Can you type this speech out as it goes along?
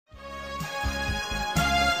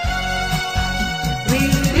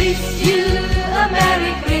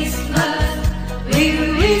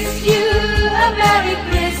wish you a Merry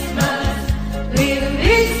Christmas. We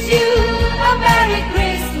wish you a Merry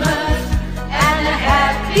Christmas and a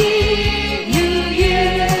Happy New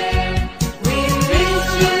Year. We wish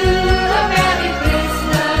you a Merry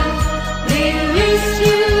Christmas. We wish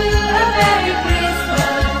you a Merry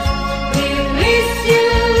Christmas. We wish you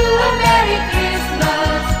a Merry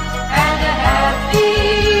Christmas and a Happy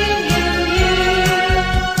New Year.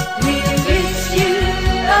 We wish you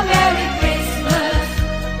a Merry Christmas.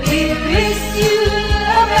 We wish you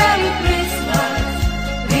a Merry Christmas.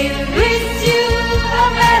 We wish you a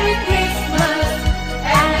Merry Christmas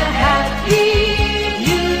and a Happy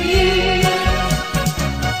New Year.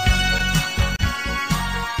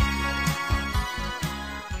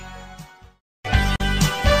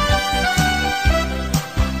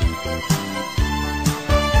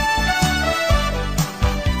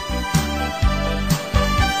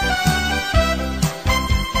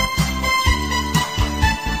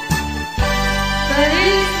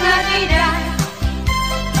 Feliz Navidad,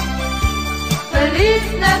 Feliz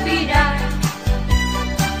Navidad,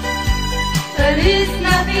 Feliz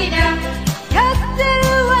Navidad.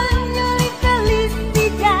 Castellano y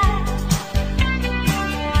felicidad.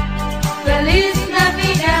 Feliz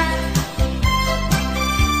Navidad,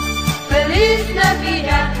 Feliz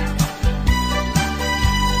Navidad,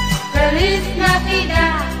 Feliz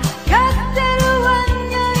Navidad.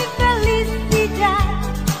 Castellano y felicidad.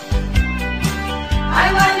 I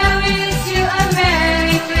wanna wish you a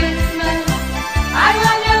Merry Christmas. I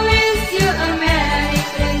wanna wish you a Merry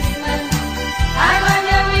Christmas. I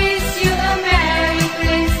wanna wish you a Merry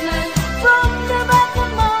Christmas from the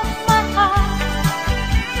bottom of my heart.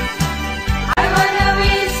 I wanna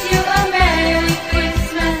wish you a Merry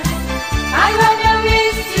Christmas. I wanna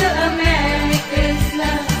wish you a Merry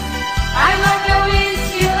Christmas. I wanna wish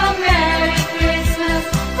you a Merry Christmas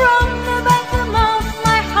from the bottom of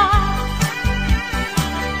my heart.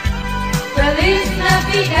 Feliz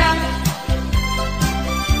Navidad,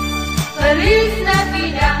 Feliz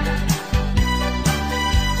Navidad,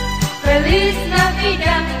 Feliz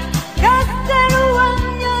Navidad.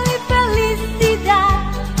 Castellano y felicidad.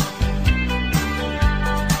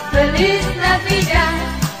 Feliz Navidad,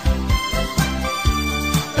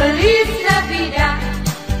 Feliz Navidad,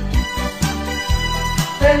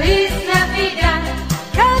 Feliz Navidad.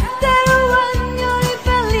 Castellano y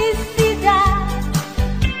felicidad.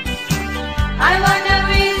 I wanna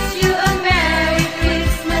wish you a Merry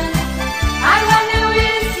Christmas. I wanna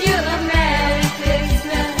wish you a Merry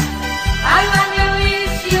Christmas. I wanna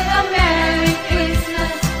wish you a Merry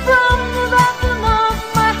Christmas from the bottom of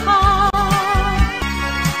my heart.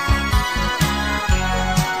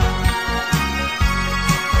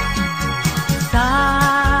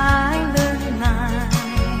 Silent night,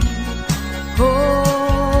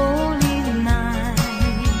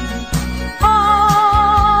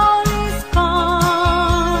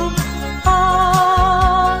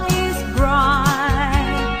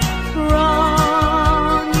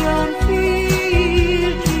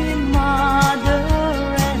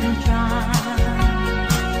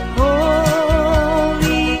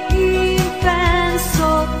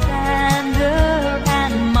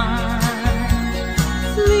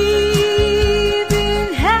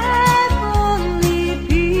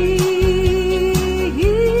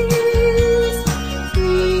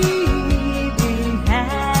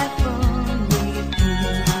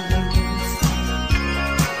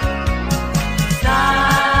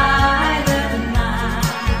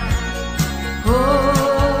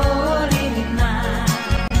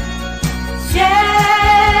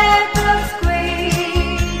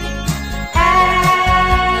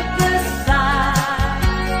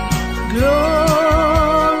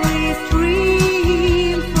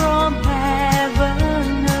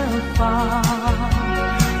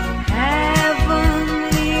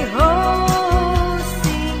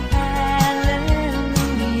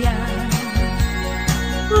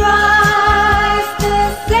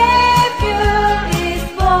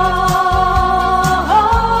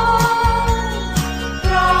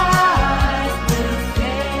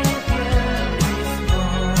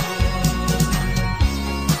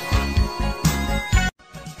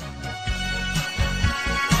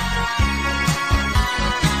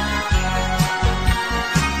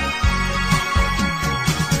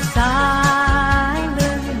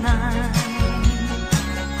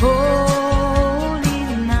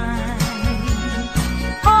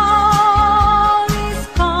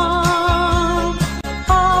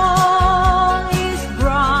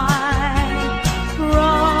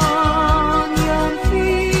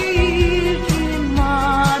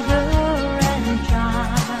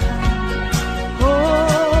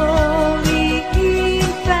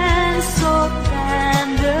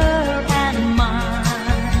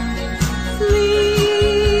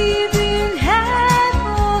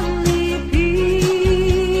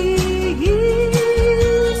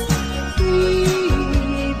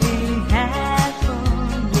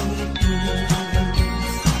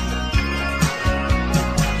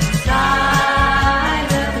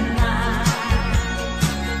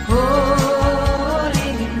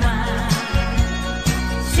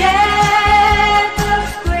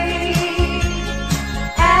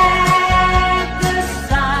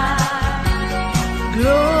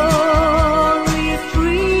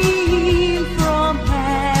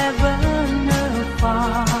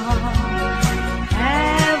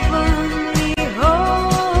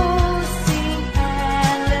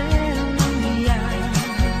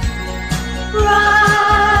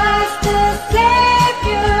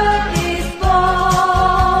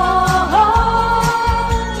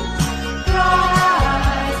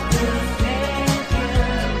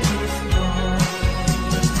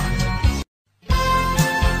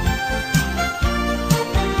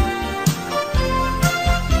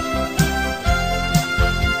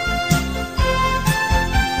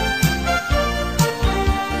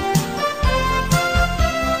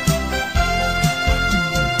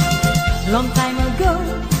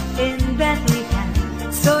 manger in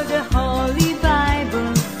Bethlehem, so the Holy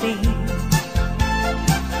Bible says.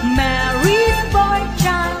 Mary's boy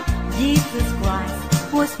child, Jesus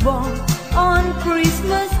Christ, was born on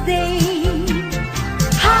Christmas Day.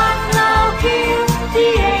 Hark now, hear the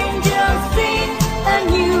angels sing, a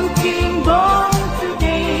new King born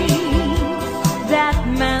today. That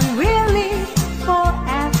man will live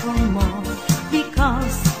forevermore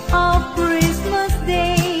because of Christmas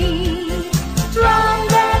Day. From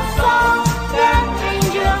that song that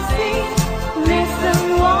angels sing, listen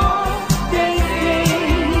what they say.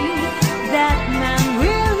 That man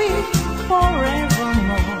will live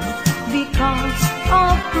forevermore because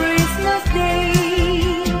of Christmas Day.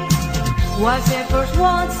 While shepherds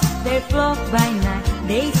watch their flock by night,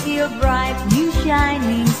 they see a bright new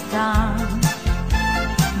shining star.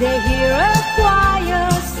 They hear a choir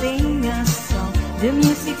sing a song, the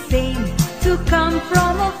music seems to come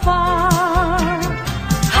from afar.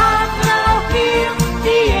 Hark now, hear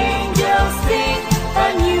the angels sing, a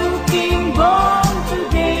new King born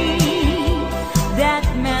today. That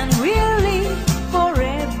man will live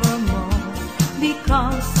forevermore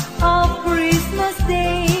because of Christmas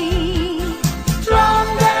Day. From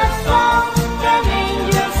that song that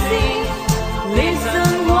angels sing,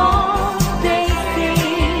 listen what they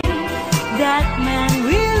say. That man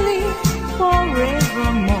will live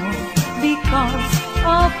forevermore because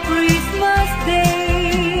of Christmas Day.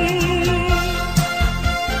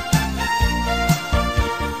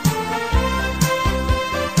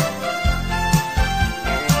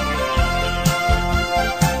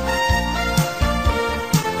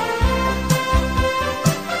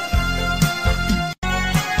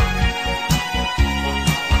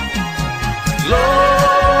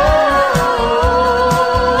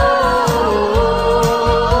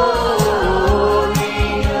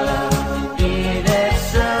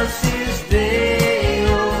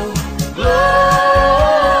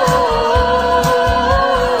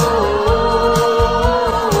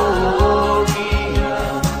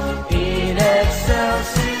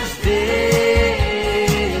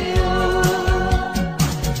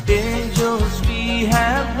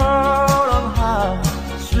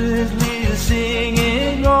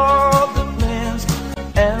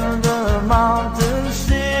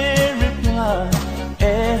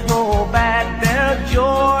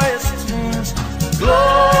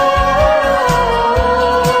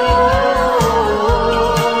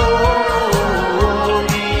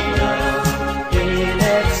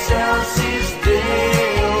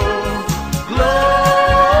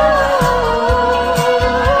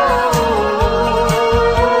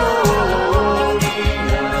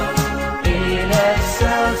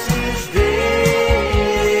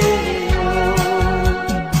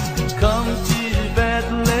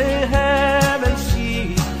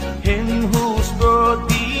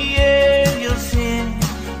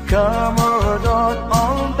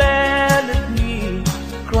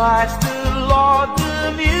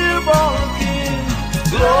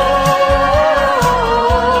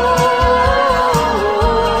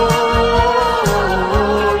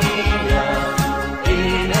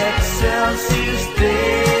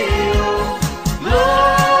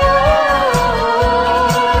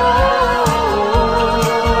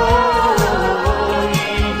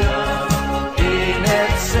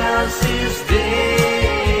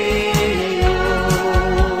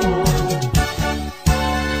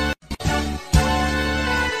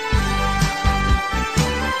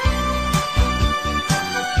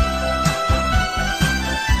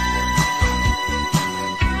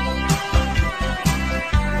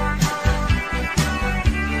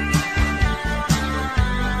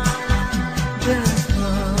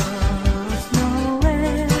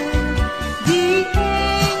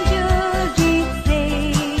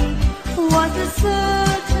 Was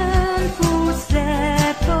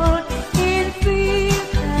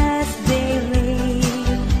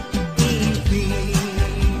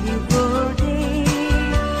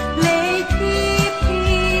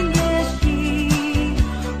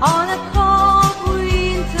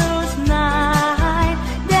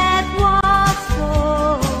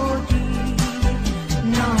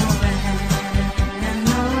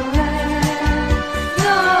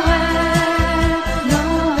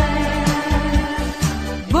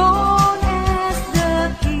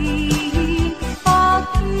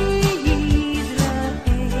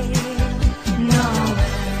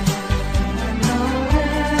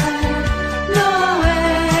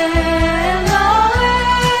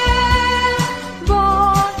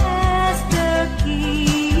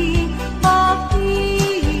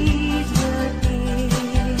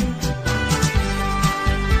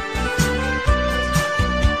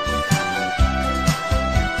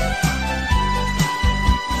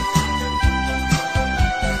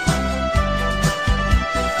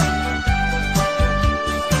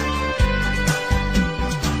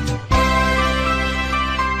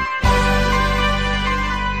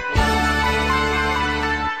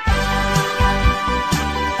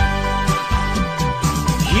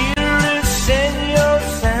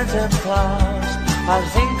I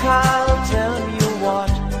think I'll tell you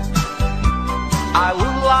what I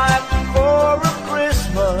would like for a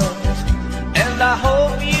Christmas, and I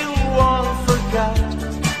hope you won't forget.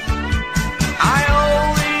 I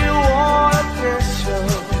only want a picture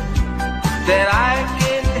that I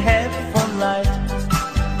can have for night,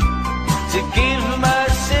 to give my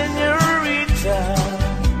señorita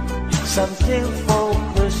something for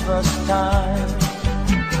Christmas time.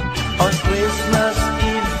 On Christmas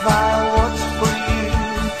Eve I watch for you,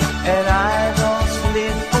 and I don't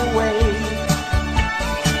slip away.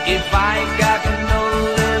 If I got no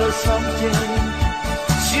little something,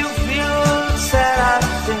 she'll feel sad, I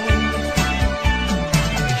think.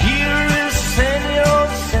 Here is Senor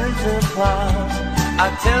Santa Claus,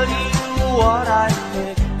 I'll tell you what I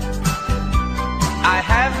pick. I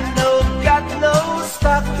have got no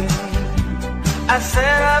stocking, I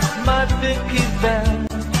set up my picky band.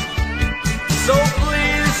 So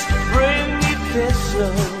please bring me peso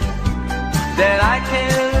that I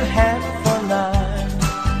can have for night,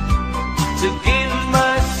 to give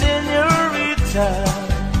my señorita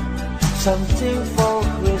something for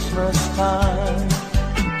Christmas time.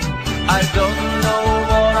 I don't know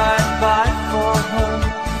what I'd buy for her.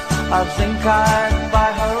 I think I'd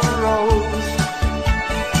buy her a rose,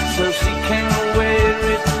 so she can wear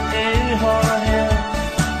it in her hair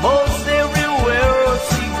most everywhere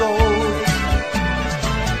she goes.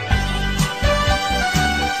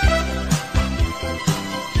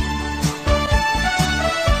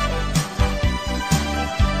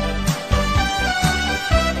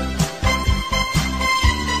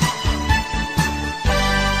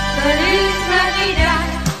 Feliz Navidad,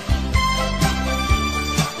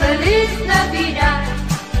 Feliz Navidad,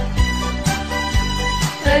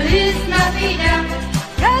 Feliz Navidad,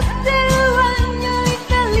 Próspero año y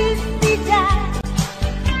felicidad.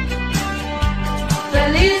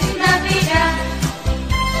 Feliz Navidad,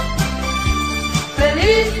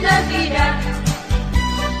 Feliz Navidad,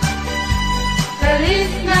 Feliz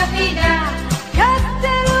Navidad.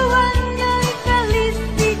 Próspero año y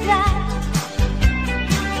felicidad.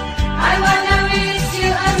 I wanna wish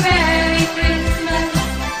you a Merry Christmas.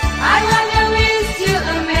 I wanna wish you a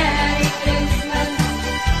Merry Christmas.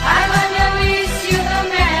 I wanna wish you a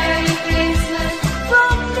Merry Christmas.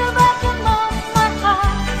 From the bottom of my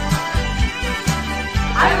heart.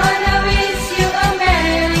 I wanna wish you a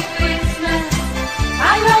Merry Christmas. I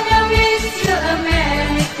wanna wish you a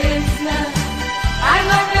Merry Christmas. I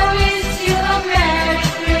wanna wish you a Merry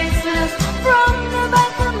Christmas. From the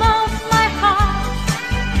bottom of my heart.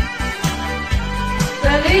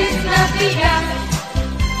 Feliz Navidad,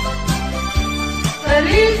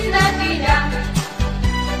 Feliz Navidad,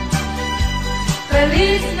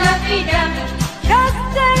 Feliz Navidad.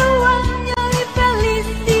 Próspero año y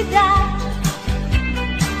felicidad.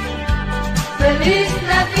 Feliz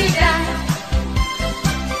Navidad,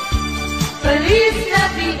 Feliz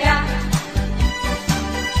Navidad,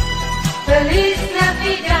 Feliz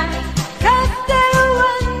Navidad. Próspero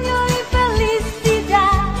año y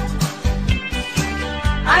felicidad.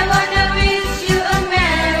 I wanna wish you a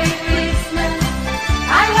Merry Christmas. I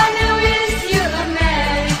wanna wish you a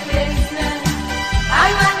Merry Christmas. I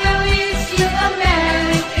wanna wish you a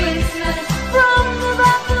Merry Christmas. From the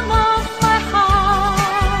bottom of my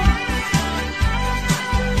heart.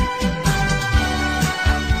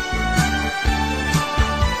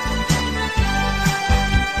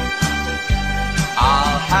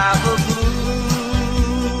 I'll have a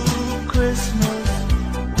blue Christmas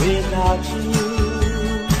without you.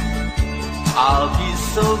 I'll be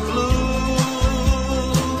so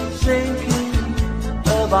blue thinking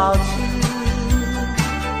about you.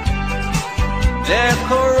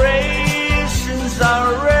 Decorations are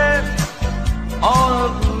red on a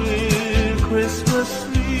blue Christmas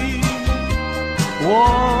tree.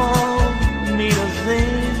 Won't need a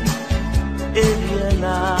thing if you're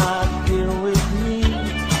not here with me.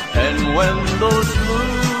 And when those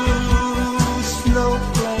blue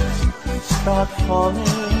snowflakes start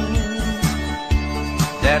falling,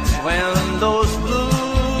 that's when those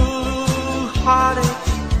blue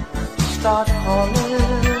heartaches start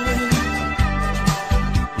calling.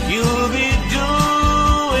 You'll be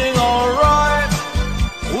doing alright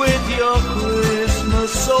with your Christmas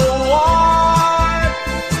so white,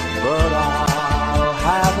 but I'll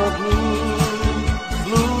have a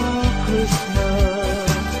blue Christmas.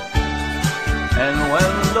 And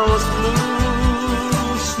when those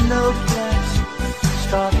blue snowflakes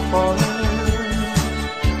start falling,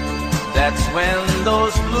 that's when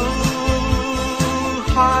those blue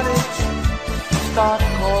heartaches start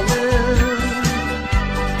calling.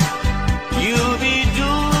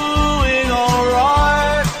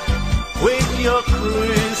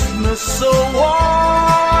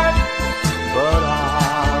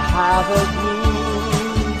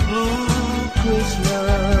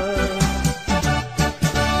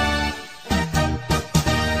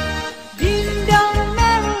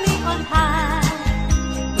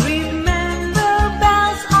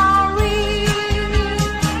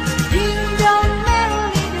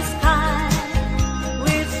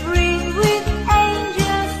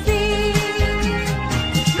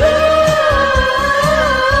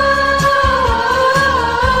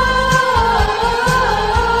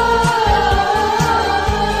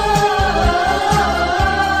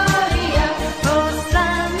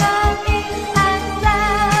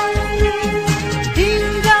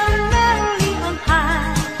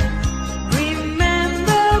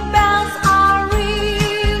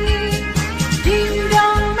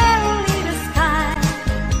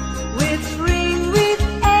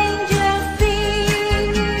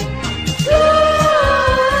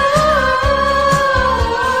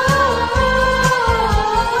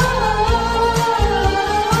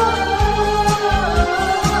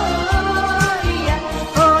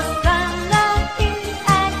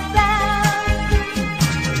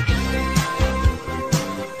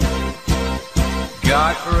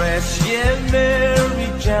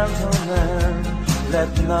 gentleman, let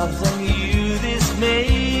nothing you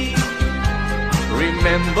dismay.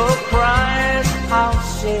 Remember Christ, our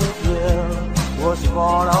Savior, was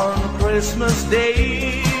born on Christmas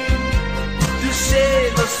Day to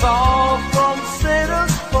save us all from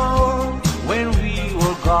Satan's fall when we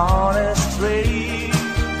were gone astray.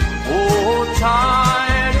 Oh,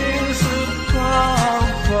 tidings of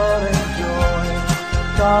comfort and joy,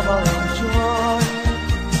 comfort and joy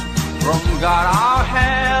from God our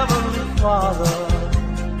Heavenly Father.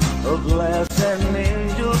 A blessed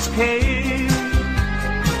angels came,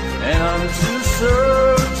 and unto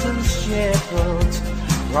certain shepherds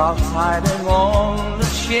prophesying on the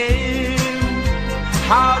shame,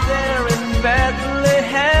 how there in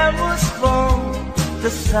Bethlehem was born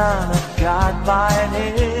the Son of God by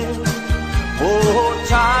name. Oh,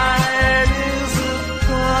 tidings of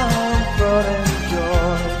comfort and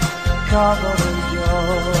joy, comfort and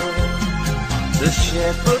joy. The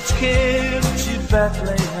shepherds came to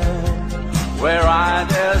Bethlehem, where I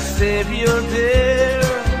their Savior dear.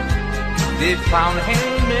 They found him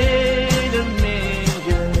made a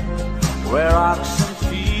manger, where oxen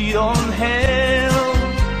feed on him.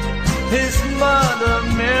 His mother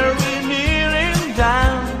Mary kneeling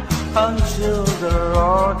down until the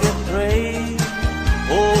Lord did pray.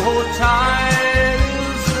 Oh,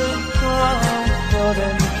 tidings of comfort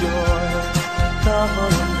and joy,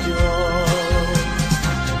 comfort and joy.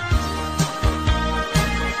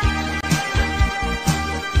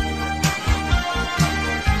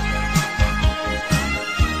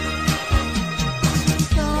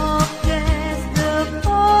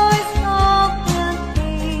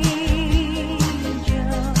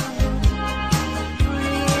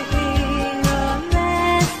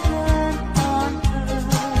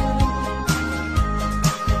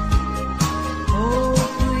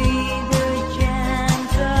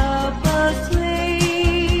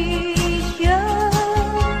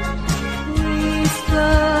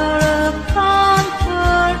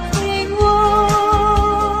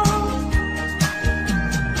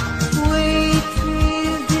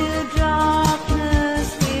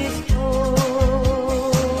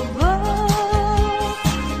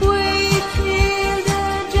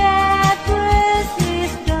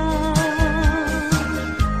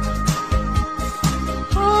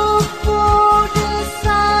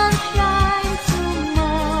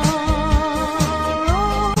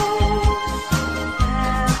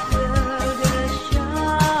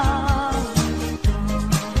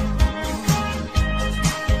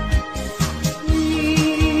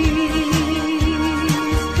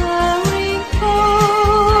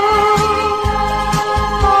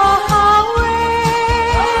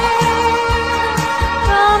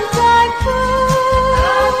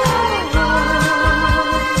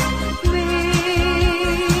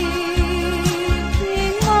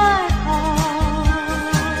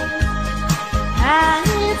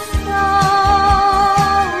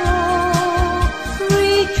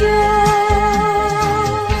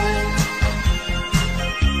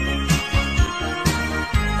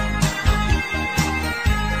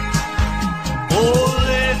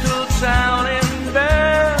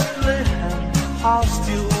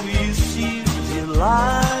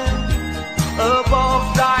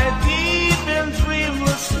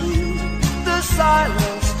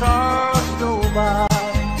 Silent stars go by,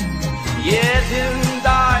 yet in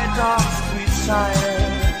thy dark sweet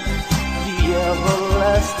silence, the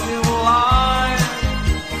everlasting light,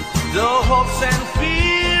 the hopes and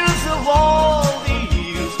fears of all the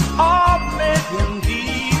years are met in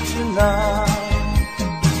thee tonight.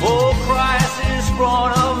 For Christ is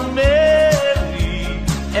born of Mary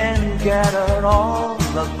and gathered all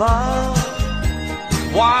above,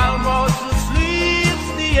 while Moses sleeps,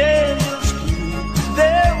 the angels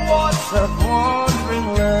there was a wandering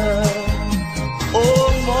love. Oh,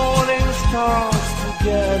 morning stars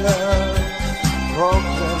together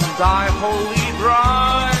proclaim thy holy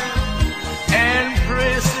bride, and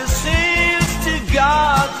praises sings to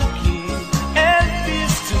God the King, and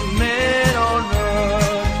peace to men on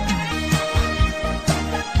earth.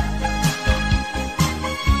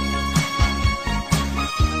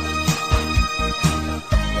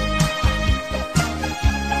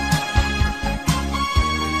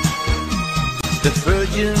 The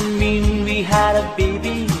Virgin mean we had a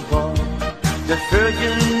baby boy. The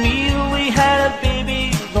Virgin mean we had a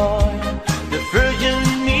baby boy. The Virgin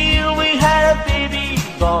mean we had a baby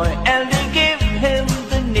boy, and they gave him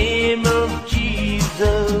the name of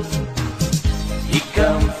Jesus. He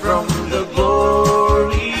come from the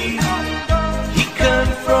glory. He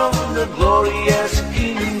come from the glorious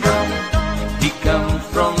kingdom. He come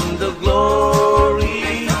from the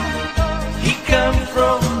glory. He come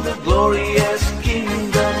from the glorious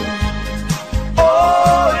kingdom.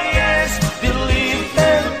 Oh yes, believe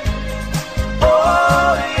him.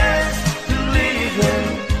 Oh yes, believe him.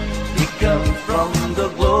 He comes from the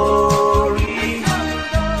glory.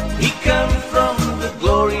 He comes from the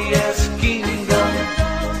glorious kingdom.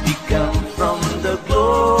 He comes from the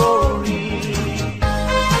glory.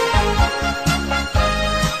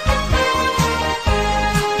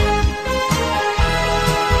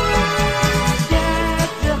 Deck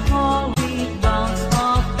the hall with boughs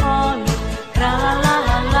of holly. Tra la la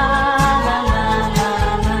la la la la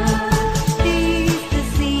la. 'Tis the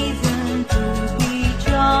season to be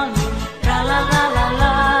jolly. Tra la la la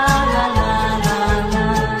la la la la la.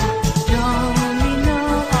 Domino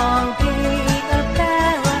all gay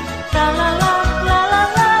apparel. Tra la la la la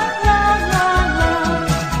la la la la.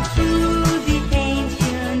 To the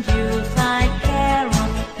ancient Yuletide carol.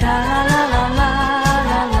 Tra la la la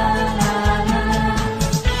la la la la.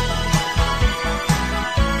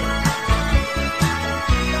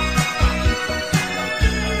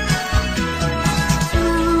 To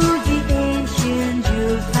the ancient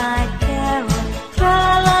Yuletide carol. Tra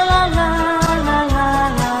la la la la la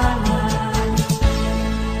la la.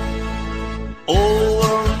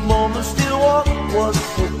 Over moments still walk was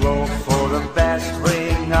to blow for the best.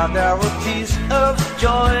 Bring out our tears of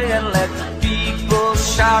joy and let the people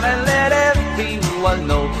shout and let everyone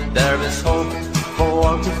know there is hope for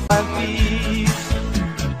all to find peace.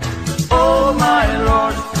 Oh my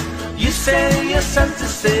Lord, you sent your Son to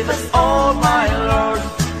save us. Oh my Lord,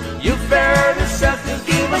 you bared yourself to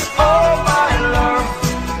give us. Oh my Lord,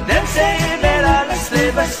 then say that I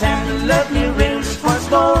slave us and let me reigns once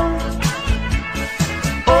more.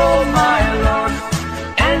 Oh my Lord,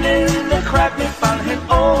 and in the crack we found him.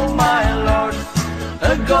 Oh my Lord,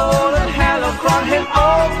 a golden halo crown him.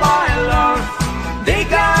 Oh my Lord, they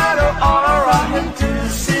gather all around him to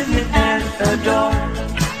see him and adore.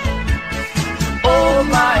 Oh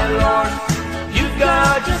my Lord, you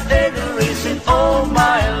got just adoration. Oh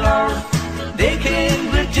my Lord, they came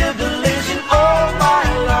with jubilation. Oh my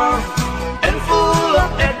Lord, and full of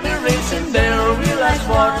admiration they realized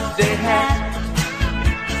what they had.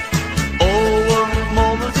 Over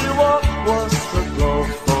moments we walk was to go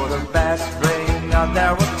for the best. Bring out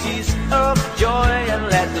their tears of joy and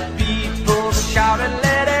let the people shout and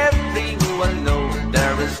let everyone know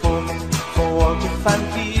there is hope for all to find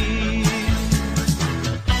peace.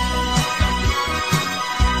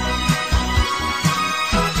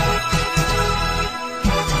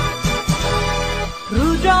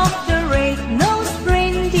 Rudolph the red-nosed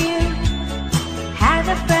reindeer had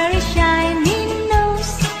a very shiny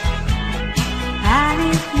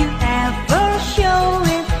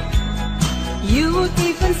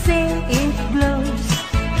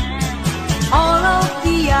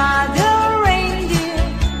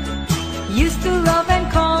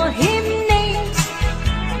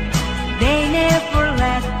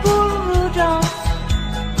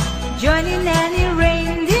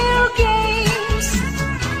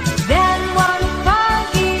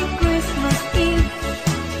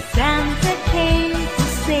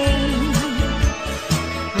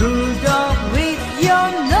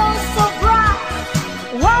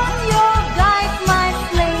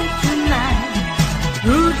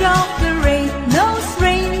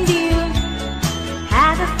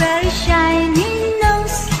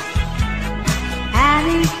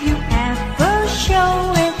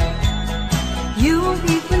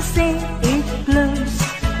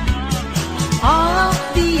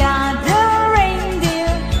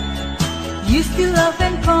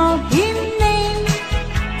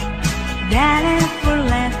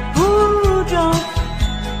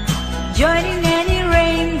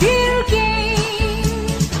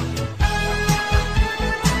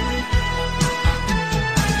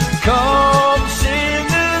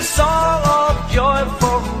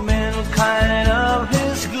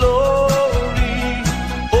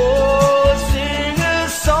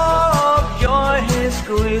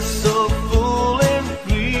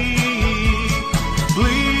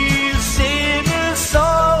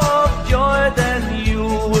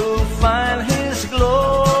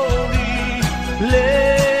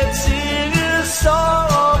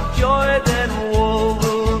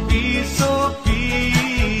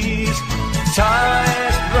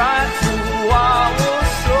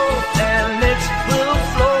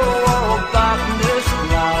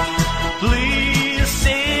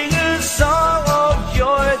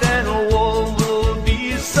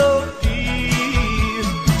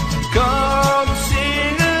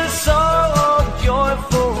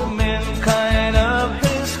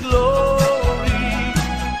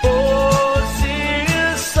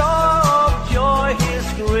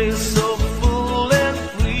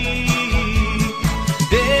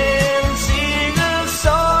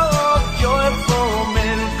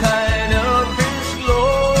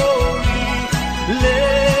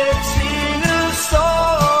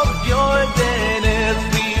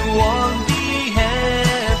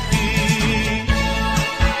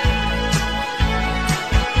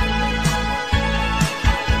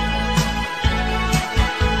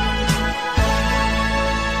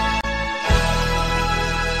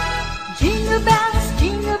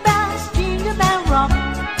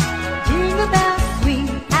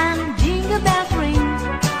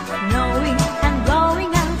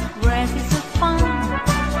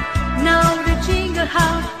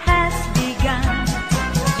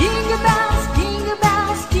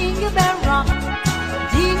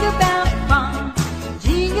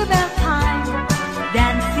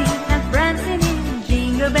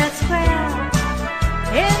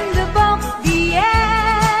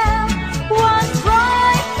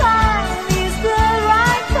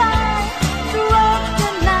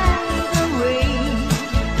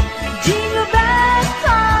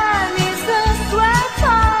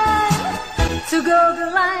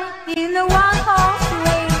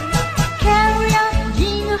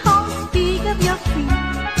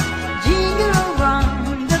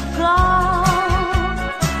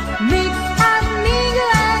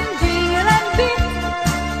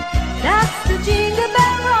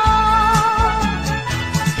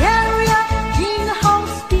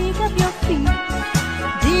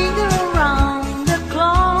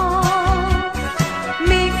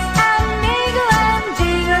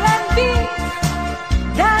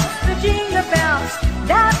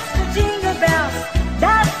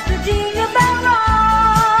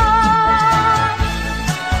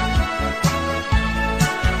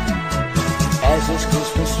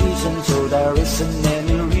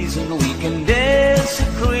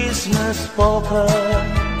Christmas polka.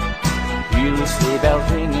 Hear the sleigh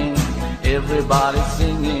bells ringing, everybody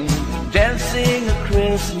singing, dancing a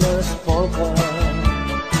Christmas polka.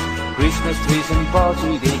 Christmas trees and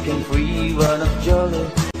party, they can free one of jolly,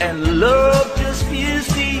 and love just fills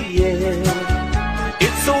the air.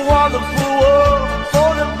 It's a wonderful world for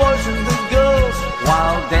the boys and the girls,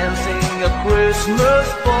 while dancing a Christmas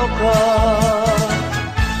polka.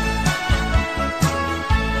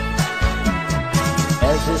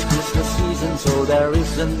 As it's Christmas season, so there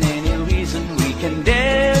isn't any reason we can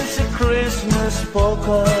dance a Christmas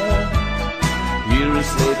polka. Hear the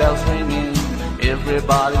sleigh bells ringing,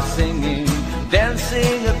 everybody singing,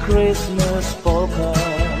 dancing a Christmas polka.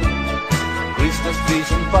 Christmas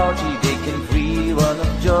trees and party, they can free one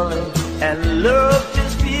of jolly, and love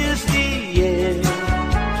just fills the air.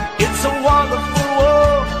 It's a wonderful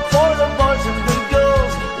world for the boys and the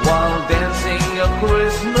girls, while dancing a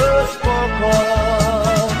Christmas polka.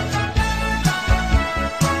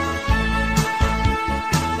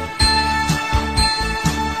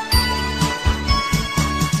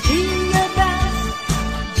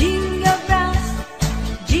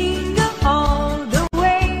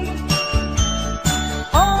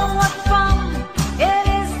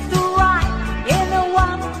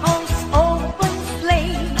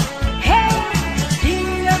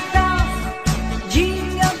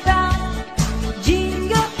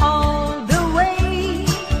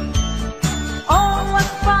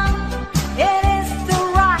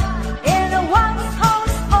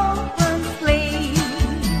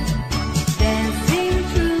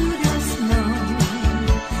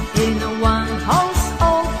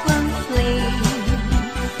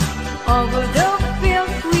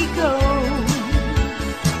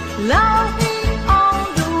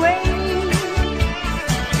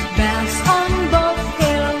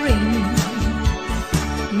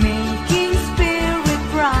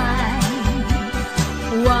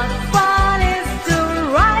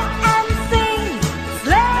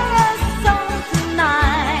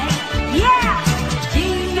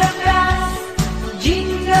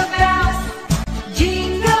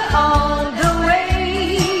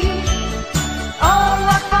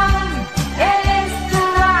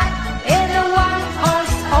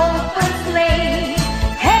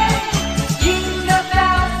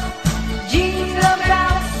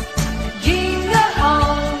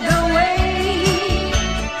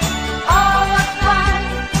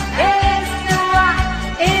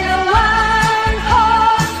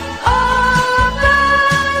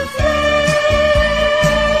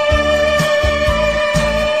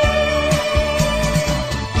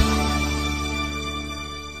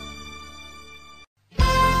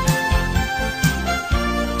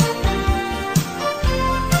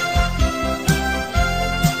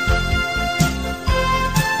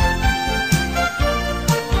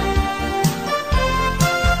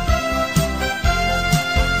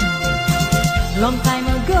 Long time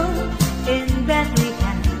ago in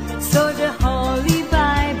Bethlehem, so the Holy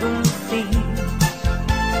Bible sings,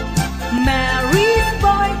 Mary's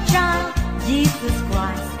boy child, Jesus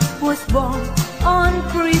Christ, was born on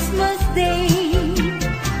Christmas Day.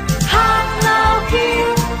 Hark now, hear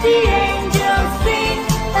the angels sing,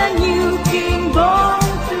 a new King born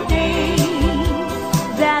today.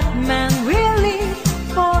 That man will live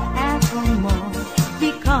forevermore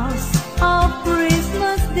because of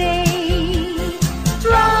Christmas Day.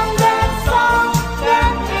 From that song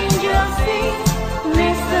that angels sing,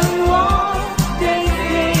 listen what they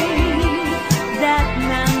say. That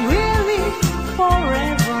man will live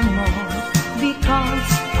forevermore because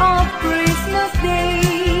of Christmas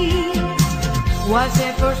Day. While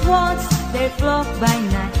shepherds watch their flock by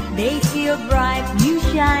night, they see a bright new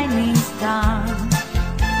shining star.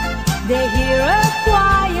 They hear a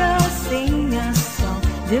choir sing a song,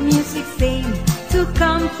 the music seems to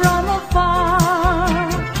come from afar.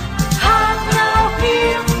 Hark now,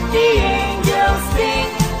 hear the angels sing,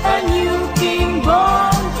 a new King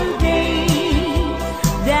born today.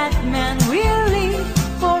 That man will live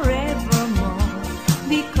forevermore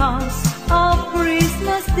because of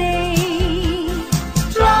Christmas Day.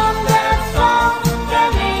 From that song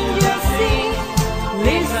that angels sing,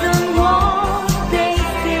 listen what they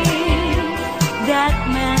say. That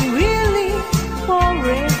man will live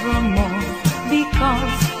forevermore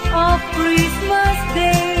because of Christmas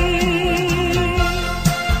Day.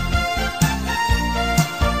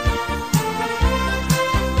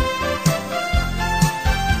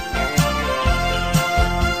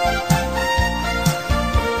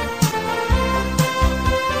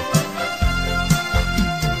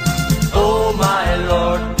 Oh my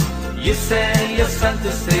Lord, you sent your Son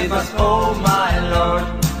to save us. Oh my Lord,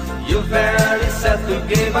 You fairly said to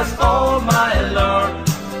give us all, my Lord.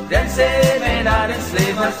 Then save and not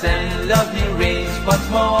enslave us and love me reigns once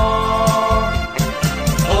more.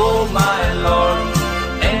 Oh my Lord,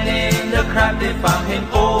 and in the crowd they found him,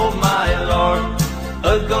 oh my Lord,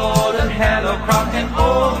 a golden halo crown him,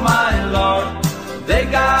 oh my Lord. They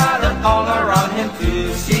gathered all around him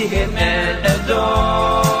to see him and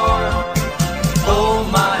adore. Oh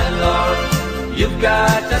my Lord, you've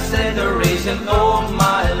got just adoration, oh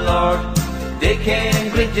my Lord. They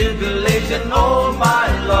came with jubilation, oh my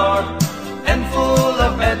Lord. And full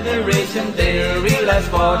of admiration they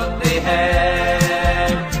realized what they had.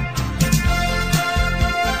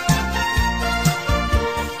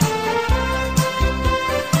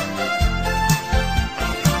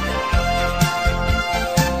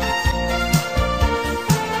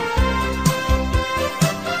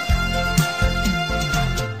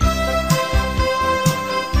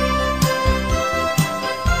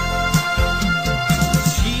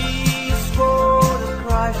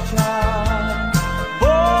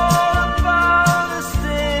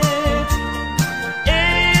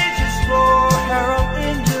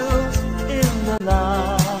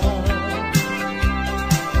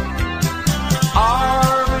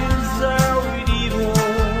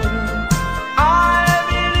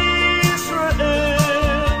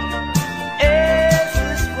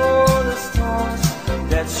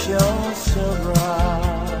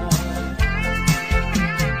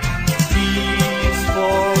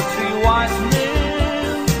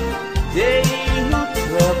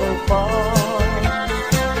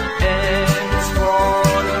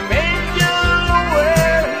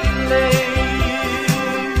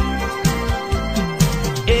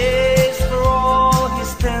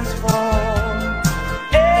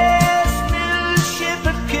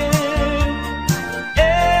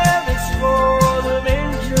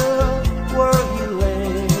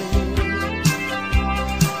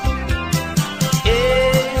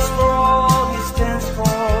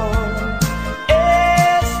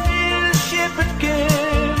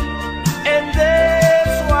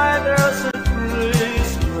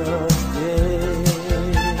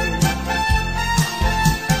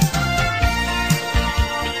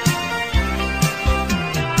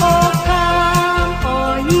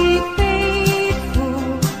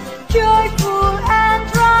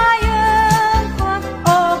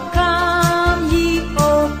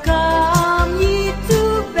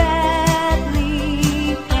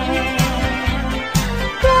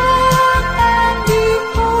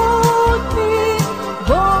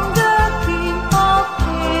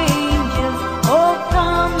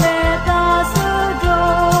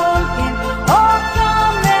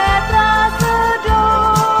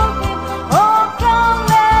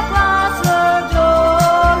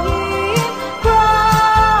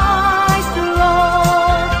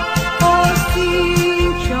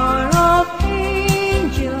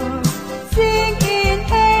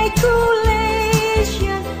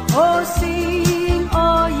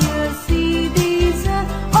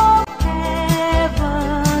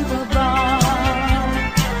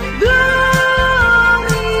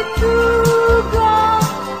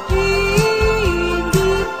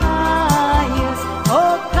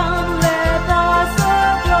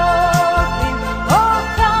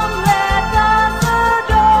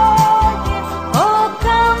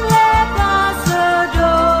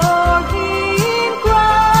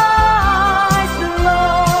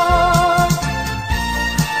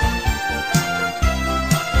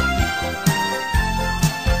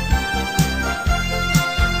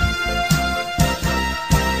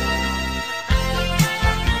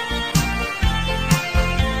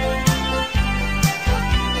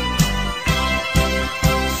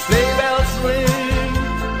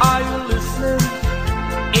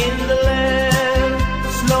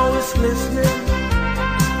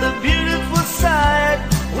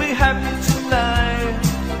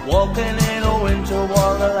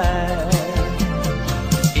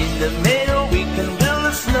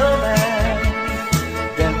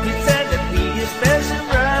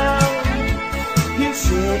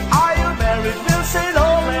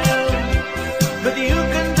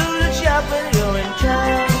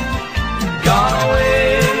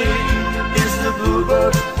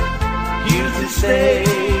 Say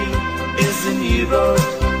is the new boat.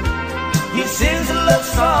 He sings a love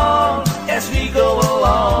song as we go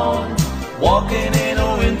along, walking in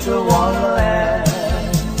a winter wonderland.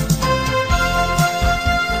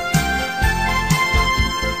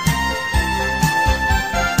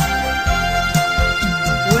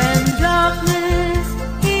 When darkness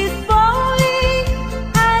is falling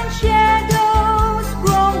and shadows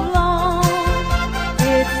grow long,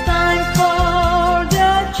 it's time for the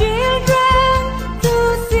children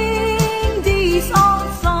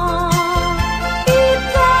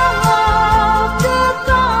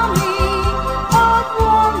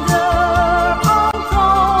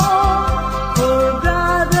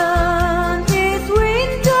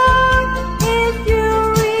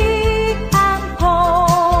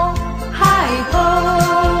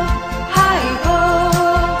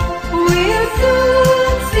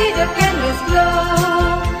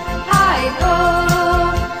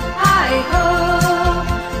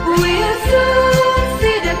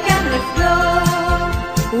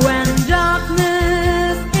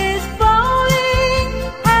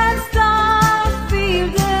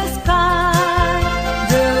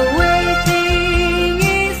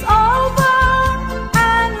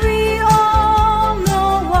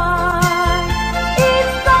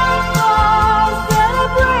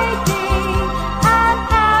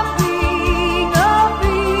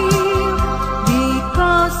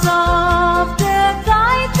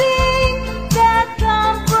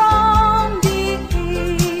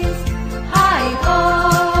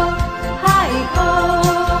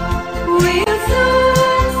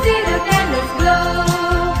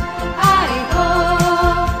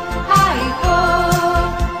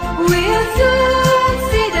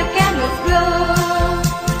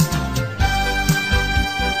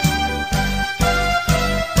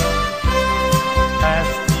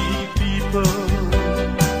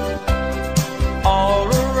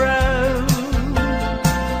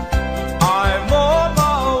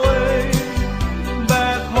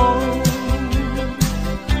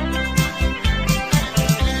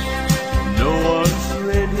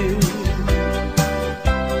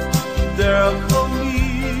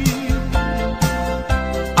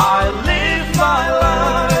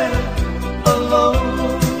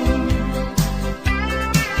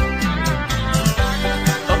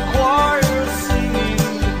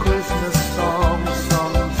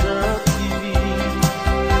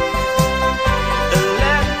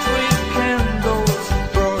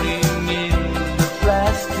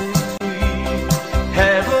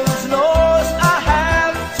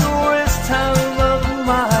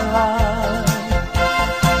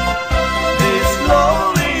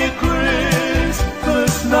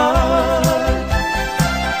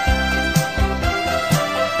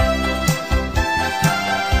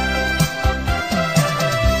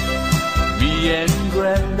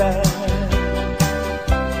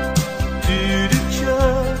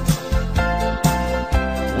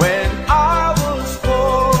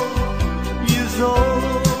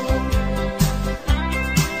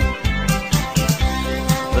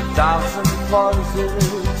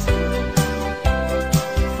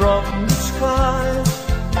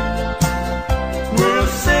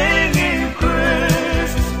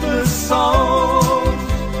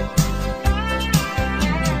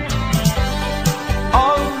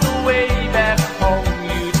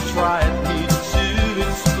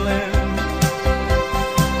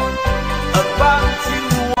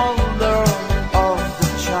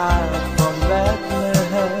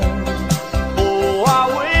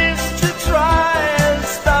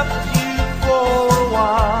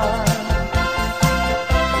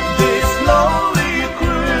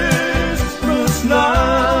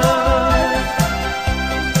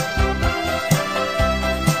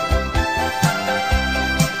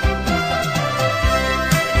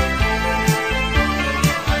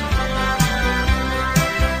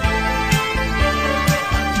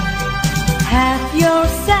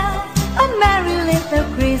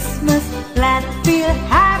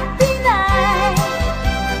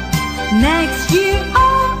Next year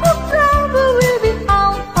all the trouble will be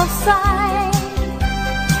out of sight.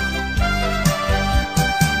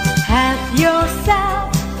 Have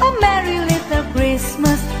yourself a merry little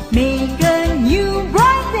Christmas, make a new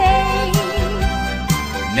bright day.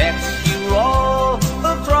 Next year all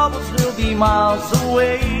the troubles will be miles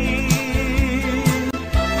away.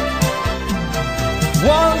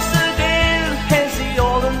 Once again, as the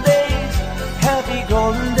olden days, happy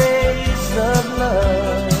golden days of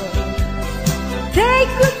love. Take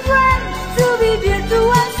good friends to be dear to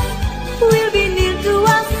us, will be near to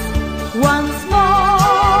us once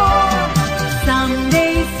more.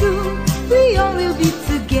 Someday soon we all will be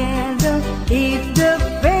together if the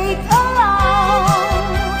fate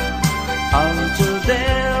allows. Until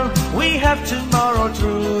then, we have tomorrow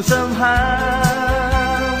through somehow.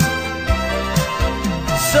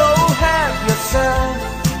 So have yourself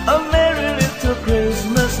a merry little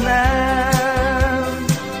Christmas now.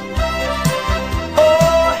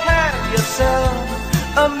 Oh, have yourself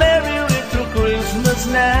a merry little Christmas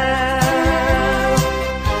now.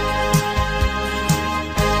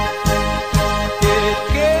 It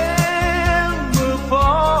came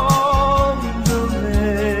upon the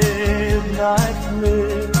midnight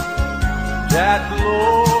clear, that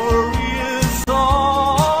glorious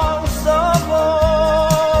songs of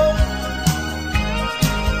old,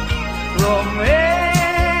 from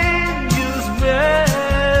angels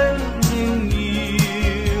bending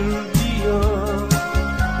near the earth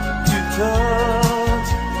to touch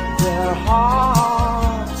their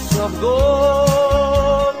hearts of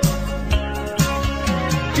gold.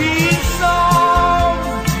 Peace on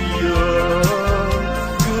the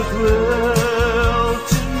earth, goodwill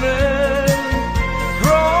to men,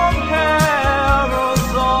 from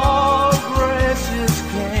heaven's all gracious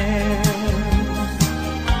king.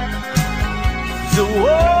 The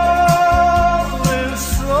world will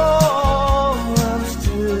song and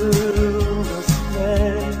stillness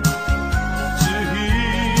play, to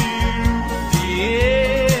hear the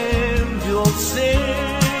angels sing.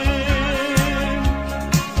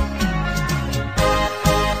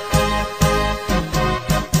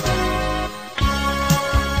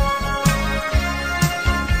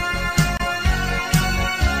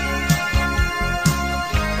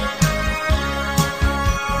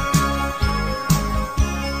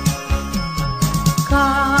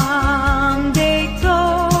 Come, they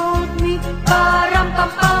told me, ram pam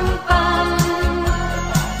pam pam,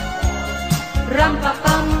 ram pam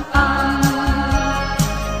pam pam.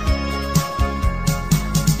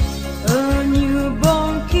 A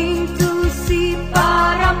newborn king to see,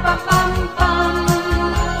 ram pam pam pam,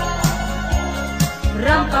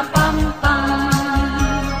 ram pam pam pam.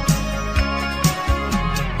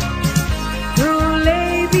 To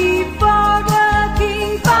lay before the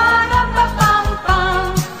king, ram pam pam pam,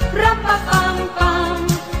 ram pam pam pam,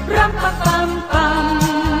 ram pam pam pam.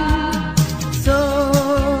 So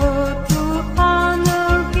to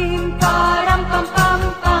honor him, ram pam pam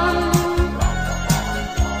pam,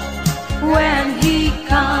 when he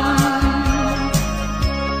comes.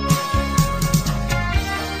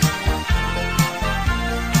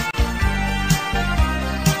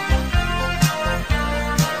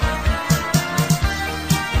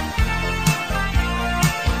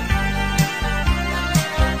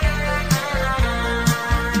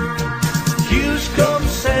 Here's come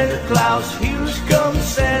Santa Claus, here's come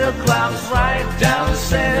Santa Claus, right down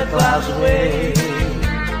Santa Claus way.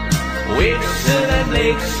 Vixen and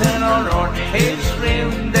Vixen on North Hills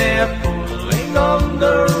Rim, they're pulling on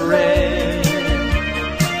the rain.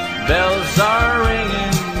 Bells are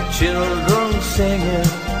ringing, children singing,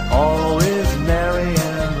 always merry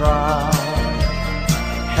and round.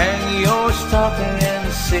 Hang your stocking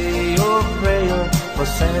and say your prayer, for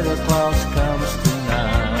Santa Claus comes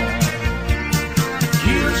tonight.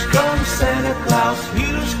 Here's come Santa Claus,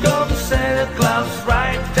 here's come Santa Claus,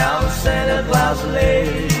 right down Santa Claus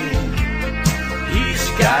Lane. He's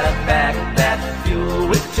got a backpack filled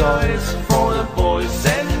with toys for the boys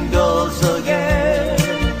and girls again.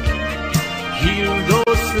 Hear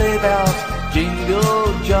those sleigh bells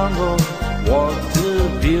jingle jungle, what a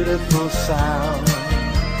beautiful sound.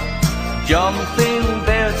 Jumping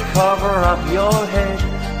bears cover up your head,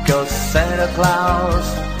 'cause Santa Claus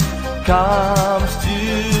comes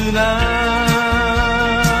tonight.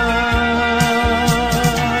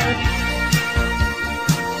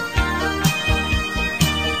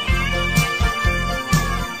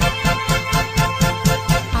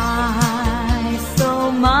 I saw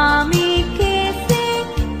Mommy kissing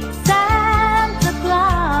Santa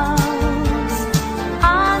Claus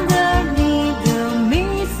underneath the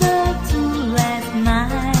mistletoe last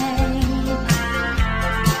night.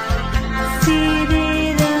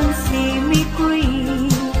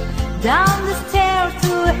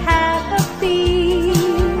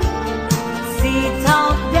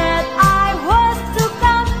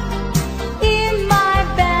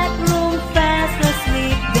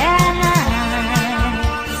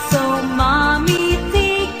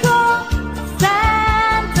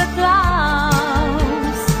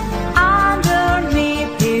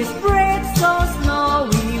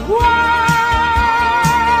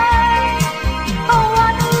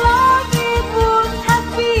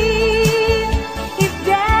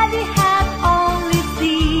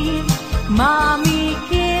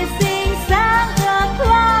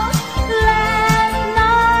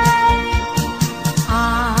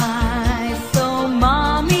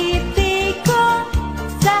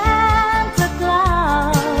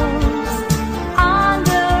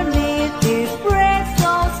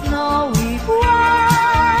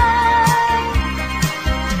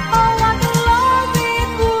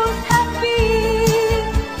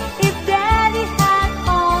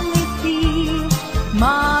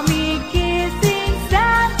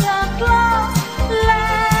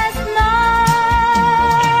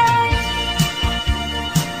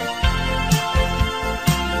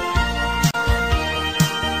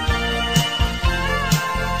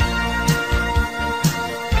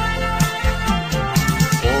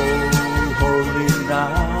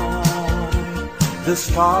 The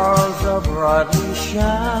stars are brightly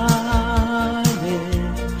shining.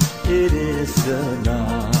 It is the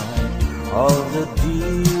night of the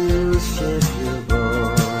dear Savior.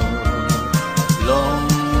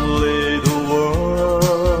 Lonely the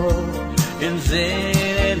world in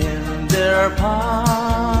vain and in their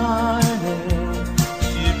pining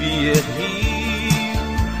to be at peace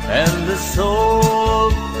and the soul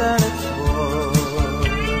that it's worth.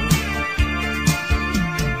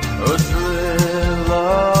 A thrill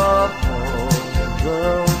upon the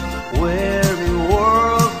weary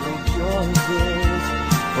world rejoices,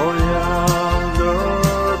 for yonder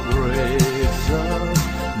breaks a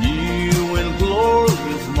new and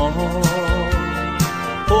glorious morn.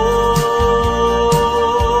 Oh,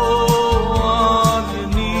 on your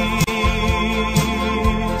knees,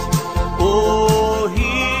 oh,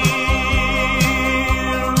 hear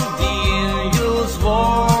the angels'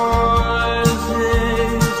 voices.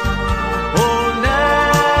 Oh, night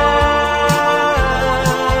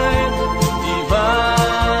divine,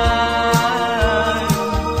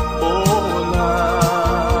 oh,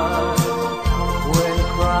 night when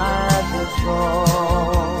Christ is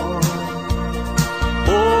born.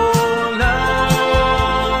 Oh, night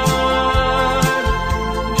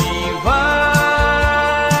divine,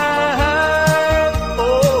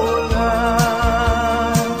 oh,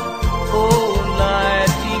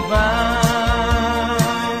 night divine.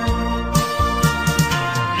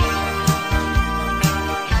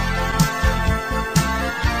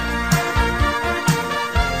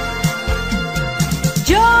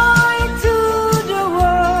 Joy to the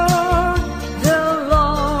world, the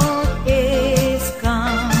Lord is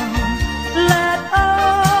come. Let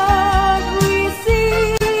us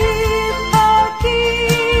receive our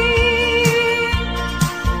King.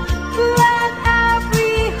 Let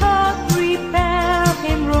every heart prepare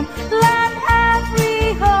Him room. Let every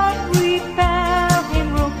heart prepare Him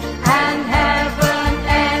room. And heaven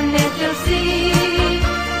and nature see,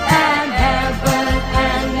 and heaven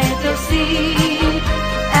and nature see,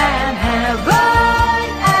 and heaven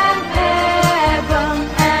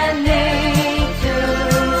and nature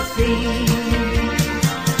see.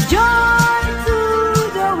 Joy to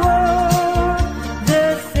the world, the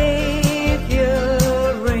Savior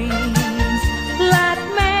reigns. Let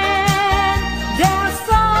men their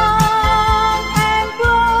song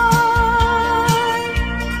employ.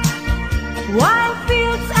 Wide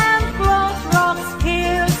fields and floods, rocks,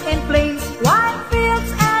 hills and plains. Wide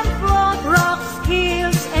fields and floods, rocks,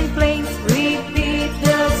 hills and plains. Repeat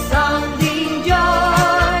the sounding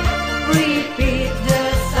joy, repeat the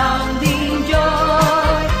sounding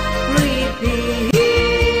joy, repeat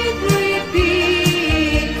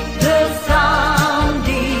the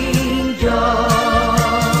sounding joy.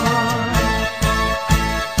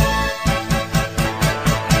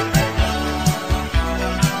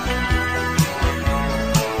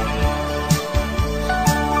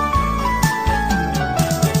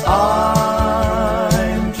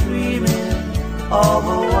 I'm dreaming of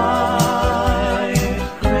a white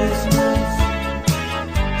Christmas,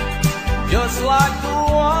 just like the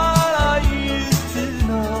one I used to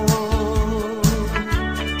know,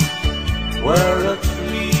 where the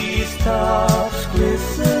treetops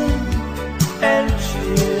glisten and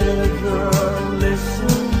children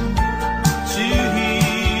listen to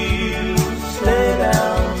hear sleigh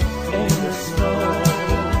bells in the snow.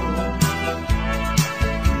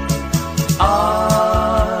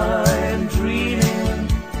 I'm dreaming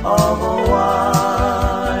of a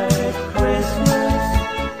white Christmas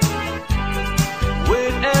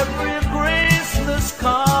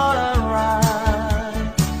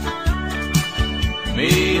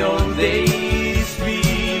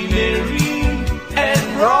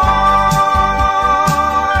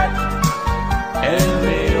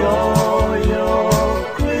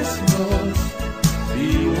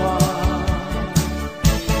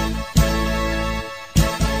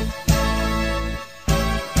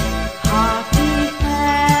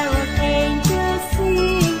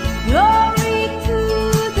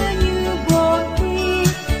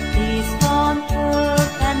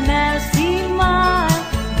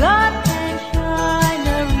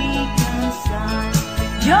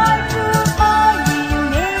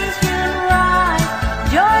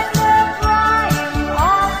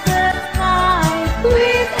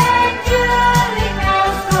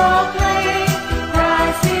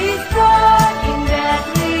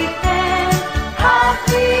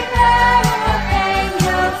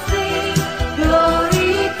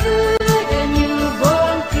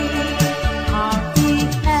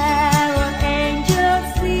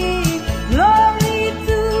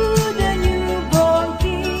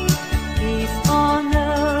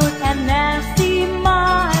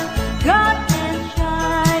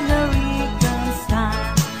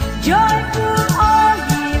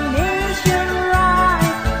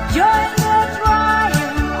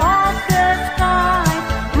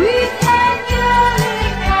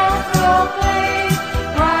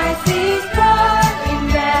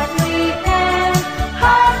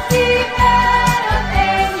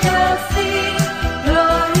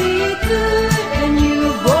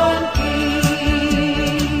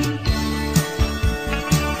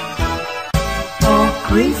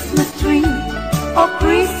Christmas tree, oh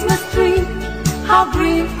Christmas tree, how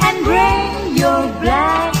green and gray your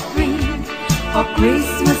black tree. Oh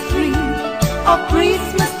Christmas tree, oh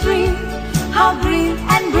Christmas tree, how green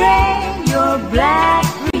and gray your black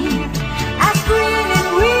tree. As green in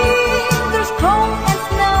winter's cold and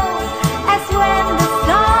snow, as when the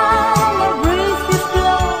summer breezes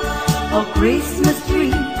blow. Oh Christmas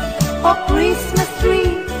tree, oh Christmas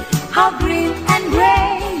tree, how green and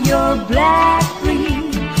gray your black tree.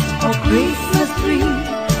 Oh Christmas tree,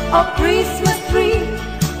 oh Christmas tree,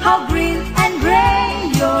 how green and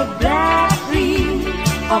gray your black tree.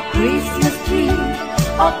 Oh Christmas tree,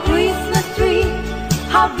 oh Christmas tree,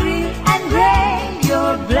 how green and gray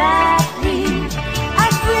your black tree.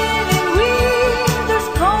 As green in winter's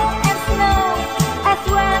cold and snow, as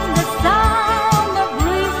when the summer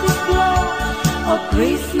breezes blow. Oh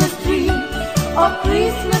Christmas tree, oh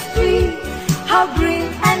Christmas tree, how green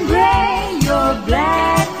and gray your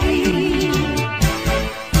black tree.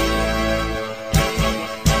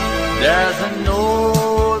 There's an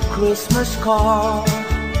old Christmas card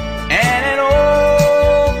and an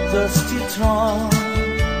old dusty trunk,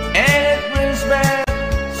 and it brings back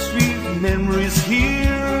sweet memories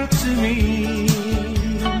here to me.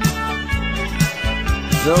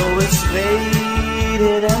 Though it's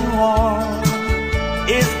faded and worn,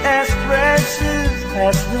 it's as precious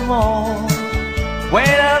as them all. When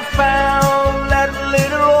I found that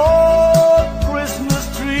little old Christmas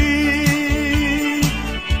tree,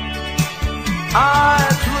 I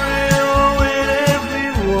thrill with every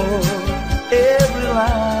word, every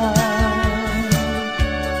line.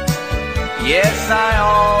 Yes, I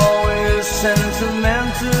always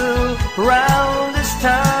sentimental round this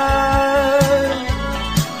time.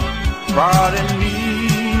 Pardon me,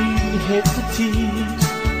 hit the tease,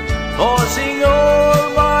 forcing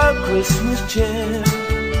all my Christmas cheer.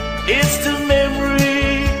 It's the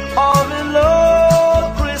memory of an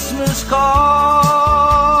old Christmas card.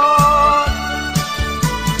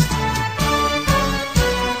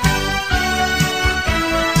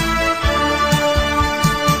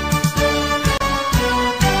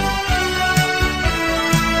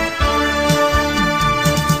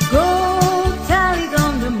 Go tell it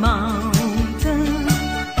on the mountain,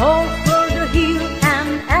 over the hill and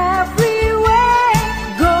everywhere.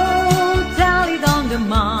 Go tell it on the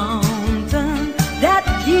mountain that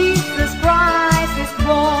Jesus Christ is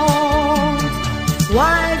born.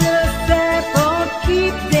 While the shepherds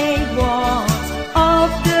keep their watch of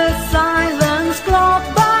the silence clock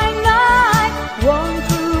by night, one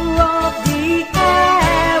through of the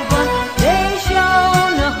heaven they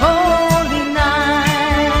shone a holy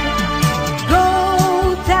night. Go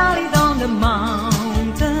tell it on the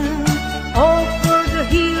mountain, over the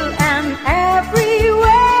hill and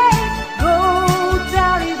everywhere. Go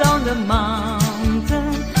tell it on the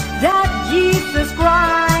mountain that Jesus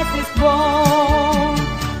Christ is born.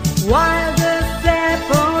 While the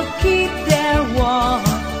shepherds keep their watch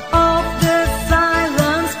of the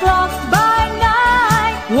silence clocks by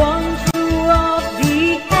night, one through of the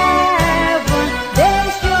heaven they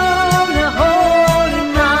shone a holy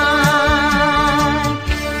night.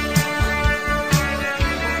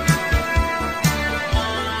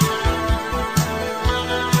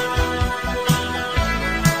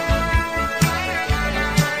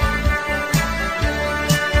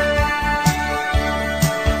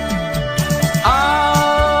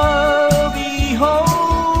 I'll be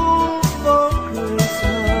home for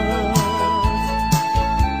Christmas.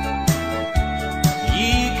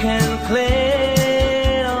 Ye can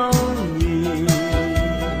claim on me.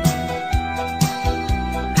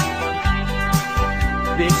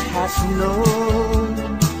 This has snow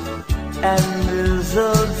and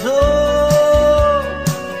mistletoe,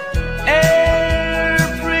 air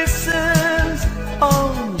prisons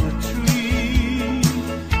on the tree.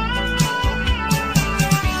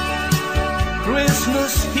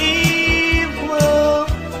 Christmas Eve will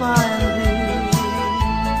find thee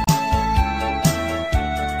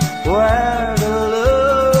where the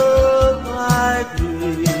love like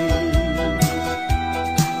this.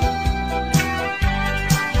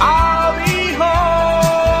 I'll be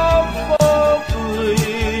home for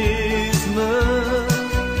Christmas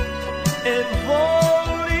if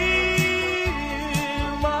only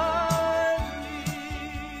my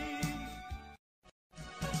leave.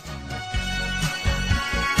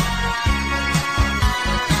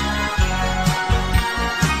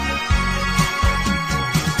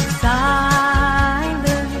 Silent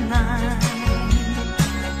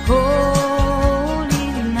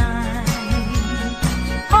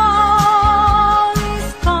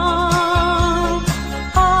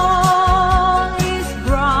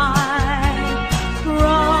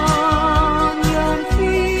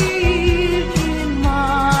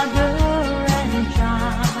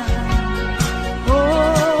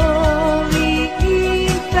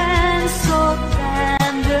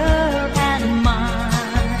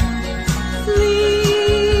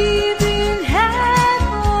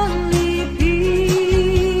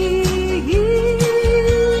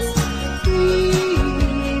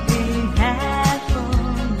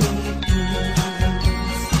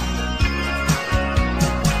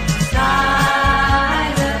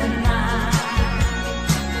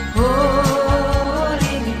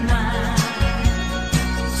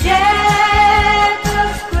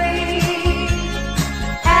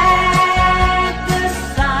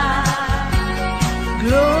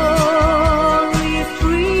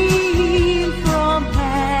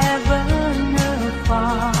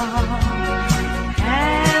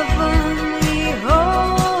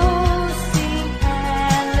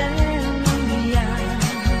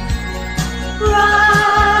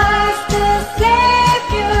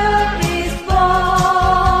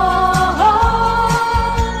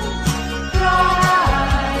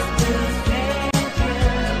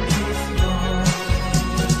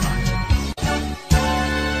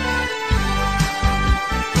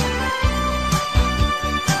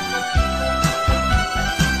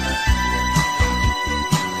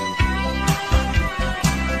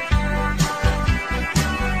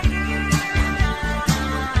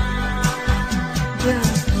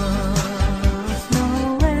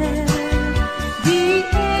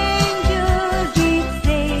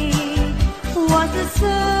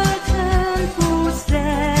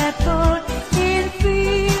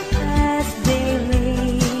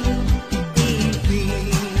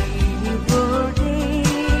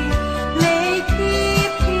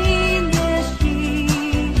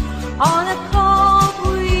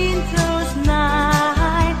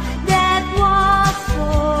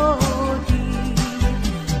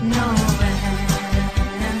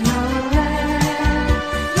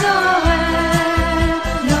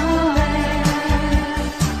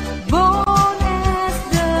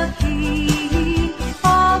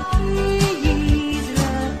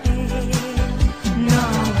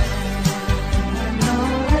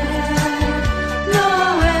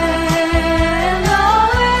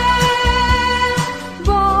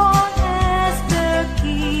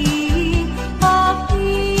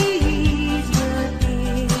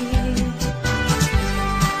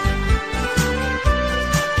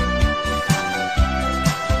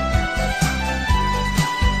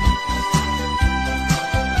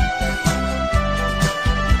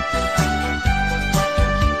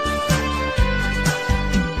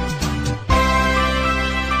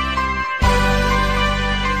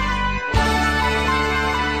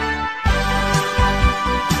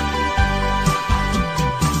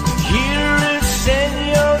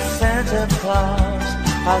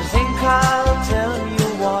I think I'll tell you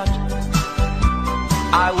what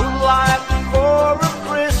I would like for a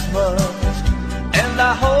Christmas, and I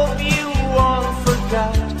hope you won't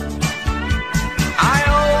forget. I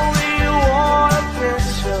only want a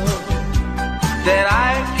picture that I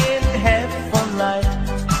can have for night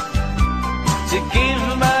to give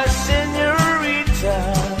my señorita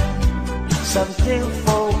something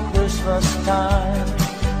for Christmas time.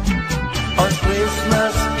 On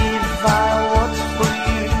Christmas Eve I watch for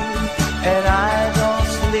you and I don't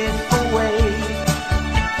slip away.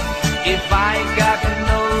 If I got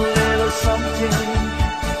no little something,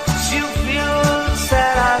 she'll feel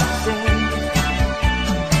sad I sing.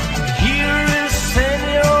 Here is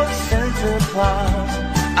Senor Santa Claus,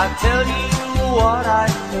 I'll tell you what I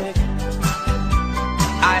pick.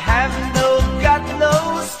 I have got no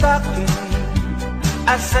stocking, I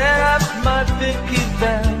set up my picket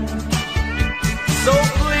band. So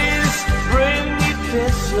please bring me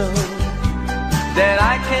peso that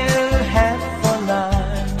I can have for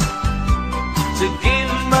night to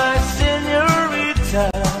give my señorita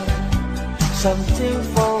something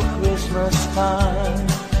for Christmas time.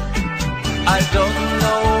 I don't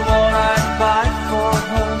know what I'd buy for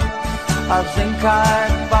her. I think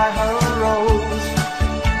I'd buy her a rose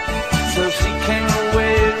so she can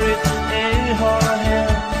wear it in her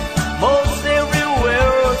hair most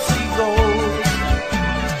everywhere she goes.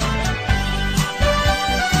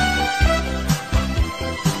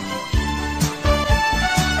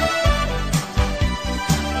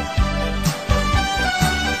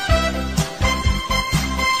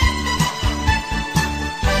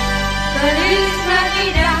 Feliz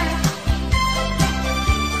Navidad,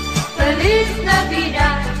 Feliz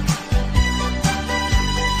Navidad,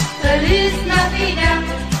 Feliz Navidad,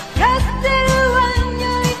 Próspero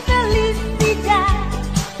año y felicidad.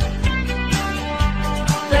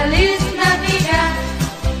 Feliz Navidad,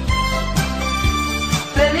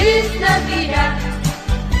 Feliz Navidad,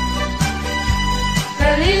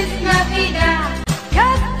 Feliz Navidad.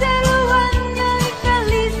 Próspero año y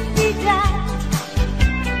felicidad.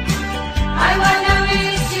 I wanna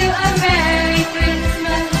wish you a Merry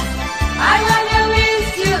Christmas. I wanna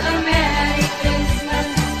wish you a Merry Christmas.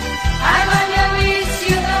 I wanna wish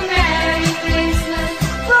you a Merry Christmas.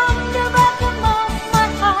 From the bottom of my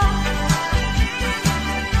heart.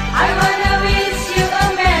 I wanna wish you a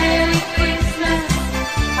Merry Christmas.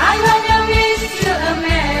 I wanna wish you a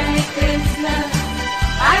Merry Christmas.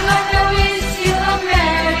 I wanna wish you a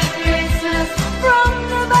Merry Christmas. From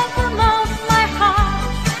the bottom of my heart.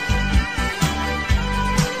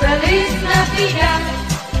 Feliz Navidad,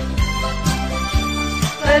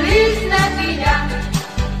 Feliz Navidad,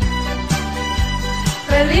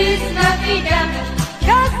 Feliz Navidad,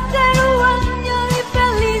 Próspero año y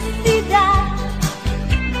felicidad.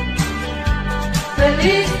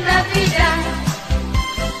 Feliz Navidad,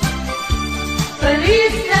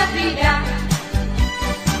 Feliz Navidad,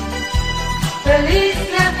 Feliz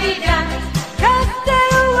Navidad.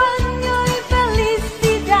 Próspero año y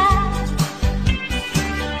felicidad.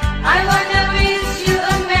 I wanna wish you a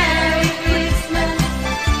Merry Christmas.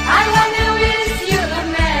 I wanna wish you a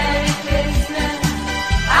Merry Christmas.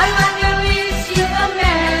 I wanna wish you a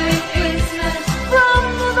Merry Christmas. From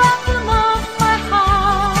the bottom of my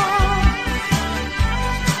heart.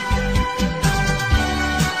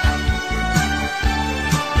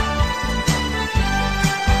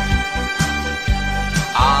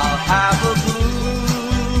 I'll have a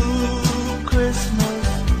blue Christmas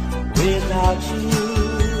without you.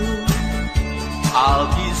 I'll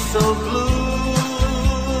be so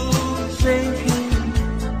blue thinking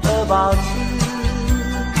about you.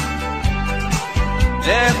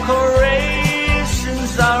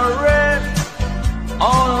 Decorations are red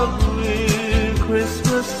on a green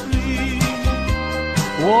Christmas tree.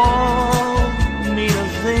 Won't mean a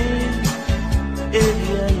thing if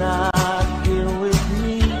you're not here with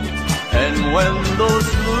me. And when those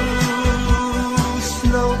blue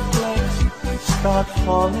snowflakes start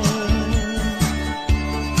falling,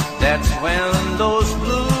 that's when those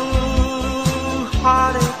blue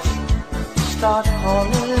heartaches start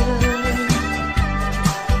calling.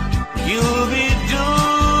 You'll be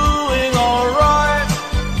doing alright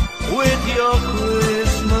with your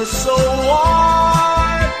Christmas so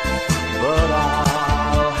white, but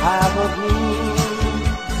I'll have a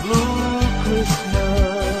blue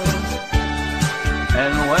Christmas.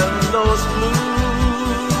 And when those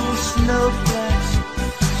blue snowflakes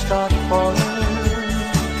start falling,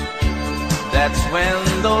 that's when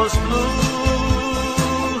those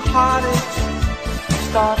blue heartaches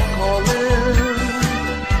start calling.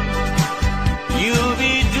 You'll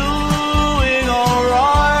be doing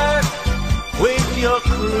alright with your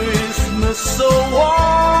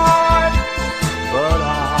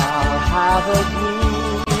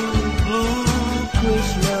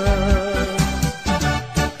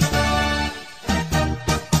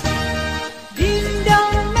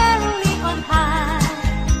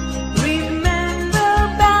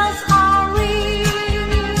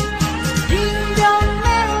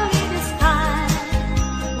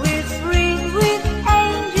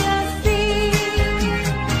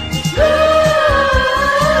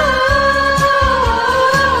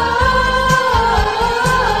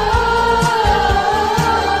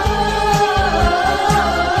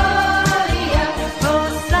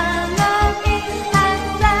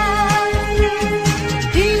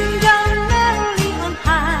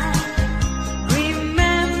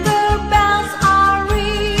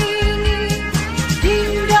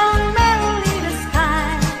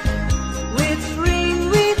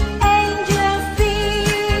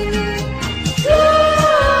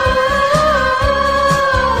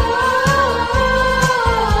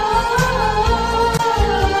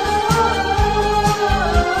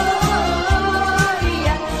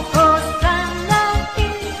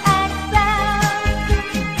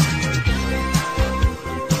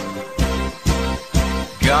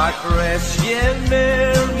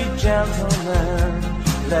gentlemen,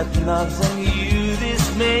 let nothing you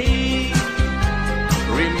dismay.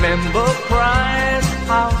 Remember Christ,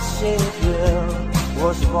 our Savior,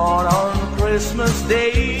 was born on Christmas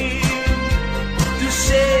Day to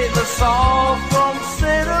save us all from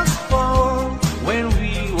sinners' fall when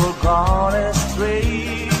we were gone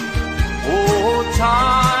astray. Oh,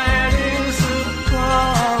 tidings of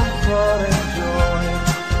comfort and joy,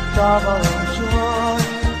 double and joy,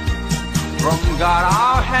 from God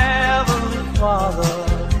our Heavenly Father,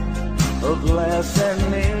 a blessed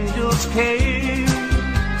angels came,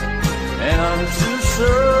 and unto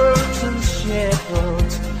certain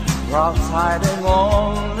shepherds brought tidings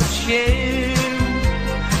on the shame,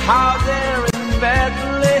 how there in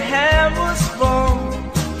Bethlehem was born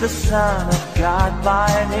the Son of God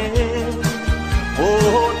by name.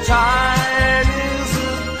 Oh, tidings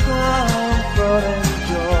of comfort and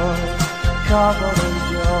joy, comfort and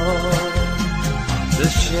joy. The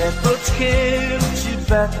shepherds came to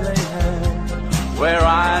Bethlehem, where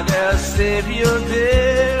I their Savior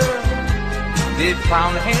there. They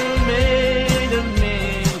found him made a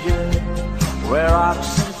manger, where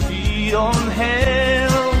oxen feed on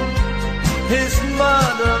hell. His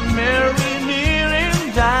mother Mary kneeling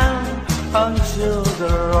down until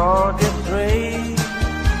the Lord did pray.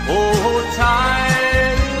 Oh,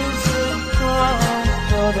 tidings of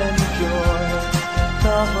comfort and joy,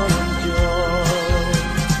 comfort and joy.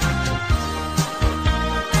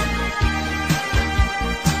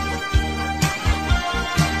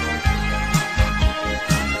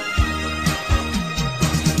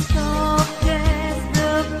 Soft as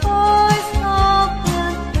the voice of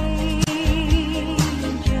an angel,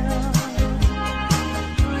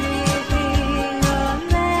 breathing a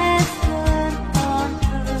lesson on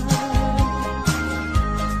earth.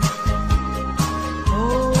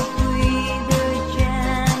 Oh, breathe the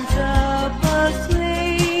gentle persuasion,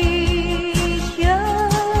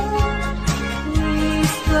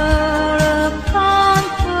 whisper a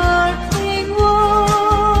comforting word.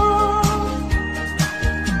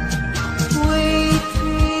 Wait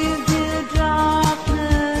till the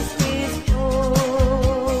darkness is over.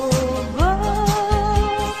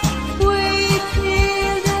 Wait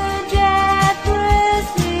till the dead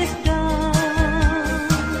rest is done.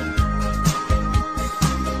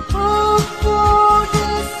 Hope for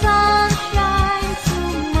the sunshine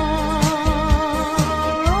tomorrow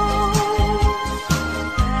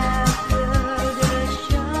after the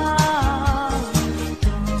showers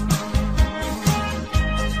gone.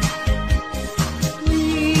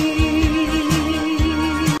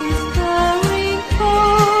 Whispering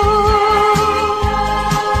far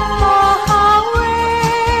away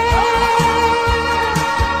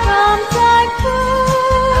from typhoon,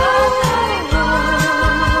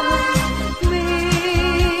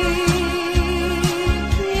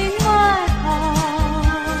 making my heart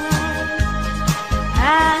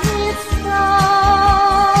and its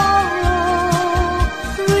sorrow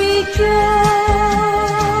rejoice.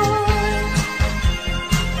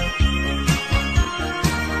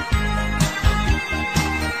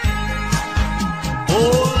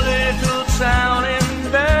 Oh, little town in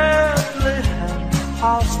Bethlehem,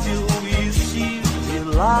 how still we see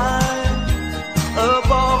delight.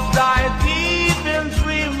 Above thy deep and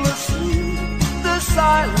dreamless sleep, the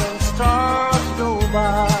silent stars go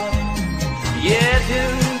by. Yet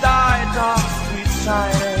in thy dark sweet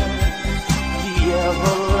silence, the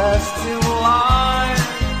everlasting light,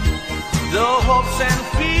 the hopes and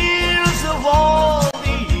fears of all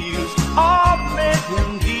the years are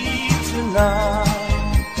making thee tonight.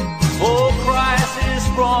 For Christ is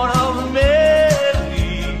born of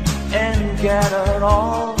Mary and gathered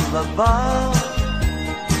all above.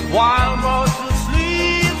 While mortal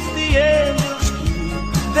sleeps, the angels keep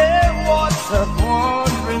their watch of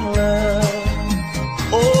wandering love.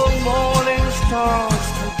 Oh, morning stars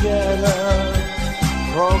together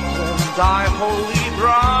proclaim thy holy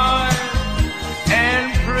bride, and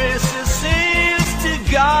praises sings to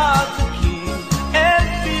God the King, and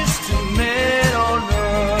peace to men on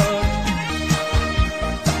earth.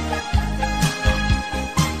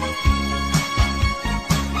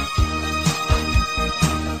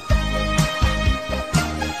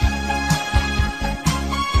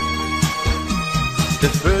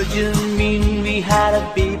 The Virgin mean we had a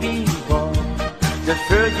baby boy. The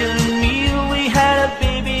Virgin mean we had a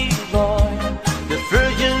baby boy. The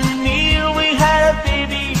Virgin mean we had a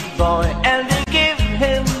baby boy, and they gave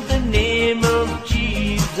him the name of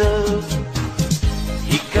Jesus.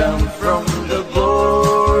 He come from the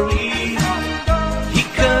glory. He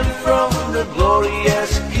come from the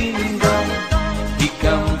glorious kingdom. He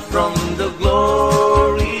come from the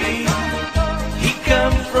glory. He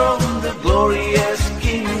come from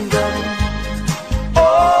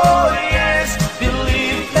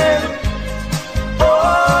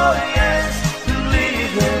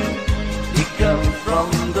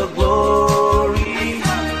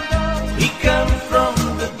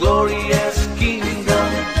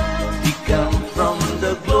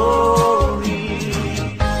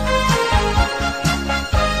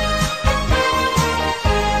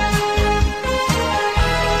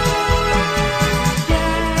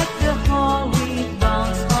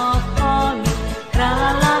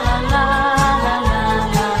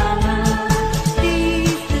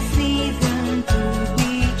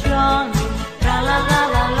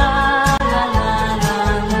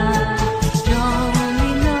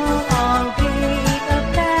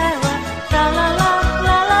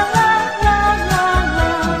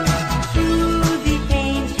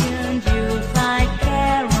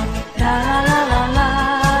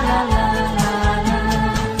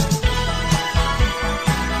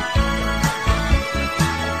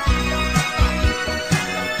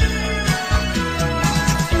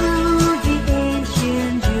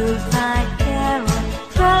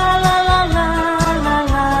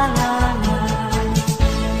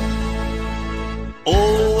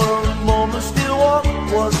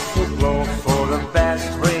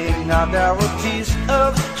there were tears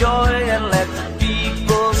of joy, and let the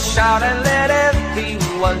people shout and let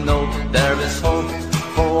everyone know there is hope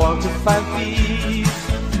for all to find peace.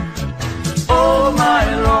 Oh my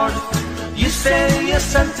Lord, you send your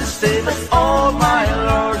Son to save us. Oh my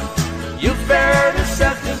Lord, you bared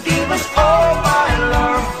yourself to give us. Oh my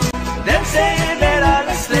Lord, then say that I'll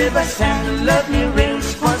enslave us and let me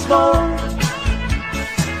reigns once more.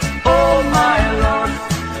 Oh my Lord,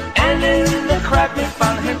 and in the crack we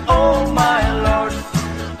found him. Oh my Lord,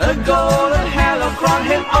 a golden halo crown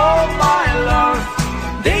him. Oh my Lord,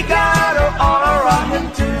 they gathered all around him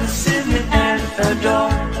to see him and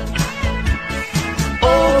adore.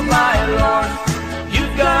 Oh my Lord, you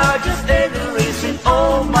got just adoration.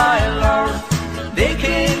 Oh my Lord, they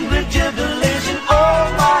came with jubilation. Oh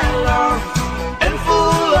my Lord, and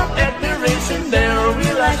full of admiration they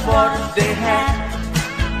realized what they had.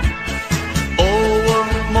 Oh,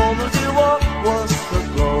 a moment to walk was the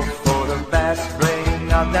glow for the best.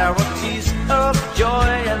 Bring out their tears of joy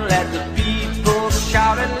and let the people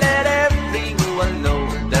shout and let everyone know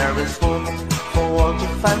there is hope for all to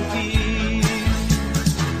find peace.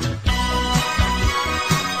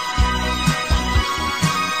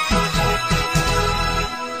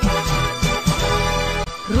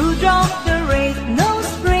 Rudolph the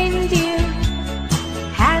red-nosed reindeer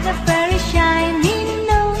had a very shiny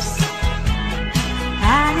nose,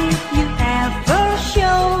 and if you ever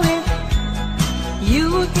show it, you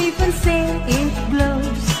would even say it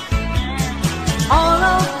blows. All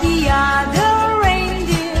of the other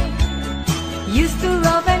reindeer used to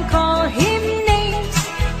love and call him names.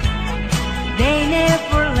 They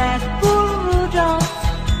never let poor Rudolph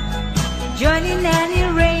join in any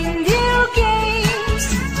reindeer games.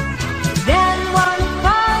 Then one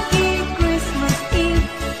foggy Christmas Eve,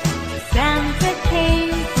 Santa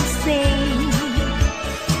came to say,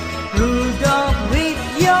 Rudolph, with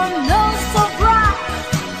your nose so bright,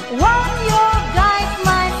 won't your guide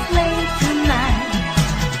my sleigh tonight?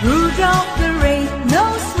 Rudolph the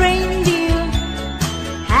red-nosed reindeer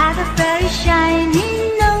had a very shiny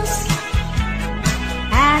nose,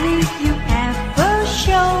 and if you ever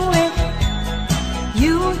show it,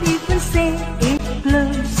 you won't even say it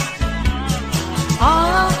blows.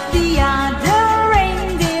 All of the other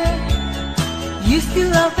reindeer used to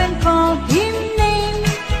love and call him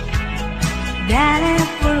names. That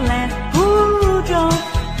never let poor Rudolph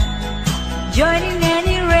join in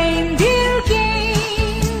any reindeer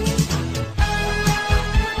game.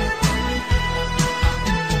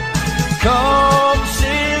 Come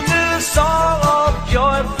sing a song of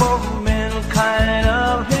joy for me.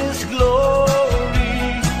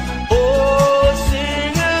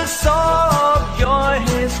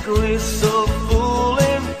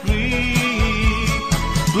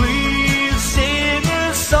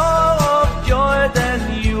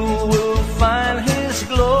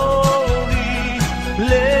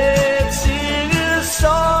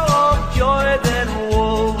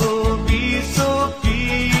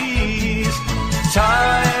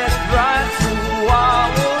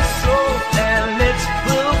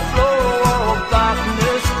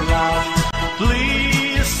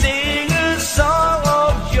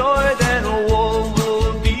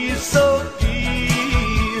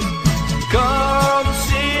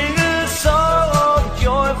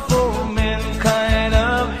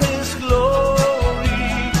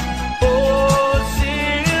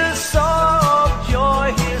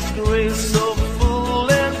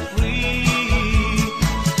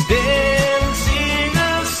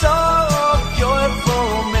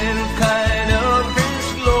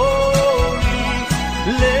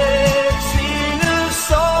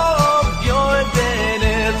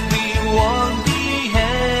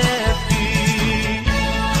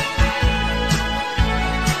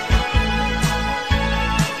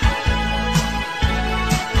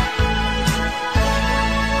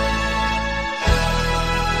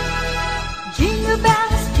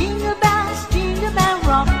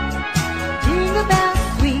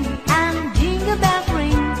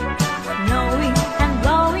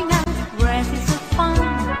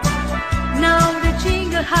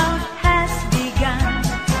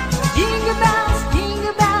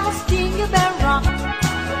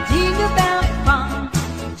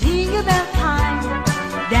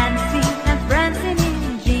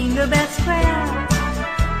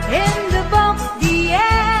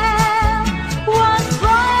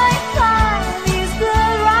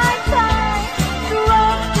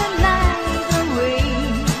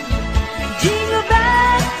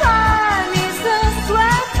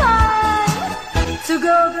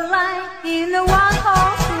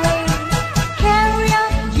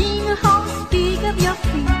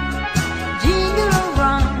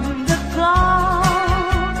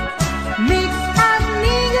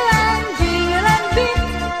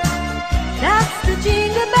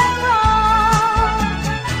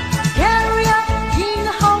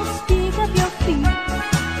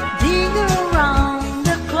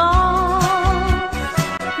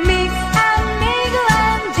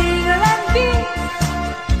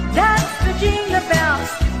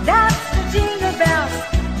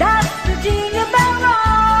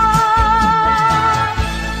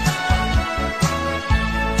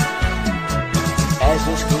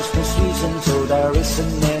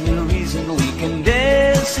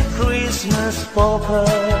 polka.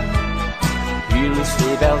 Hear the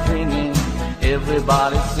sleigh bells ringing,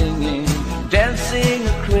 everybody singing, dancing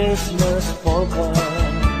a Christmas polka.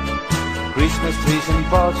 Christmas trees and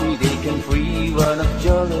party, they can free one of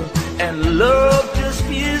jolly, and love just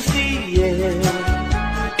fills the air.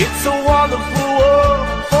 It's a wonderful world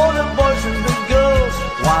for the boys and the girls,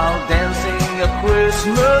 while dancing a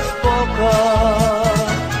Christmas polka.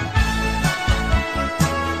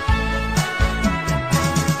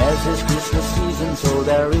 As it's Christmas season, so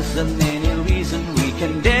there isn't any reason we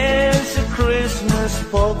can dance a Christmas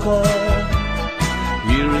polka.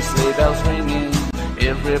 Hear the sleigh bells ringing,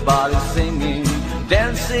 everybody singing,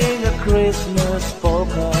 dancing a Christmas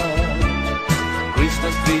polka.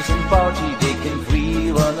 Christmas trees and party, they can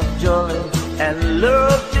free one of joy, and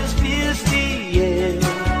love just fills the air.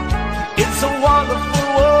 It's a wonderful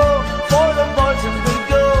world for the boys and the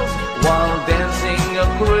girls, while dancing a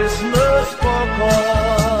Christmas polka.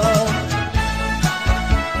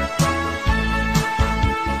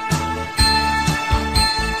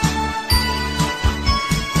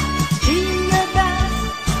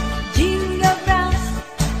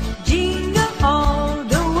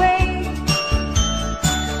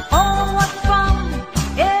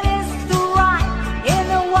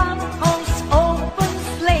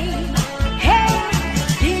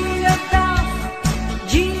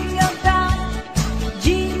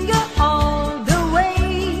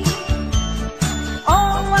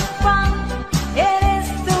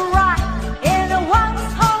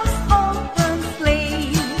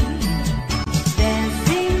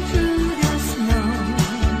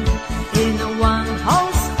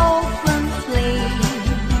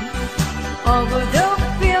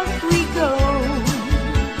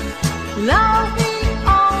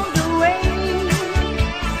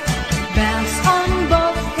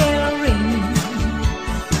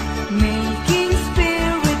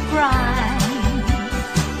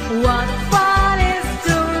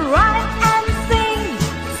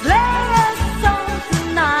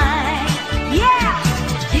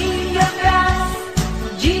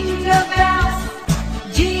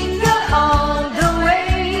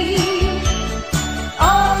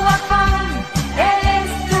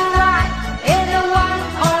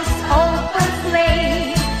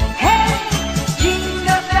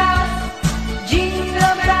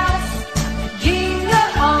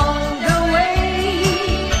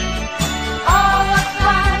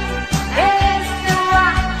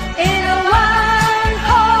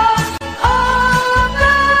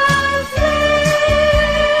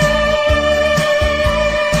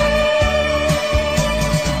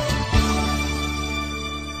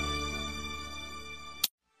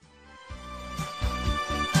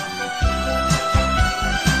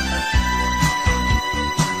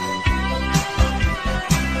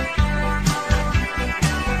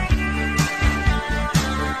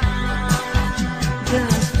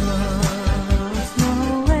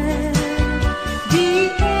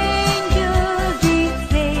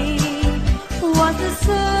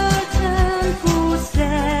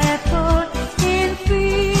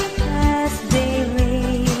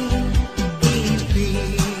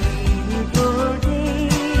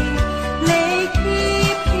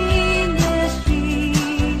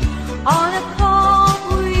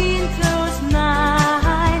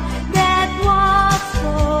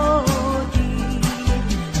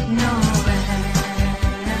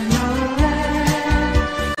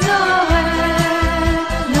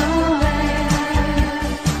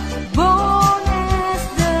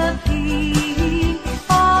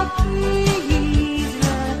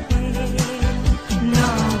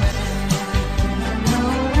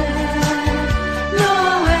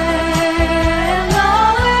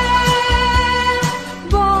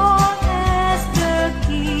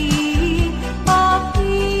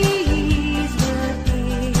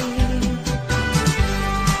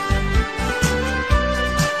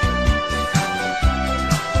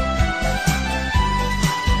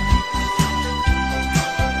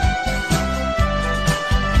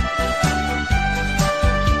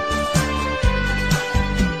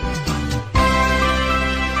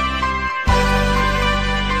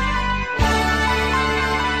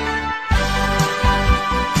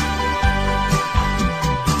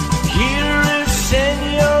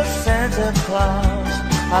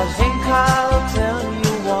 I think I'll tell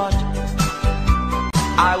you what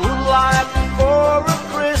I would like for a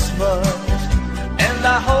Christmas, and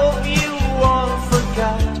I hope you won't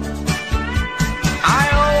forget. I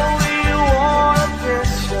only want a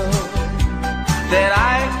pistol that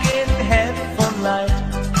I can have for light,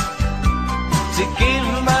 to give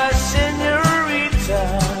my señorita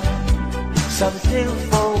something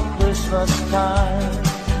for Christmas time.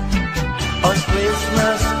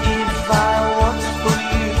 Christmas if I watch for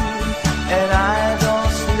you and I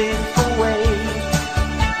don't slip away.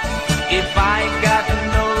 If I got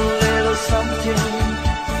no little something,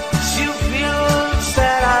 she'll feel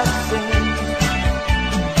sad I sing.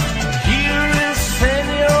 Here is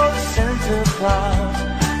Senor Santa Claus,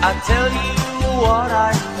 I tell you what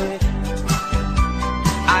I think.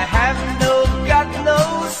 I have got no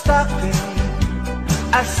stocking.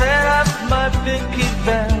 I set up my big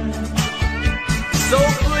event. So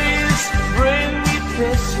please bring me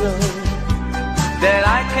pesos that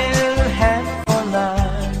I can have for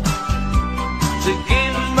now, to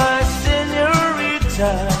give my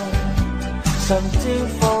señorita something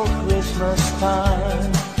for Christmas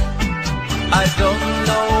time. I don't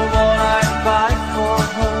know what I'd buy for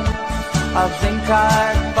her. I think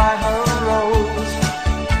I'd buy her a rose,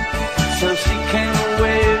 so she can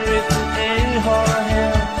wear it in her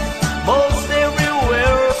hair most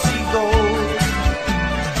everywhere she goes.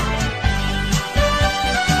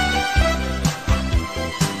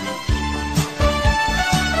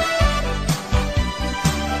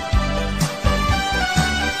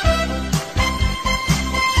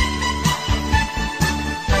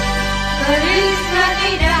 Feliz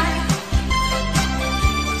Navidad,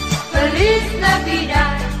 Feliz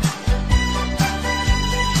Navidad,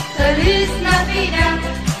 Feliz Navidad,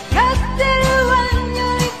 Próspero año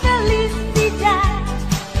y felicidad.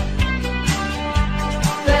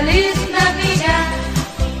 Feliz Navidad,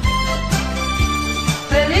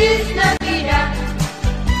 Feliz Navidad,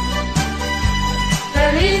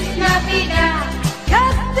 Feliz Navidad.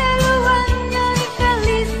 Próspero año y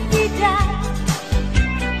felicidad.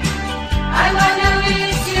 I wanna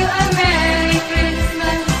wish you a Merry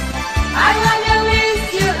Christmas. I wanna wish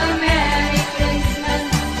you a Merry Christmas.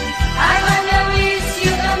 I wanna wish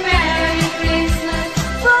you a Merry Christmas.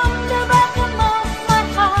 From the bottom of my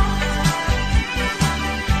heart,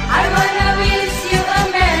 I wanna wish you a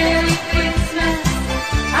Merry Christmas.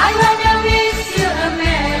 I wanna wish you a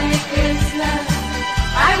Merry Christmas.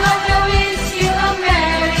 I wanna wish you a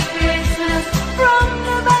Merry Christmas. from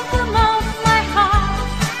the bottom of my heart.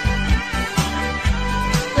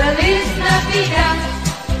 Feliz Navidad,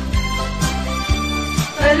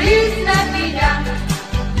 Feliz Navidad,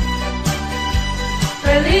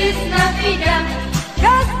 Feliz Navidad,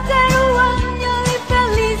 Próspero año y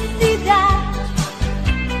felicidad.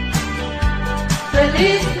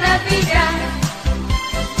 Feliz Navidad,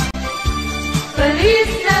 Feliz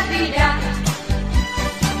Navidad,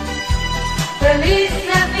 Feliz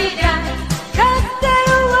Navidad.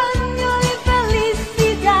 Próspero año y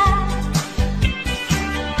felicidad.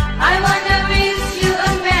 I wanna wish you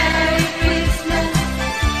a Merry Christmas.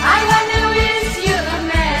 I wanna wish you a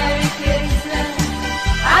Merry Christmas.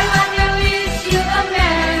 I wanna wish you a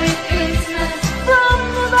Merry Christmas. From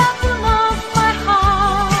the bottom of my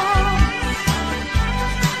heart.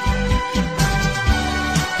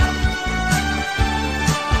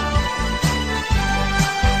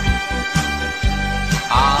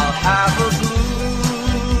 I'll have a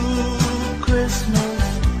blue Christmas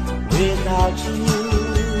without you.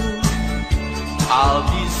 I'll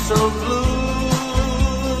be so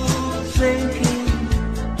blue thinking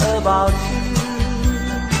about you.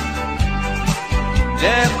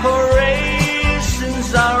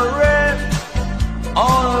 Decorations are red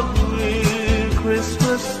on a blue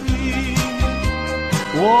Christmas tree.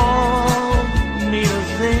 Won't need a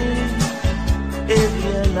thing if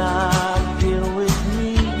you're not here with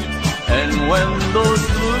me. And when those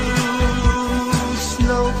blue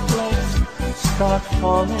snowflakes start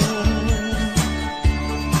falling,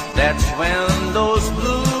 that's when those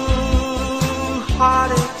blue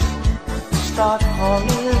heartaches start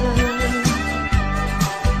calling.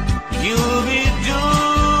 You'll be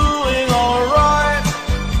doing alright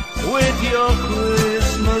with your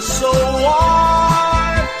Christmas so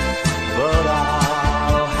white, but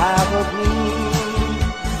I'll have a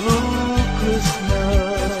blue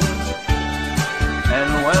Christmas. And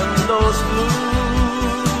when those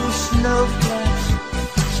blue snowflakes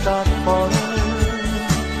start falling,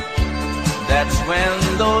 that's when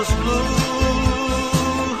those blue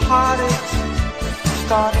heartaches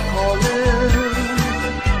start calling.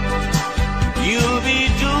 You'll be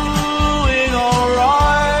doing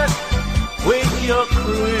alright with your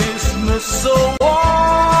Christmas so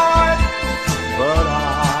white, but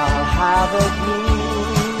I'll have a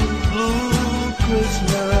blue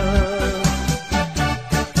Christmas.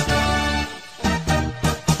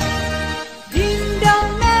 Ding dong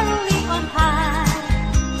merrily on high.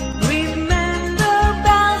 Remember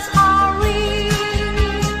bells are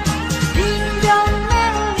ringing. Ding dong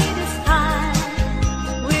merrily the sky,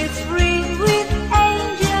 whispering with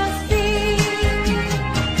angels sing.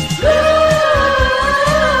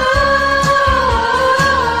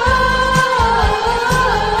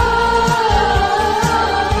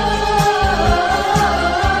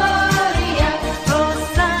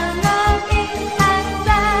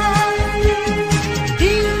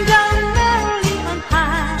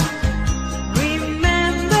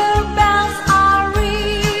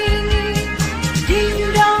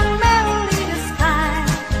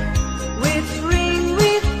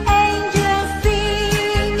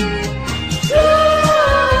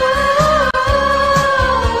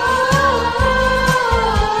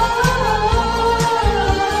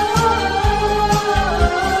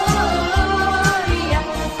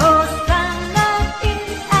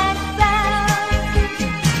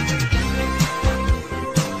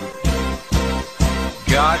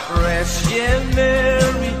 God rest ye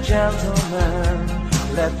merry gentlemen,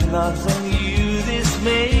 let nothing you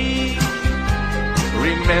dismay.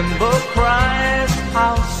 Remember Christ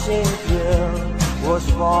our Savior was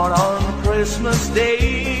born on Christmas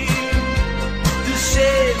Day to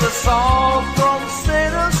save us all from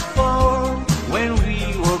sinners' fall when we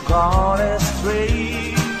were gone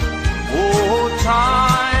astray. Oh,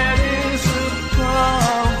 tidings of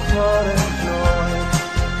comfort and joy,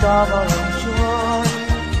 comfort and joy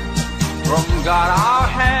from God our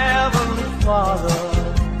Heavenly Father.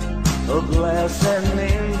 A blessed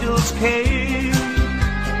angels came,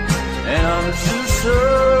 and unto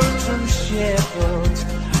certain shepherds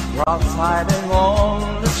brought tidings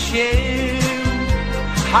on the shame,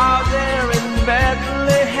 how there in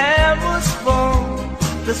Bethlehem was born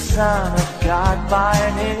the Son of God by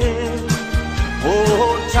name.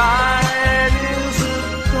 Oh, tidings of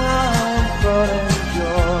comfort and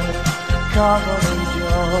joy, comfort and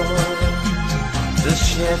joy. The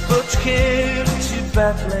shepherds came to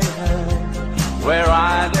Bethlehem, where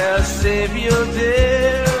I their Savior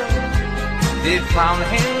dear. They found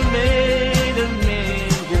him made a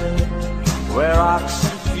manger, where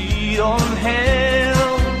oxen feed on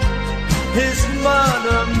hell. His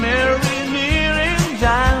mother Mary near him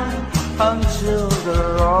down, until the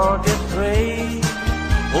Lord did pray.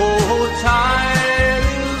 Oh,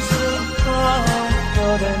 tidings of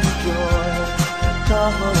comfort and joy,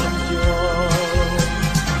 comfort and joy.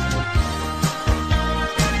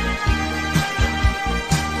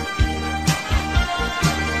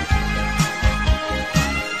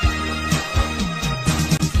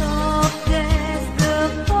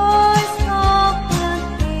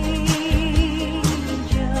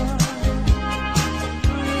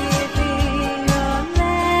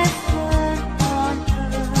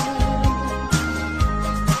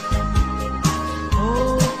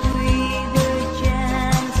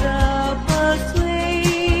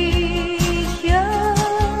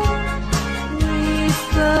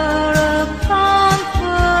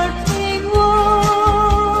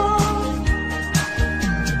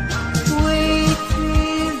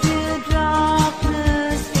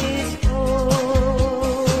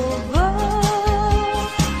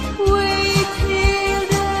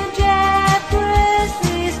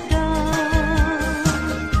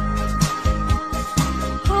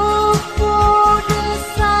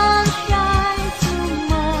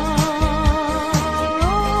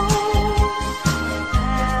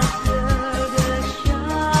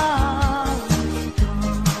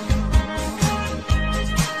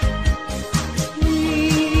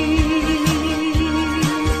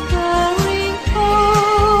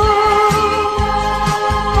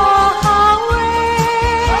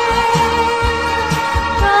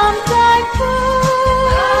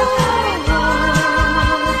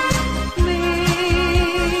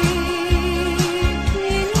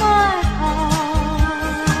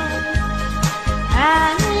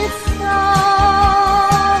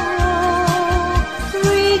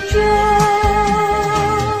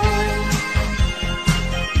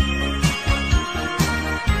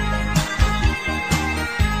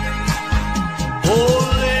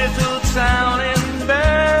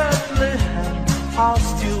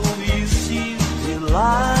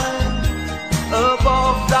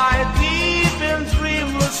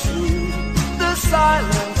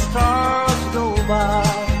 Silent stars go by,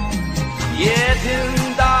 yet in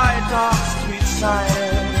thy dark street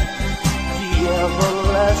silent, the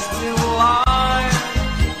everlasting light,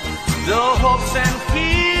 the hopes and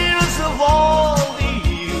fears of all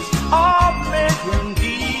these are making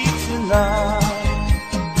thee tonight.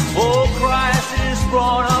 For Christ is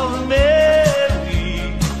born of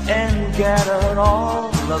Mary and gathered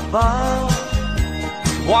all above,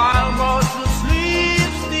 while Martha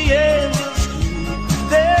sleeps, the angels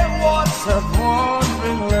their watch of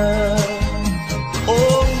wandering love.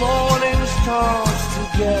 All morning stars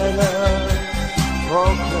together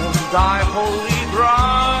proclaim thy holy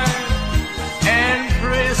bride, and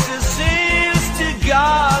praises sings to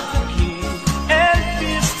God the King, and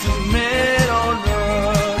peace to men on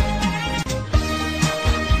earth.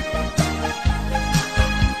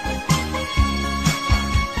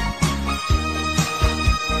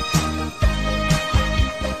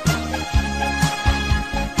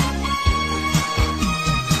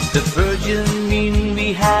 The virgin mean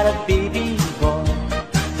we had a baby boy.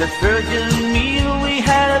 The virgin mean we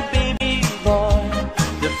had a baby boy.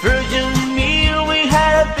 The virgin mean we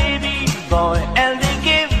had a baby boy, and they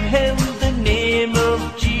gave him the name of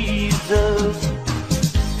Jesus.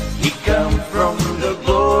 He come from the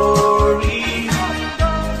glory.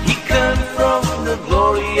 He come from the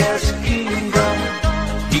glorious kingdom.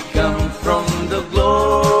 He come from the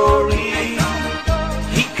glory.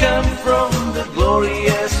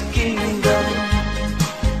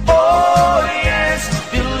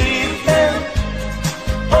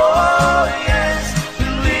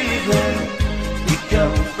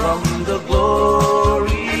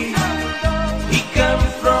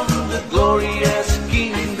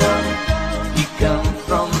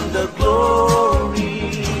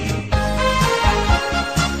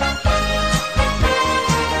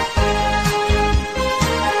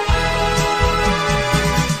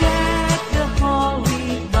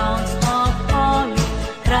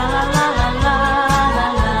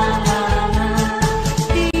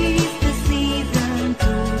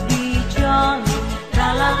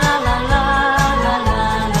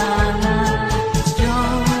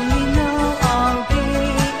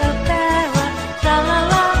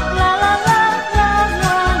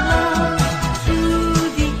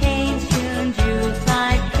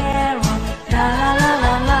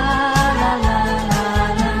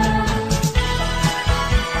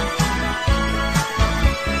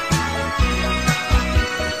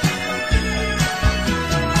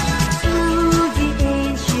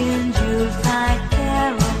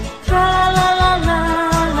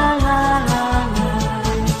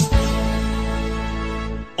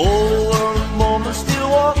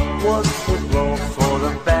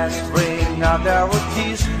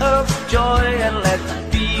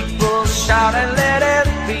 shout and let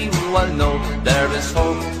everyone know there is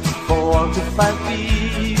hope for all to find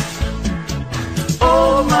peace.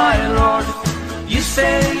 Oh my Lord, you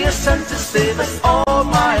sent your Son to save us. Oh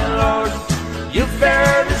my Lord, you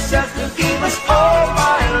fared yourself to give us. Oh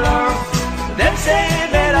my Lord, then say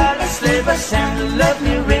that I'll slave us and the love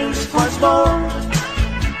me rings once more.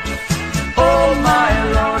 Oh my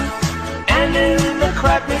Lord, and in the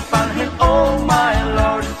crowd we found him. Oh my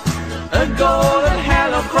Lord, a golden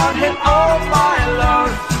halo crowned him. Oh my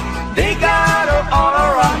Lord, they gathered all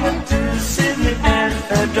around him to see him and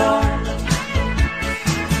adore.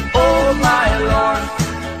 Oh my Lord,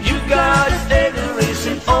 you got his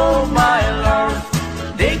adoration. Oh my Lord,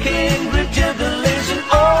 they came with jubilation.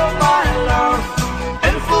 Oh my Lord,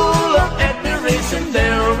 and full of admiration they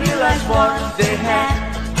realized what they had.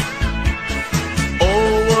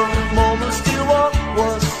 Over moments still what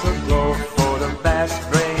was a glow for the best.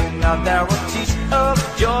 Bring out their tears of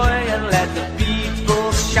joy and let the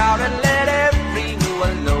people shout and let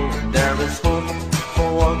everyone know there is hope for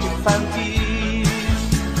all to find peace.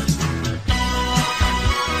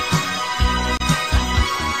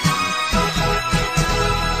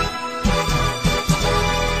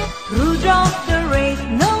 Rudolph the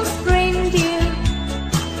red-nosed reindeer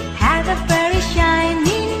had a very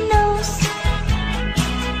shiny nose,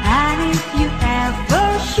 and if you ever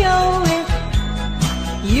show it,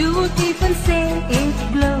 you would even say it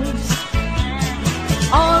glows.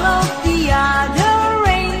 All of the other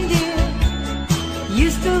reindeer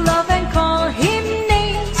used to love and call him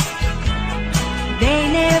names. They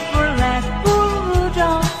never let poor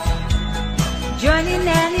Rudolph join in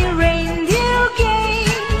any reindeer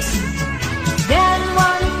games. Then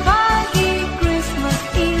one foggy Christmas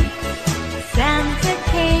Eve, Santa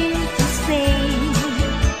came to say,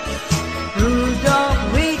 Rudolph,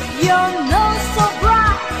 with your nose so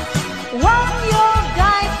bright, won't you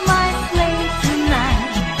guide my sleigh tonight?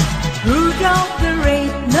 Rudolph the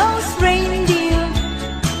red-nosed reindeer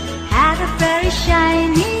had a very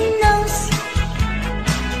shiny nose,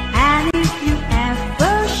 and if you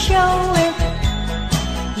ever show it,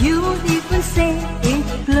 you would even say it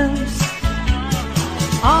glows.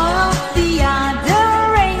 All of the other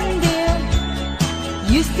reindeer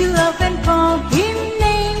used to love and call him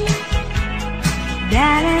names.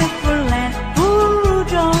 That never let poor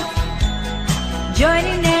Rudolph join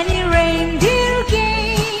in any reindeer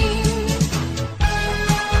game.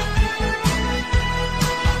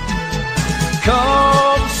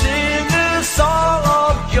 Come sing a song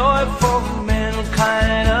of joy for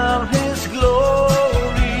mankind of his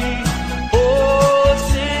glory. Oh,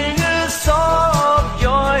 sing a song of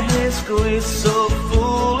joy, his grace so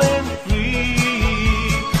full and free.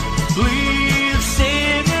 Please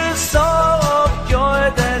sing a song of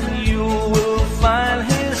joy, then you will find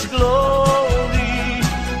his glory.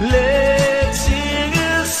 Let's sing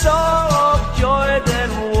a song of joy, then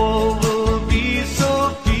all will be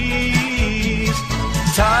so peace.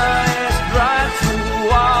 Tides drive through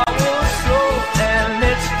our soul, and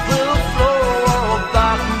it will flow all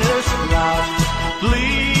darkness cloud.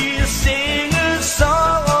 Please sing a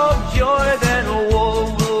song of joy, then all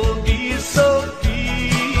will be so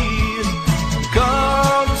peace.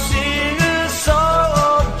 Come sing a song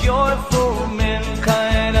of joy for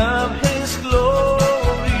mankind of his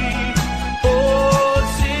glory. Oh,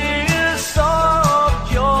 sing a song of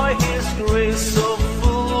joy, his grace so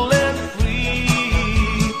full and free.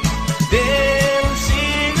 Then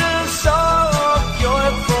sing a song of joy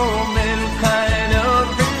for mankind of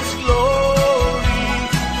his glory.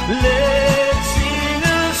 Let's sing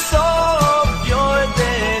a song of joy,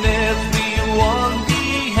 then everyone be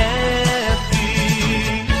happy.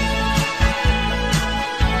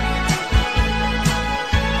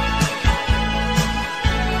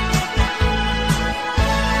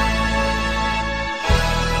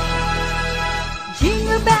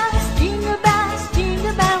 Jingle bells, jingle bells,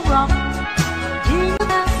 jingle bell rock. Jingle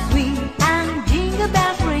bells swing and jingle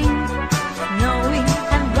bells ring. Snowing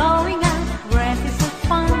and blowing out breath of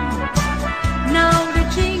fun. Now the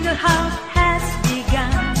jingle hop has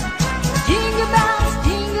begun. Jingle bells,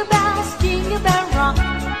 jingle bells, jingle bell rock.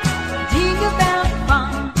 Jingle bell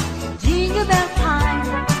fun, jingle bell time.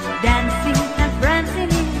 Dancing and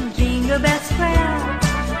prancing in Jingle Bell Square.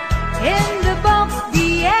 In the box, the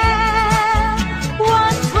air.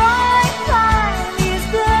 One bright time is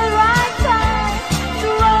the right time to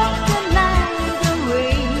rock the night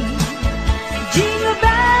away. Jingle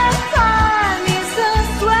bell time is a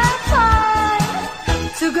swell time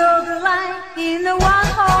to go the line in the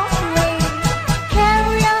one-horse race.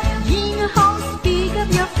 Carry on, jingle home, speed of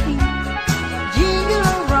your feet. Jingle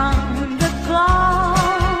around the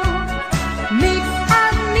clock. Mix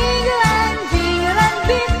and mingle and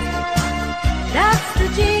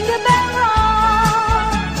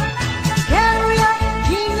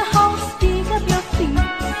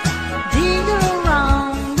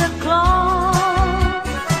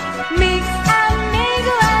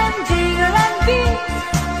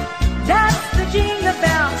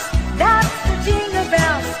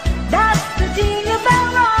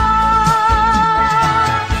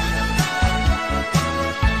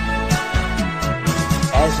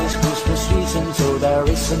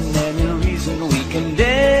there isn't any reason we can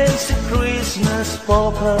dance a Christmas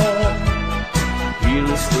polka. Hear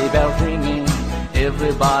a sleigh bell ringing,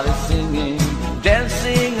 everybody singing,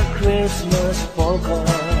 dancing a Christmas polka.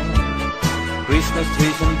 Christmas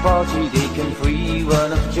trees and party, they can free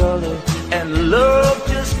one of jolly, and love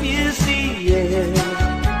just fills the air.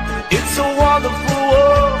 It's a wonderful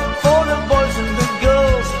world for the boys and the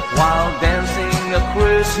girls while dancing a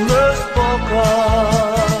Christmas polka.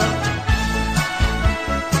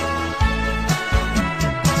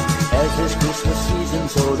 As it's Christmas season,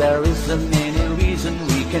 so there isn't any reason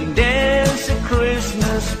we can dance a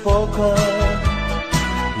Christmas polka.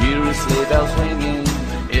 Hear a sleigh bells ringing,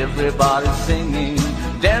 everybody singing,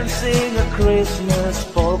 dancing a Christmas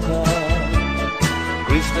polka.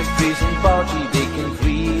 Christmas trees and party, they can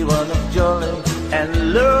free one of jolly,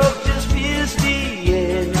 and love just fills the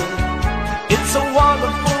air. It's a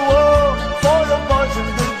wonderful world for the boys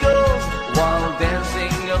and the girls while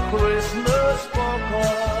dancing a Christmas polka.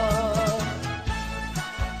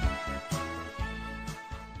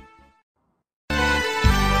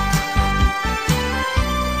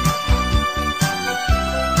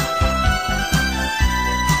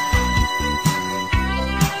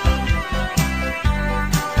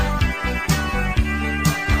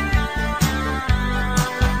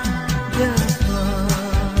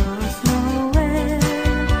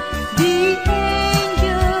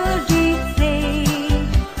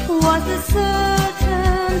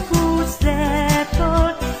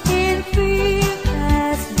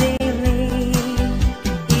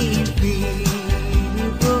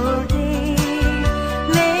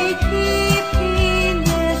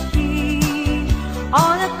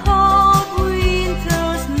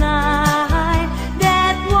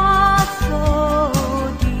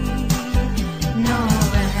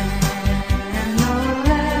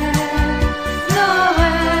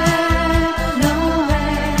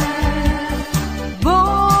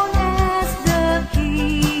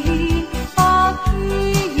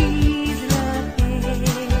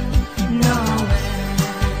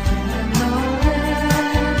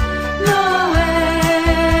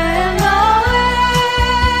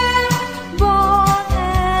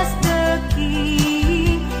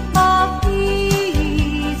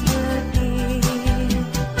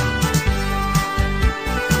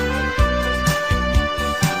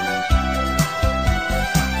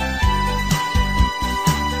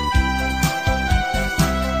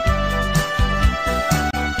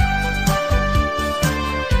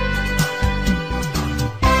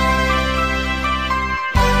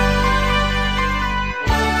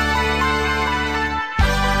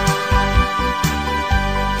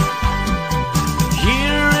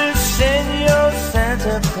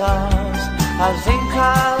 I think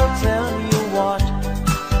I'll tell you what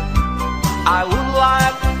I would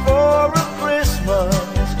like for a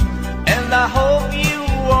Christmas, and I hope you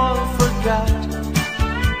won't forget.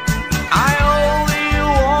 I only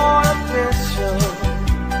want a picture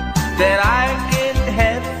that I can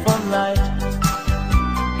have for night,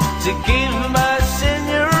 to give my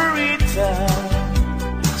señorita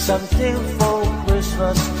something for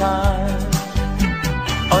Christmas time.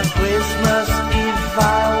 On Christmas Eve I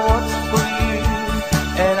watch for you,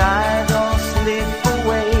 and I don't slip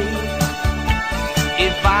away.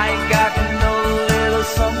 If I got no little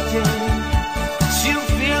something, she'll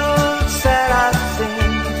feel sad, I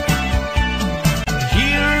think.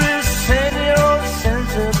 Here is Senor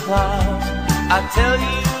Santa Claus, I'll tell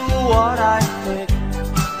you what I think.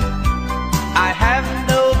 I have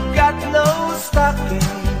got no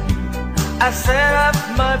stocking, I set up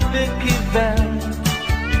my big event.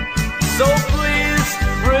 So please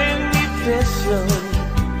bring me picture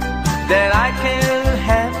that I can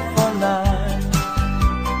have for night,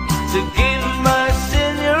 to give my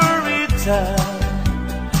señorita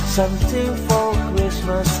something for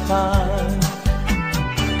Christmas time.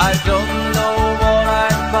 I don't know what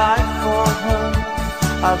I'd buy for her.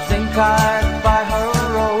 I think I'd buy her a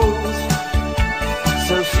rose,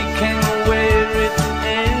 so she can wear it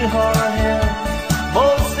in her hair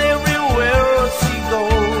most everywhere she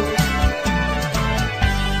goes.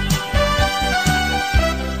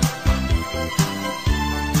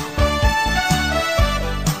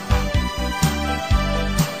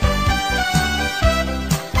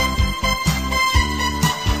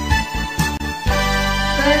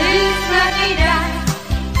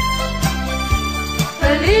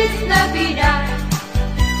 Feliz Navidad,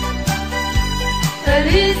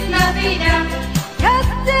 Feliz Navidad,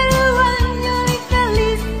 Cántaro año y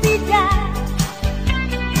felicidad.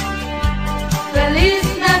 Feliz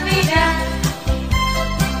Navidad,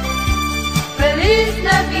 Feliz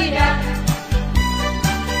Navidad,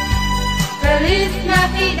 Feliz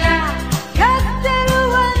Navidad. Caster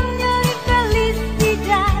un año y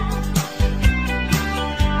felicidad.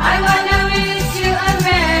 I wanna wish you a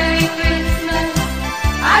Merry Christmas.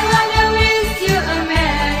 I wanna wish you a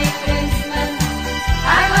Merry Christmas.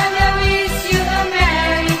 I wanna wish you a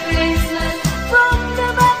Merry Christmas. From the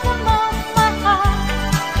bottom of my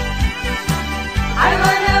heart. I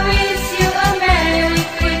wanna wish you a Merry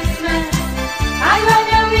Christmas. I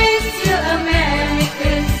wanna wish you a Merry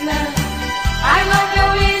Christmas. I wanna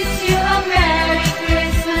wish you a Merry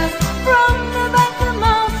Christmas. From the bottom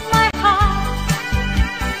of my heart.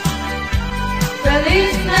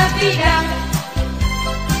 Feliz Navidad.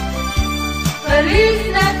 Feliz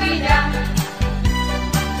Navidad.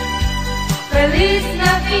 Feliz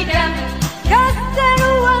Navidad. Caster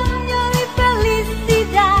un año y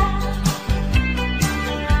felicidad.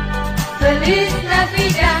 Feliz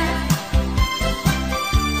Navidad.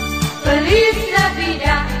 Feliz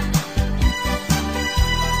Navidad.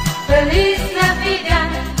 Feliz Navidad.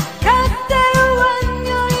 Caster un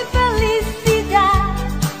año y felicidad.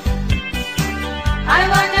 I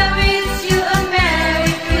wanna wish you a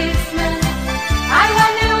Merry Christmas. I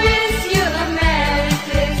wanna wish you a Merry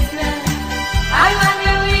Christmas. I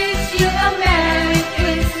wanna wish you a Merry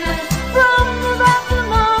Christmas. From the bottom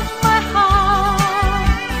of my heart.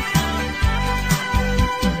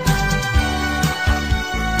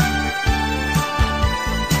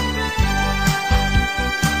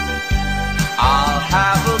 I'll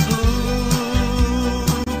have a blue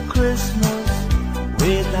Christmas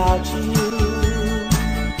without you.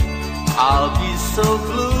 I'll be so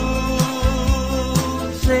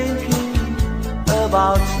blue thinking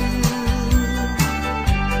about you.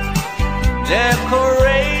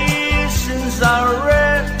 Decorations are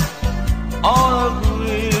red on a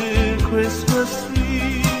green Christmas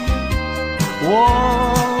tree.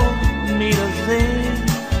 Won't need a thing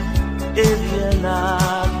if you're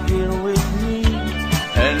not here with me.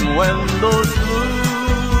 And when those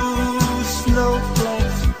blue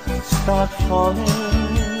snowflakes start falling,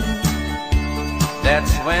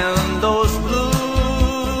 that's when those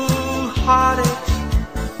blue heartaches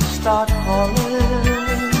start calling.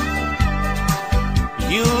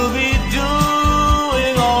 You'll be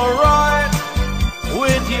doing alright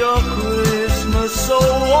with your Christmas so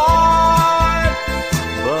white,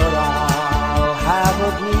 but I'll have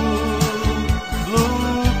a blue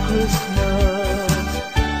Christmas.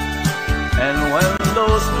 And when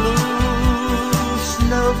those blue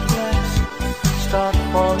snowflakes start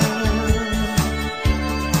falling,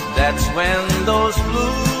 that's when those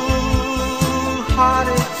blue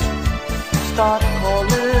heartaches start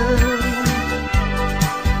calling.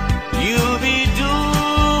 You'll be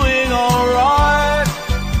doing alright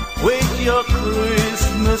with your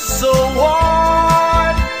Christmas so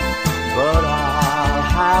white, but I'll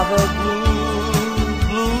have a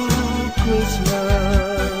blue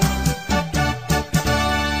Christmas.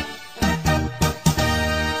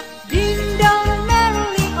 Ding dong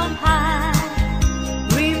merrily on high.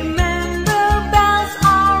 Remember bells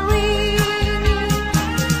are ringing.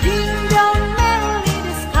 Ding dong merrily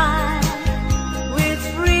the sky.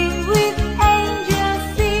 Whispering with angels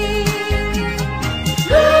singing.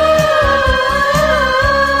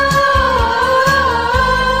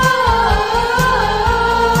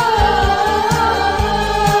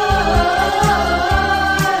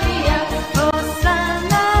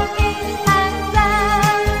 Hosanna in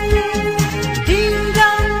exile. Ding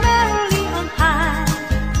dong merrily on high.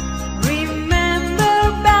 Remember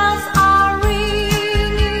bells are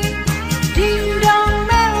ringing. Ding dong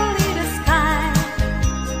merrily the sky.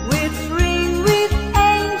 Whispering with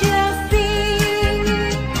angels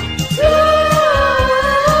singing.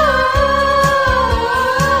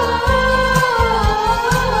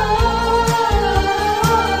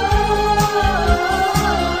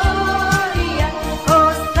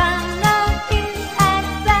 Hosanna in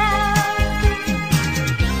exile.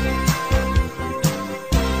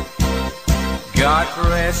 God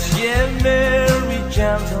rest ye merry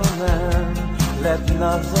gentlemen, let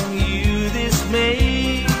nothing you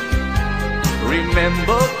dismay.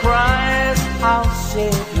 Remember Christ our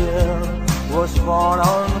Savior was born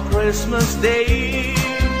on Christmas Day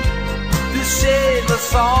to save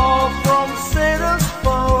us all from Satan's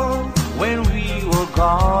fall when we were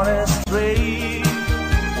gone astray.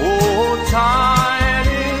 Oh,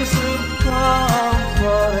 tidings of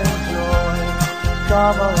comfort and joy,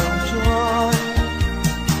 comfort and joy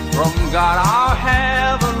from God our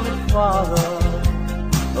Heavenly Father.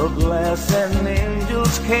 A glass and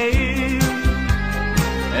angels came,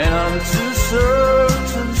 and unto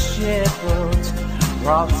certain shepherds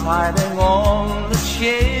brought tidings on the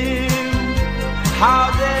shame, how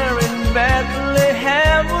there in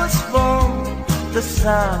Bethlehem was born the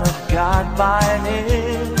Son of God by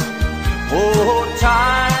name. Oh,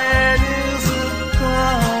 tidings of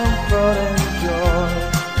comfort and joy,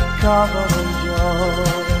 comfort and joy.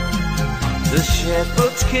 The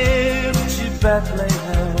shepherds came to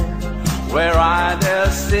Bethlehem, where I their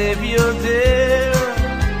Savior dear.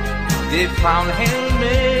 They found him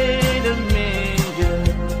made a manger,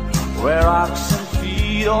 where oxen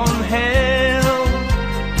feed on him.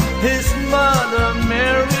 His mother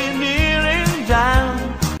Mary kneeling down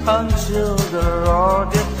until the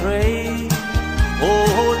Lord did pray.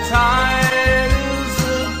 Oh, tidings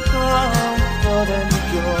of comfort and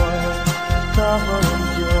joy, comfort and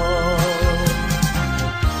joy.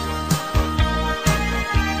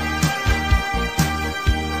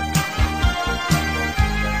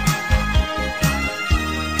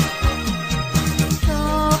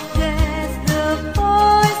 Soft as the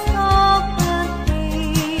voice of an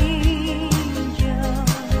angel,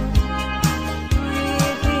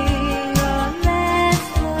 breathing a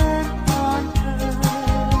lesson on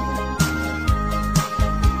earth.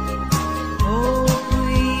 Oh,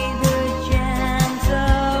 breathe the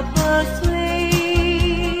gentle persuasion,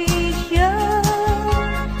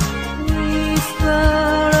 whisper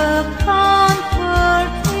a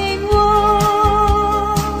comforting word.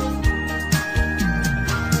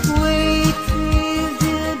 Wait till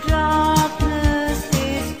the darkness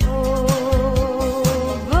is over.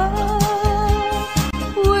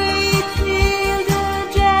 Wait till the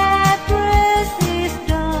darkness is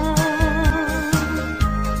done.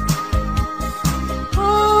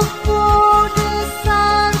 Hope for the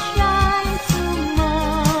sunshine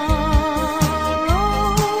tomorrow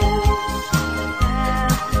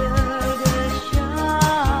after the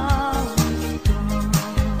shower's gone.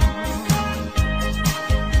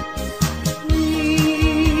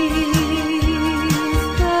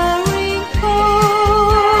 Whispering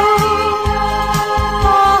cold,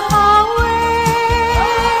 far away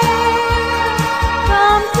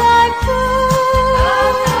comes thy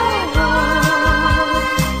foot,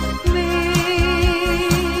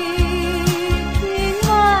 lifting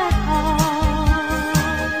my heart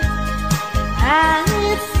and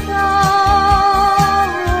its sorrow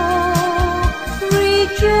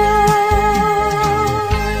rejoice.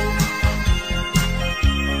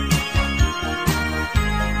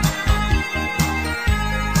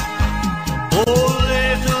 Oh,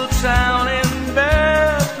 little town in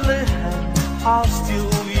Bethlehem, how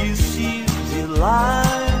still we see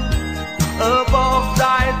delight. Above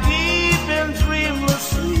thy deep and dreamless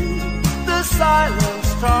sleep, the silent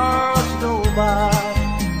stars go by.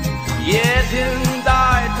 Yet in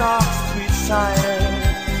thy dark street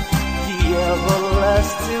silence, the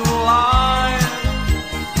everlasting light,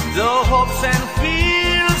 the hopes and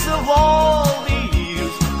fears of all the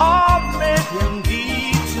years are made in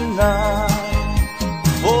thee tonight.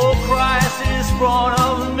 Oh, Christ is born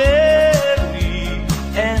of Mary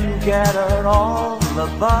and gathered all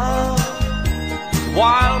above.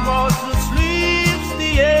 While mortal sleeps,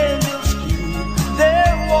 the angels keep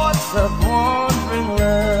their watch of wandering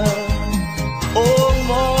love. Oh,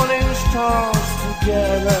 morning stars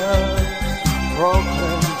together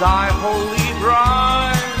proclaim thy holy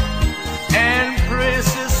bride, and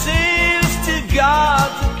praises sings to God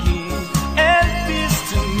the King, and peace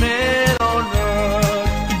to men on earth.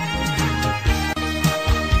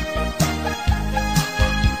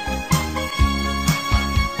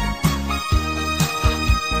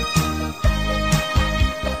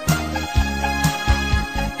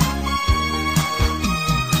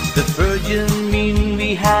 The virgin mean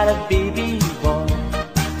we had a baby boy.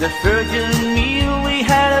 The virgin meal we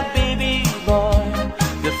had a baby boy.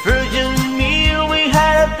 The virgin meal we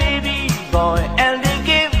had a baby boy, and they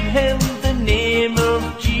gave him the name of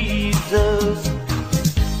Jesus.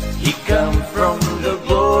 He come from the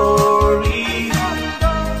glory.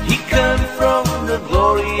 He come from the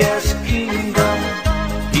glorious kingdom.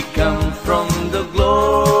 He come from the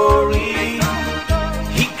glory.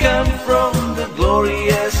 He come from the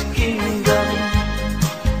glorious kingdom.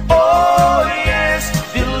 Oh yes,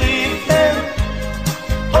 believe him.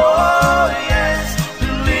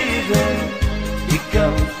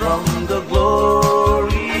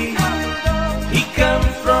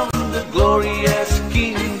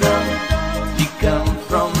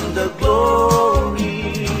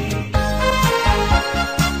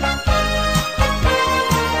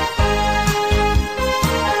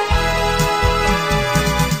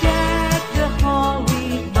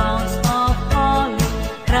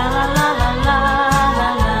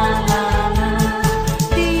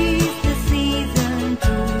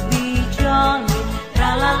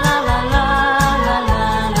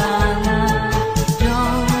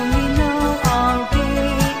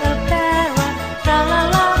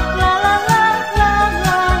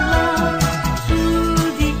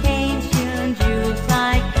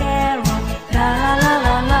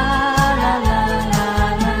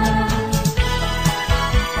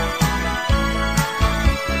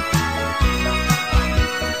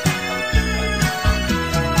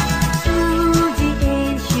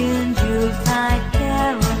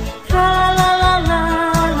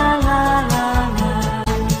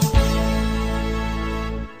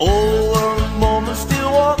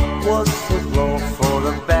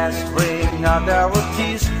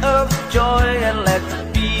 let the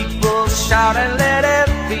people shout and let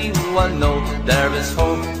everyone know there is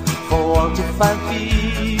hope for all to find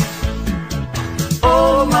peace.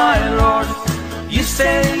 Oh my Lord, you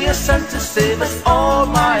sent your Son to save us. Oh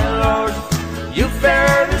my Lord, you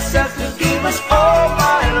fared yourself to give us. Oh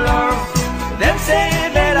my Lord, then say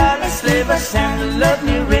that I'll enslave us and let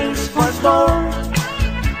me reigns once more.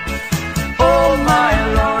 Oh my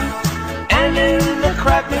Lord, and in the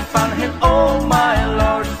crack we found him. Oh my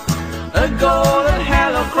Lord, a golden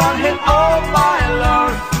halo crown him. Oh my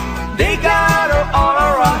Lord, they gather all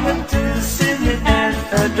around him to see him and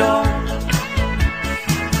adore.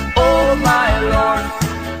 Oh my Lord,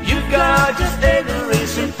 you've got just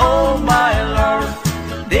adoration. Oh my Lord,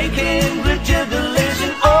 they came with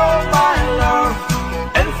jubilation. Oh my Lord,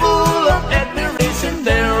 and full of admiration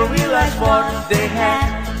they realized what they had.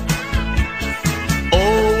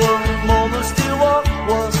 Oh, a moment still what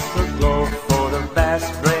was the glow for the vast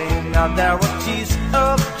bring out there were tears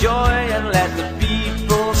of joy, and let the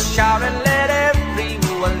people shout and let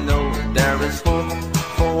everyone know there is hope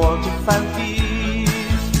for all to find peace.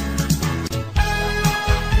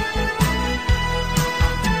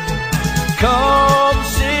 Come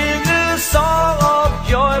sing a song of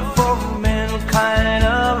joy for mankind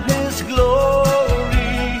of his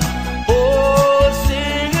glory. Oh,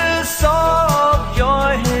 sing a song of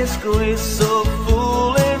joy, his grace so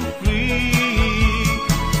full and free.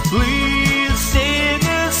 Please sing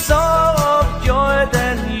a song of joy,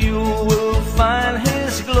 then you will find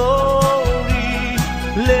his glory.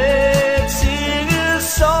 Let's sing a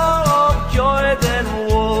song of joy, then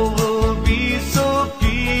all will be so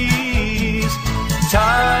peace.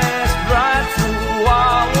 Time is bright through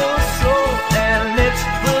our soul, and it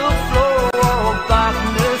will flow of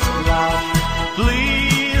darkness cloud.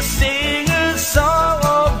 Please sing a song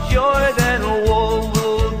of joy, then all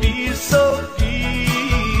will be so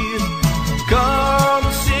peace. Come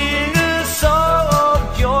sing a song of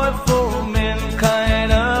joy for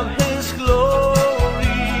mankind of his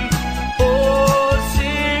glory. Oh,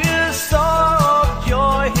 sing a song of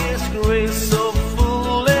joy, his grace so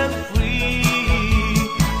full and free.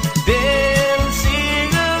 Then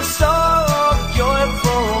sing a song of joy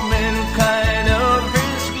for mankind of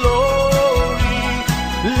his glory.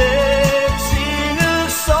 Let's sing a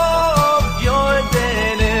song of joy,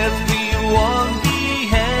 then everyone be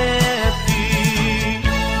happy.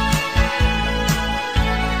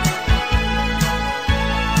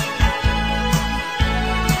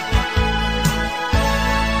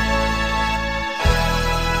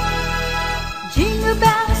 Jingle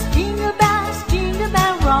bells, jingle bells, jingle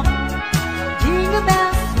bell rock. Jingle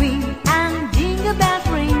bells swing and jingle bells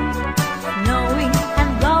ring. Snowing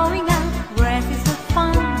and blowing up, races of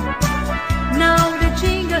fun. Now the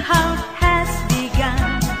jingle hop has begun.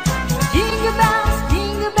 Jingle bells,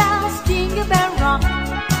 jingle bells, jingle bell rock.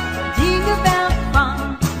 Jingle bell fun,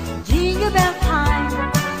 jingle bell time.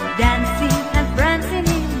 Dancing and prancing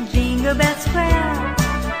in Jingle Bell Square.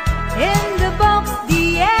 In the box, the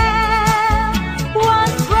air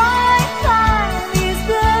was bright time is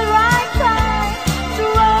the right time to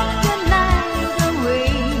rock the night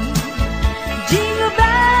away. Jingle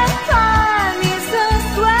bell time is the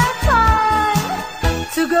swell time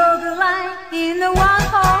to go the line in a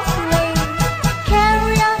one-horse race.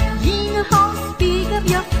 Carry on, jingle horse, pick up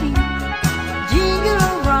your feet. Jingle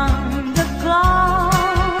around the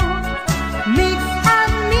clock. Mix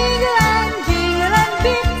and mingle and jingle and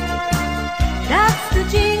beat. That's the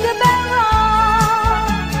jingle bell rock.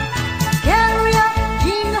 Carry on,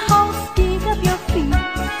 jingle horse, pick up your feet.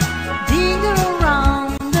 Jingle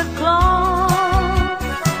around the clock.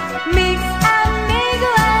 Mix and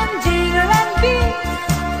mingle and jingle and beat.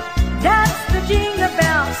 That's the jingle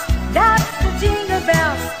bells. That's the jingle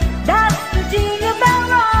bells. That's the jingle bell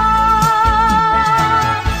rock.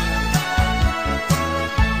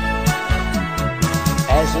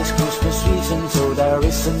 As it's Christmas season, so there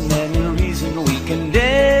isn't any reason we can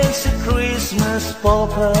dance a Christmas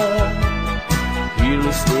polka. Here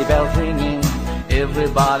is sleigh bells ringing,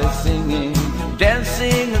 everybody singing,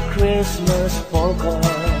 dancing a Christmas polka.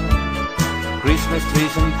 Christmas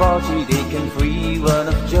trees and party, they can free one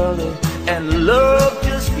of jolly, and love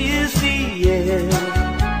just fills the air.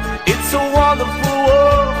 It's a wonderful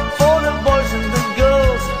world for the boys and the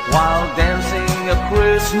girls, while dancing a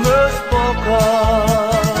Christmas polka.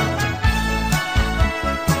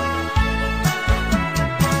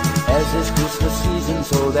 As it's Christmas season,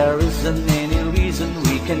 so there isn't any reason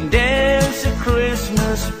we can dance a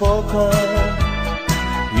Christmas polka.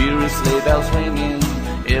 Here is sleigh bells ringing,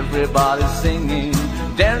 everybody singing,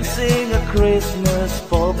 dancing a Christmas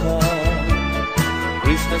polka.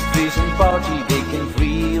 Christmas trees and party, they can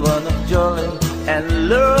free one of joy, and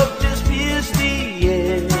love just fills the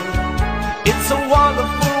air. It's a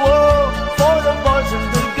wonderful world for the boys and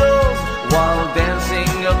the girls while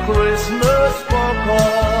dancing a Christmas polka.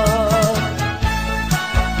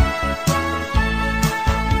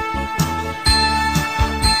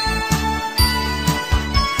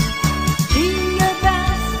 Jingle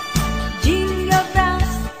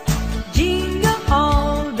bells, jingle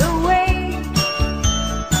all the way.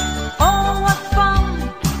 Oh, what fun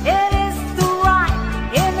it is to ride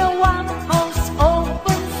in a one-horse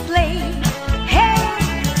open sleigh. Hey,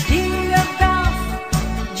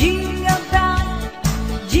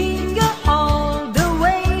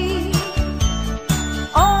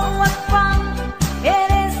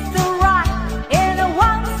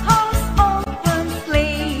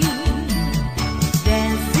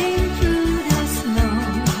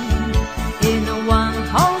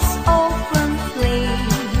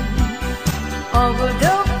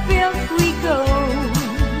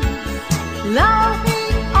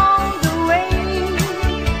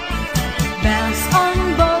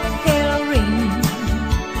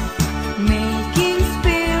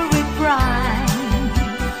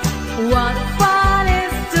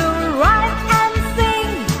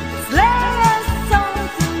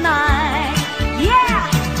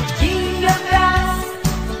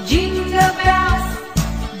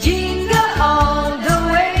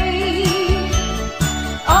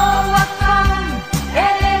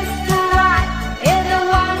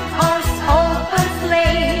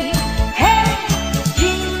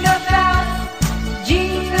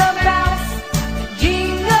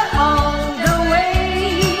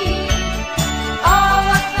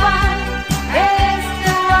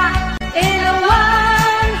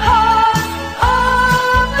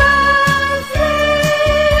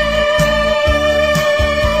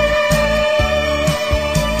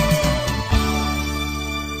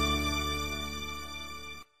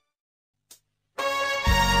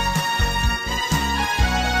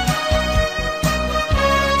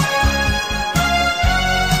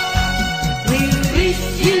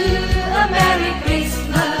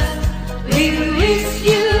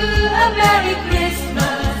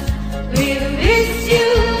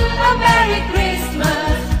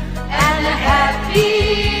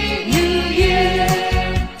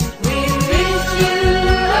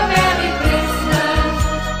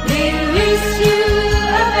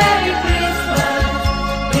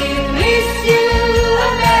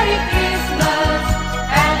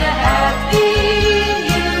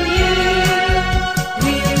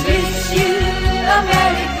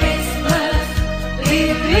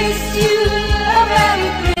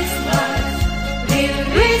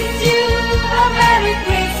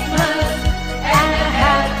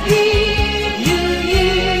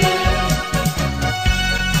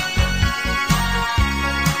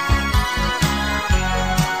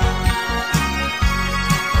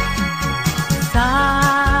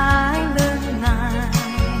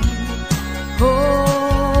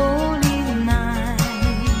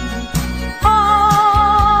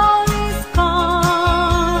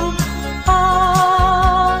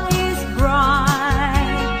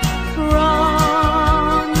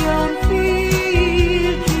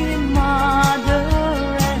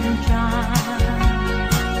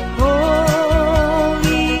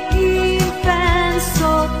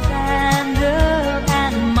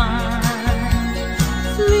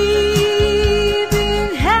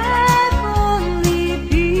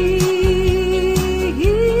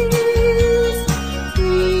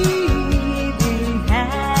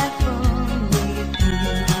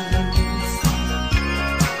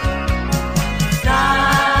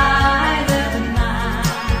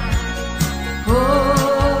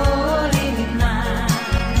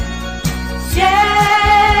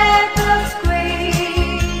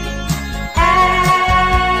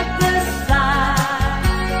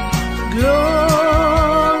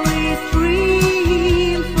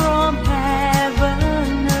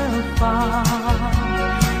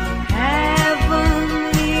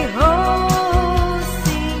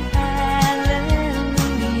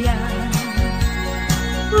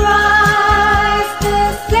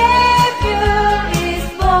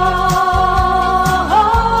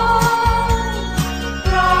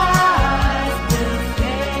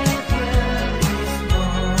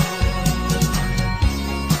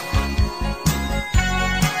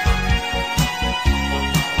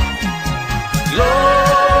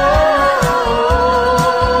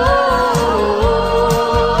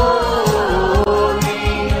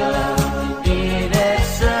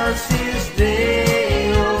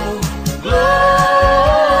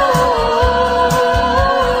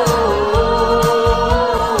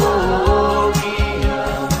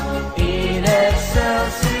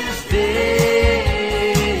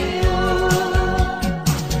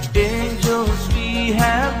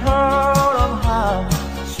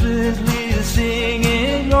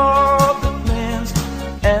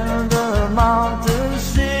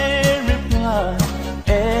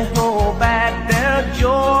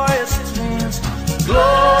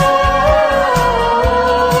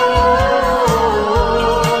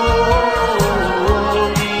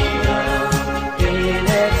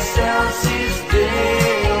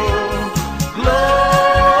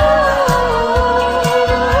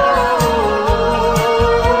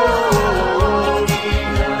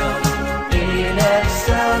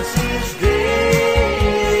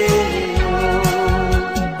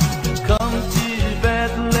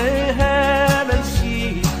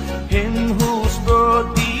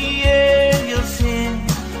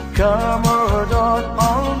 Commodore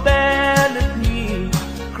on bended knee,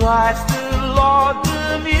 Christ the Lord,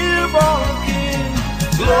 the newborn King.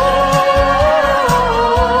 Gloria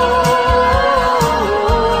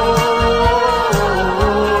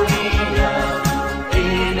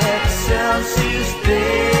in excelsis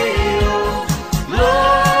Deo.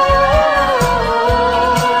 Gloria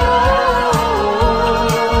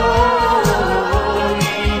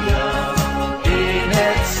in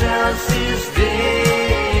excelsis Deo.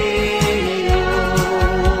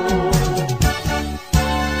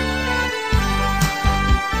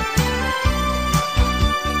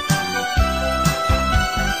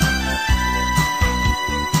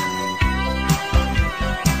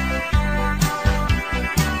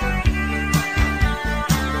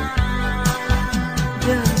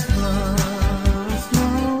 The first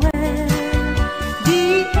Noel, the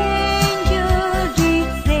angel did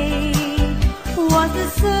say, was a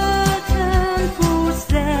certain poor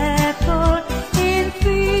shepherd in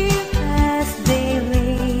field as they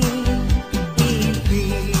lay. In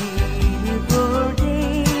field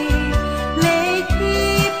they lay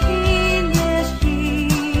keeping their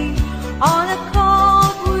sheep on a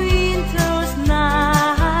cold winter's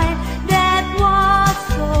night that was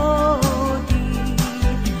so deep.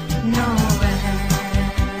 Noel,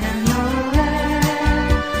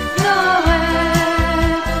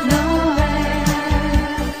 Noel, Noel,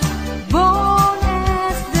 born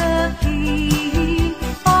as the King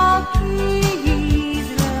of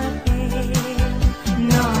Israel.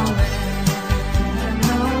 Noel,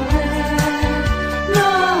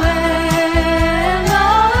 Noel,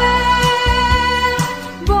 Noel,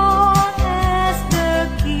 born as the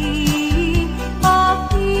King of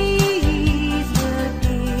Israel.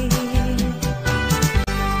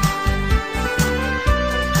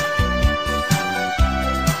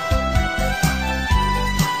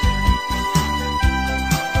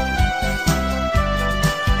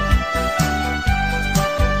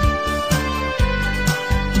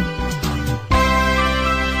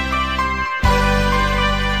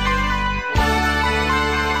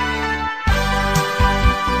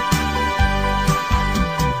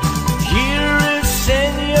 Here is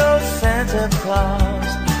Senor Santa Claus.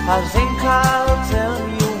 I think I'll tell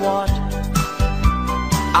you what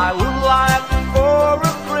I would like for a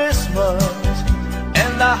Christmas,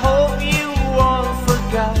 and I hope you won't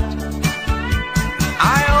forget. I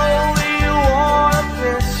only want a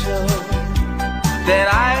picture that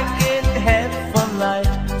I can have for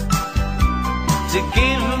night to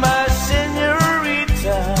give my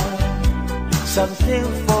senorita something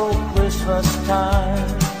for Christmas time.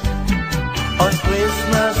 On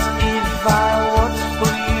Christmas Eve I watch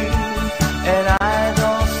for you, and I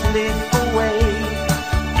don't sleep away.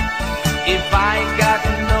 If I got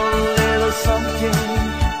no little something,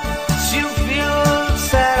 she'll feel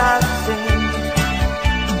sad, I think.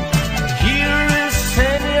 Here is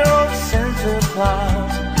Senor Santa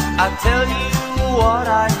Claus. I'll tell you what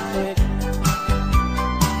I think.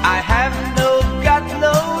 I have got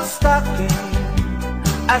no stocking.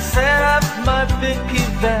 I set up my big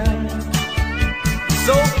event.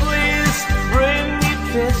 So please bring me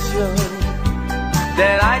picture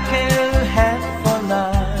that I can have for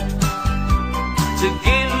night to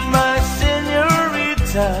give my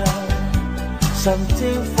senorita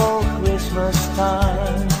something for Christmas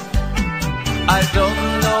time. I don't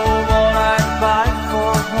know what I'd buy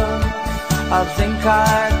for her. I think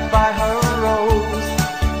I'd buy her a rose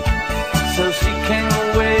so she can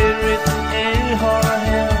wear it in her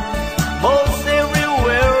hair most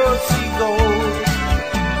everywhere she goes.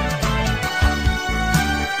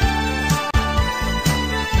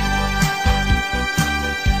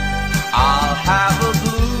 I'll have a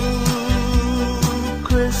blue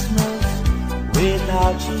Christmas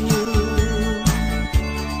without you.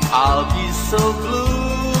 I'll be so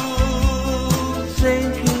blue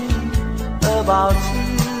thinking about you.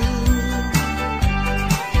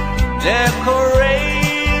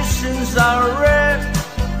 Decorations are red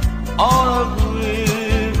on a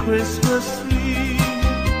green Christmas tree.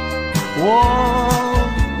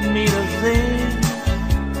 Won't mean a thing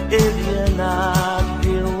if you're not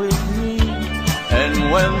here with me. And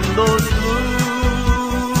when those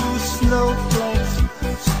blue snowflakes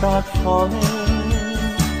start falling,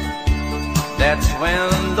 that's when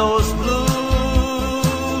those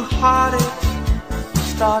blue heartaches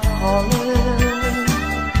start calling.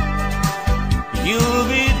 You'll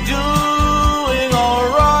be doing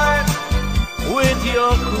alright with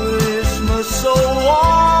your Christmas so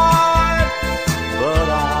white, but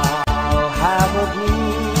I'll have a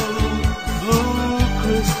blue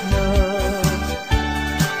Christmas.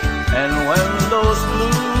 And when those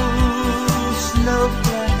blue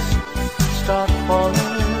snowflakes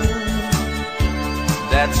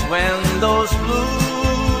That's when those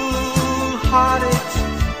blue heartaches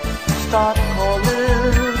start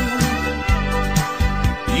calling.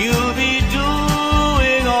 You'll be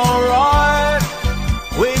doing alright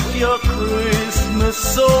with your Christmas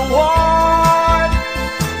so white,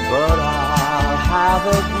 but I'll have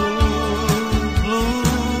a blue,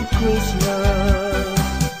 blue Christmas.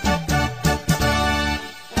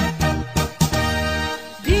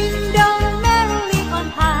 Ding dong merrily on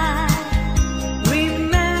high,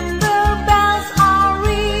 remember bells are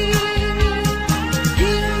ringing.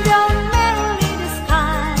 Ding dong merrily the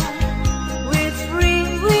sky, which ring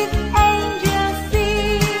with angels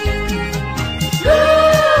singing.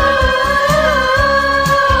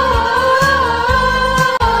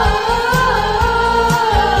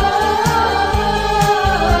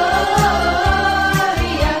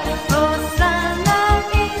 Hosanna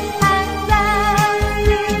in excelsis.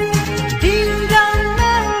 Ding dong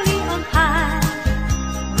merrily on high,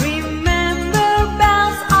 remember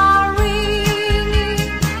bells are ringing.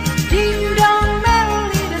 Ding dong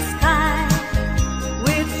merrily the sky,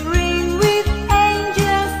 which ring with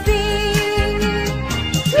angels singing.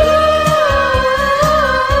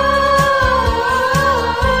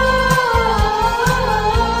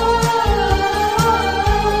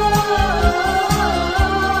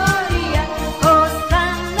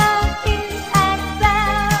 Hosanna in excelsis.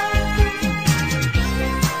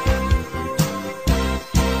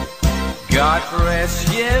 God rest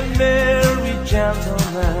ye merry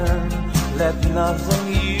gentlemen, let nothing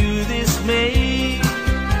you dismay.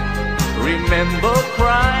 Remember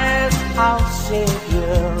Christ our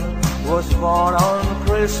Savior was born on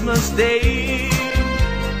Christmas Day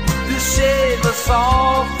to save us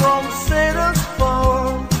all from Satan's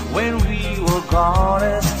fall when we were gone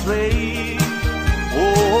astray.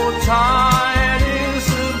 Oh, tidings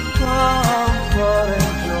of comfort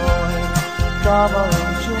and joy, double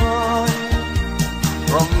and joy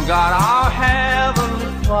from God our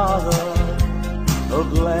Heavenly Father. The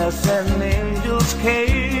blessed angels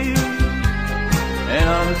came, and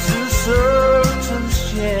unto certain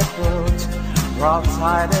shepherds brought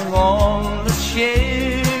tidings on the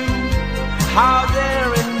shame, how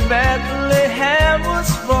there in Bethlehem was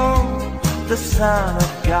born the Son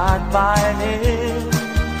of God by name.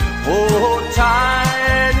 Oh,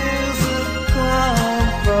 tidings of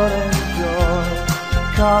comfort and joy,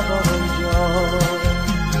 comfort and joy.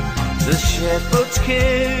 The shepherds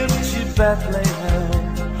came to Bethlehem,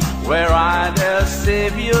 where I their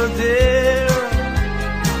Savior dear.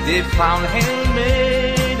 They found him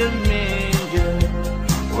made a manger,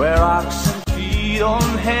 where oxen feed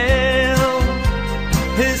on hell.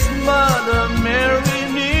 His mother Mary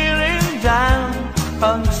kneeling down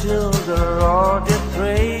until the Lord did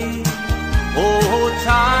pray. Oh,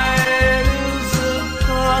 tidings of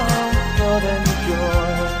comfort and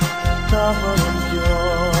joy, comfort and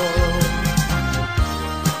joy.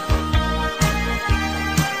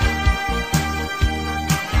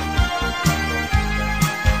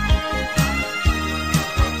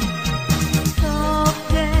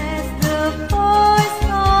 Soft as the voice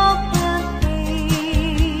of an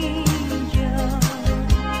angel,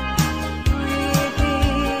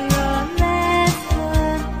 breathing a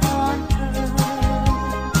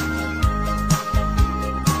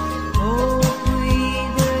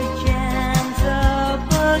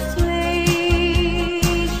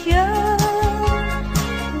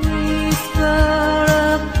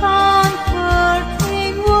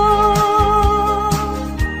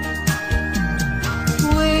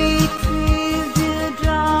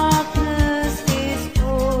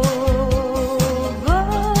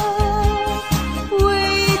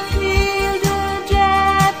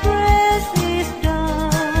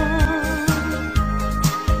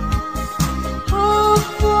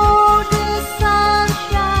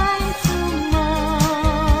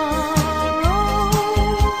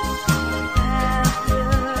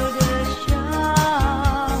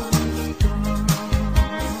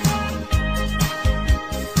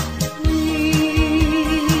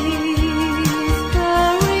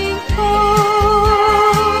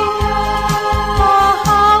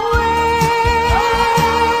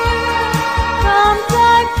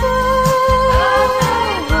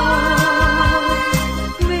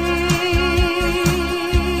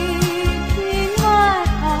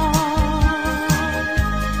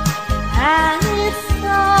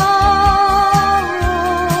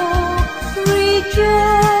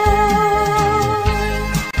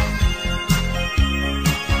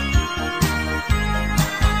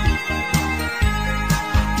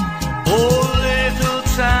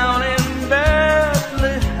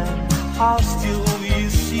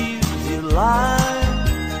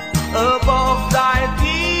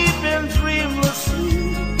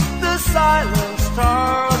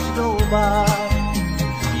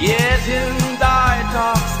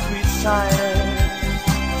sign,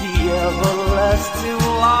 the everlasting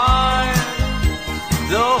light.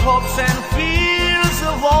 The hopes and fears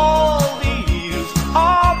of all the years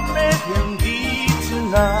are making thee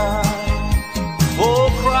tonight. For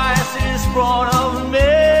Christ is born of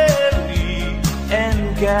Mary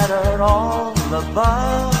and gathered all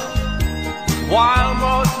above. While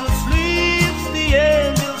Martha sleeps, the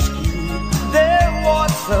angels keep their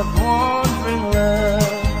watch of wandering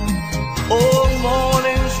love. All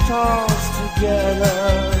morning stars together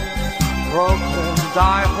proclaim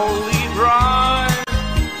thy holy bride,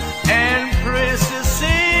 and praises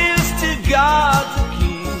sings to God the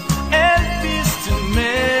King, and peace to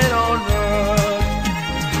men on earth.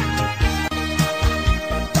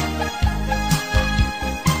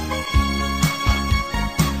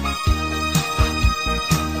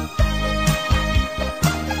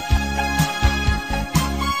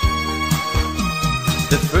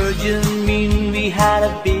 The virgin mean we had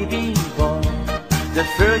a baby boy. The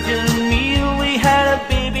virgin meal we had a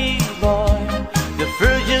baby boy. The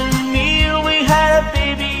virgin meal we had a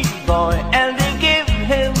baby boy, and they gave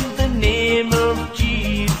him the name of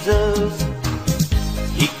Jesus.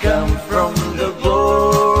 He come from the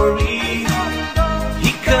glory.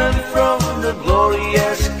 He come from the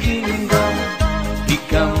glorious kingdom. He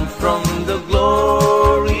come from the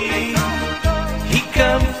glory. He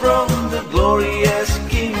come from the glorious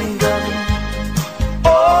kingdom.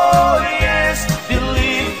 Oh yes,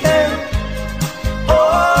 believe him.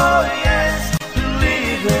 Oh yes,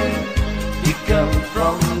 believe him. He come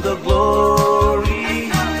from the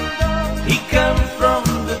glory. He come from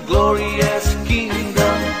the glorious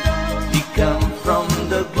kingdom. He come from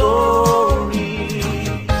the glory.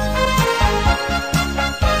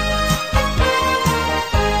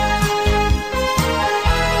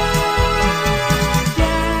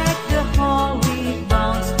 Deck the hall with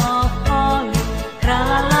boughs of holly, tra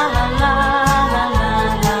la la la la la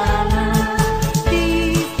la la.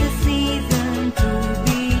 'Tis the season to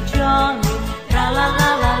be jolly, tra la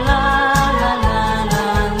la la la la la la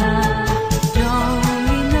la. Don't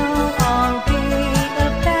we know our gay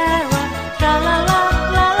apparel, tra la la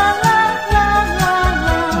la la la la la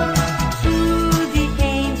la. To the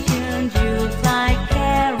ancient Yuletide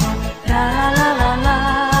carol, tra la la la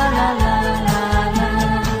la la la la.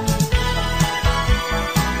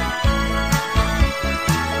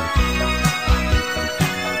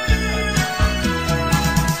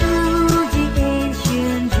 To the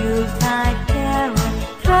ancient Yuletide carol,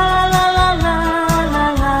 tra la la la la la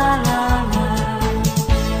la la.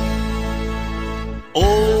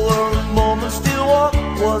 Over moments still walk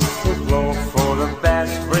was the blow for the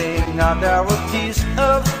best. Bring out our tears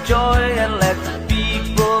of joy and let the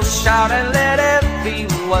people shout, and let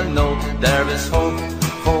everyone know there is hope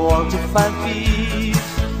for all to find peace.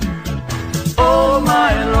 Oh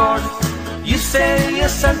my Lord, you sent your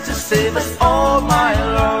Son to save us. Oh my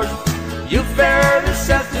Lord, you fared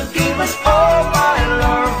yourself to give us. Oh my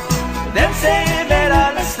Lord, then save and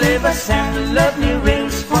unslave us, and love me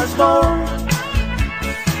reigns once more.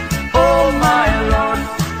 Oh my Lord,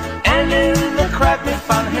 and in the crack we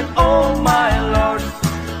found him. Oh my Lord,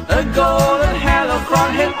 a golden halo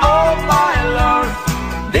crown him. Oh my Lord,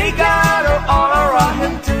 they gather all around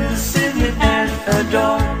him to sing him and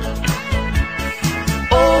adore.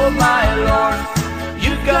 Oh my Lord,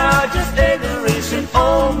 you got just adoration.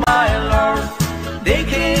 Oh my Lord, they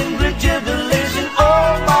came with jubilation. Oh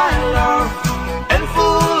my Lord, and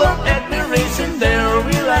full of admiration they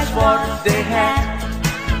realized what they had.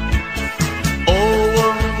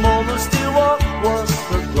 Over moments still walk was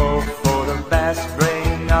the glow for the best.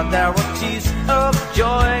 Bring out their tears of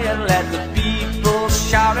joy and let the people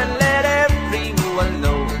shout, and let everyone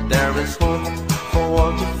know there is hope for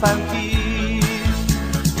all to find peace.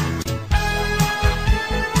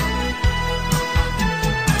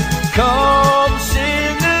 Come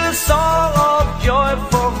sing a song of joy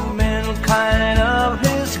for mankind of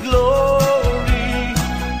his glory.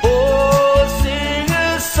 Oh, sing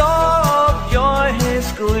a song of joy,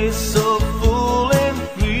 his grace so full and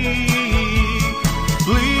free.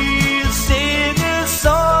 Please sing a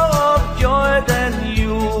song of joy, then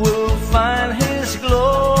you will find his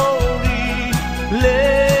glory.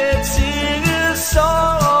 Let's sing a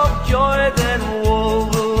song of joy, then all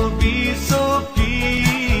will be so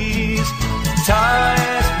peace. Time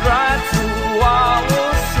is bright through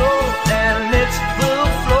our soul, and it will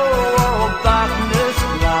flow all darkness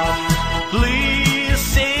cloud. Please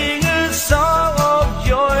sing a song of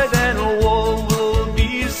joy, then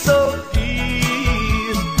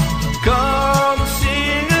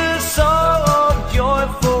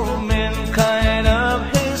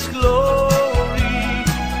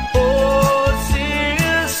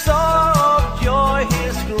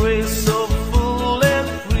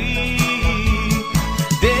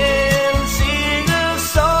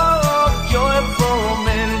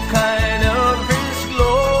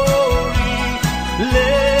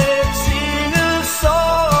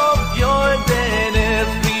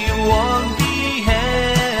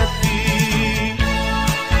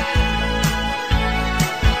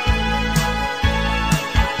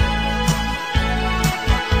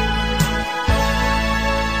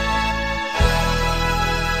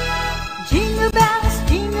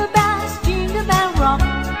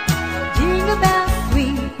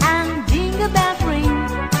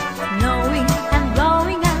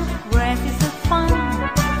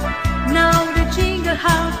jingle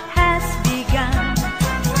hop has begun.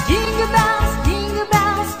 Jingle bells,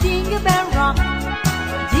 jingle bell rock,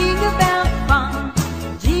 jingle bell fun,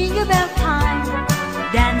 jingle bell time,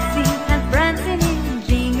 dancing and prancing in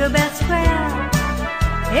Jingle Bell Square.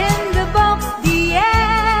 In the box, the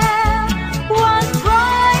air, one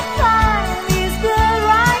bright time is the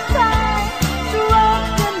right time to rock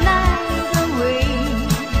the night away.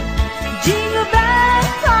 Jingle bell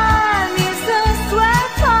time is the swell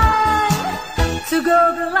time to go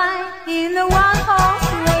the line in a one-horse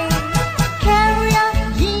race. Carry on,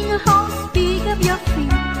 jingle horse, pick up your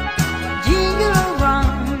feet, jingle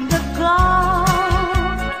around the clock.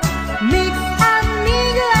 Mix and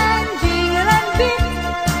mingle and jingle and beat,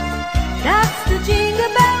 that's the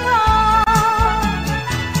Jingle Bell Rock.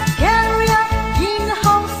 Carry on, jingle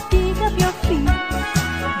horse, pick up your feet,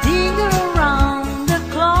 jingle around the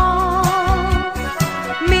clock.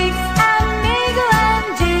 Mix and mingle and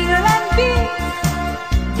jingle and beat,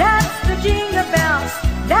 that's the jingle bells,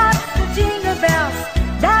 that's the jingle bells,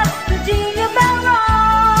 that's the Jingle Bell Rock.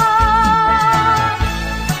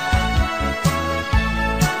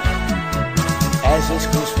 As it's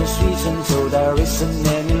Christmas season, so there isn't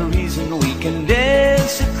any reason we can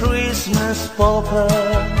dance a Christmas polka.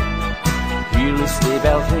 Hear a sleigh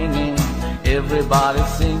bell ringing, everybody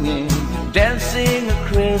singing, dancing a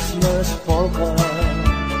Christmas polka.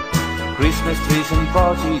 Christmas trees and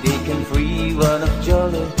party, they can free one of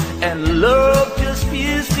jolly, and love just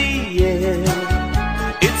fills the air.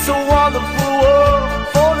 It's a wonderful world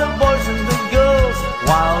for the boys and the girls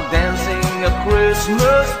while dancing a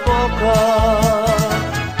Christmas polka.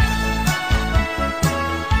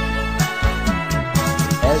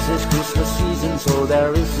 As it's Christmas season, so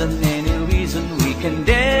there isn't any reason we can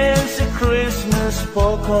dance a Christmas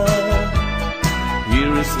polka.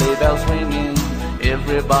 Hear a sleigh bells ringing,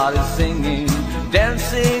 everybody singing,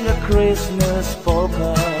 dancing a Christmas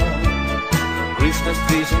polka. Christmas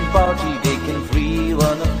trees and party, they can free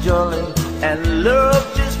one of jolly, and love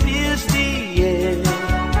just fills the air.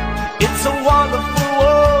 It's a wonderful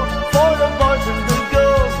world for the boys and the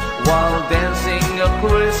girls while dancing a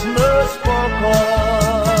Christmas polka.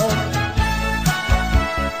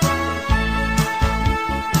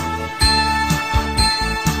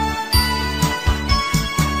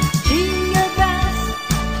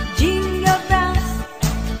 Jingle bells,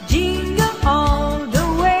 jingle all the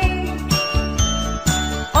way.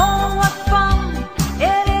 Oh, what fun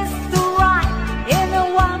it is to ride in a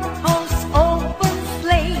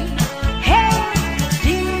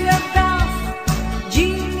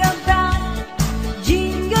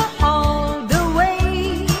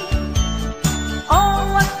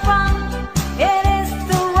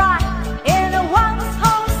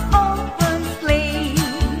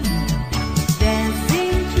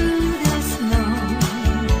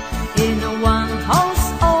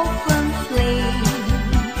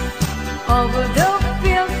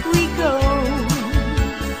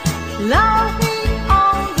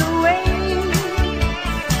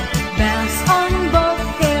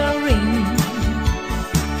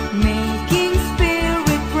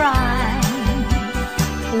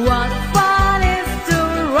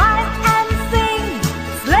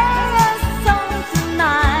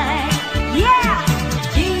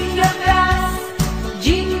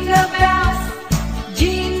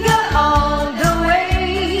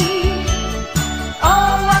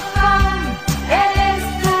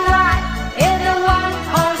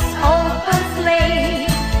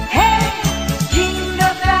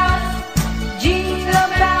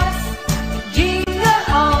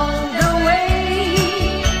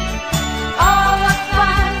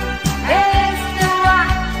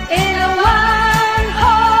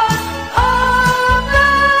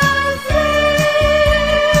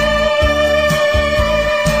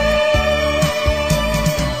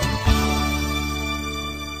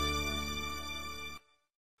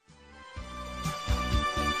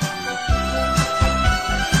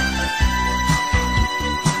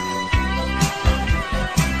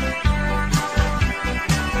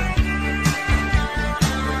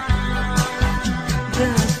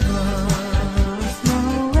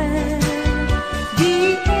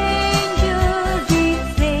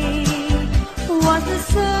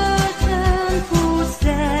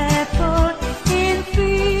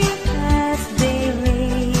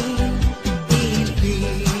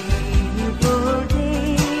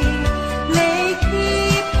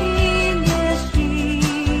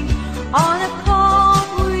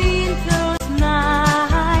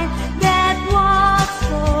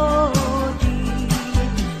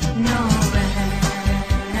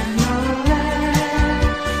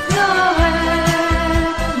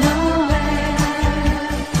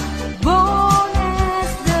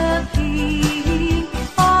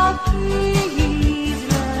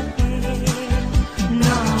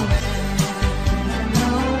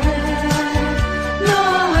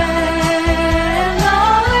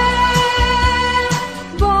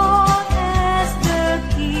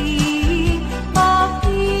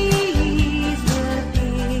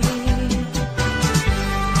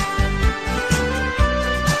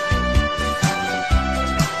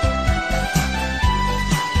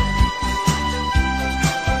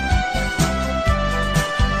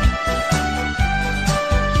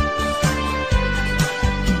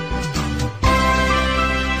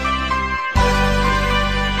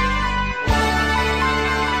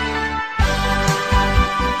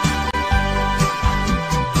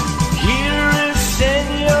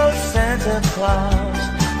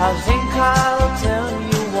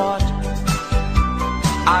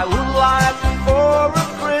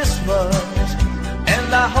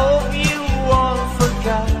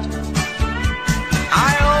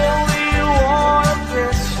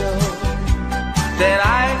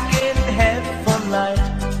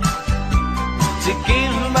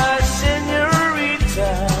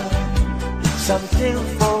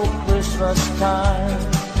Christmas time.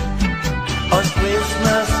 On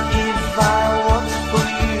Christmas Eve I watch for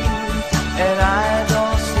you, and I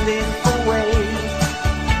don't slip away.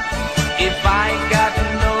 If I got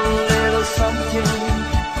no little something,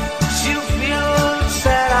 she'll feel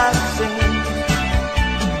sad I sing.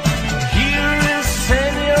 Here is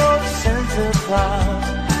Senor Santa Claus,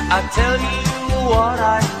 I tell you what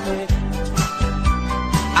I think.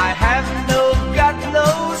 I have got no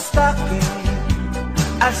stocking.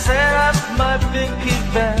 I set up my big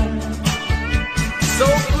event, so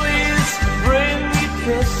please bring me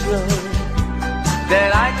pesos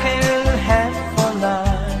that I can have for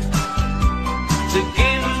night, to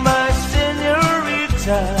give my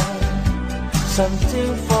senorita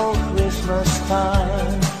something for Christmas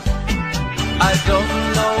time. I don't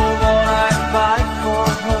know what I'd buy for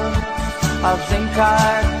her. I think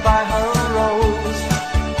I'd buy her a rose,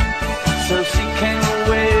 so she can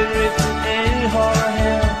wear it in her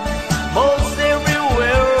hair most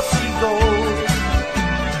everywhere she goes.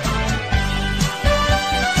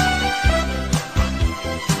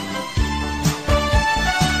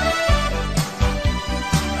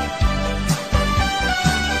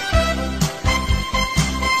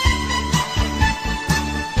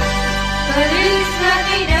 Feliz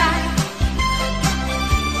Navidad,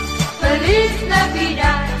 Feliz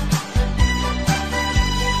Navidad,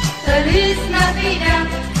 Feliz Navidad,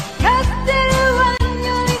 Castello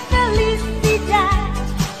año y felicidad.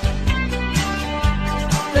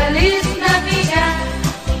 Feliz Navidad,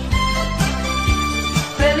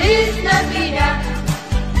 Feliz Navidad,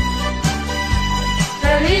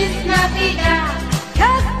 Feliz Navidad.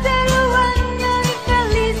 Castello año y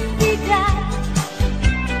felicidad.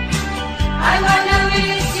 I wanna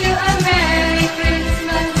wish you a Merry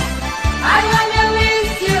Christmas. I wanna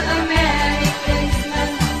wish you a Merry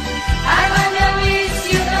Christmas. I wanna wish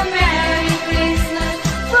you a Merry Christmas.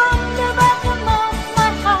 From the bottom of my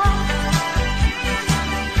heart,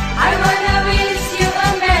 I wanna wish you a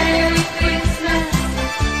Merry Christmas.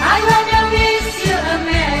 I wanna wish you a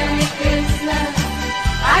Merry Christmas.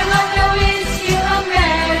 I wanna wish you a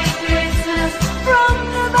Merry Christmas. from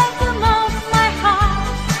the bottom of my heart.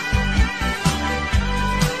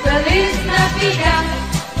 Feliz Navidad,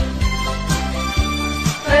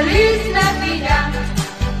 Feliz Navidad,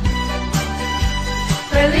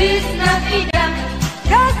 Feliz Navidad,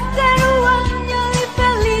 Castello año y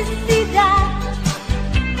felicidad.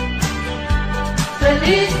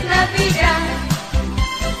 Feliz Navidad,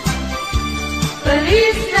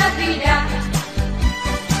 Feliz Navidad,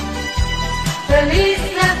 Feliz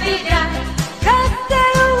Navidad.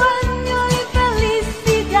 Castello año y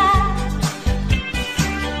felicidad.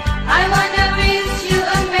 I wanna wish you a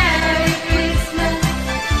Merry Christmas.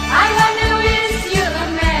 I wanna wish you a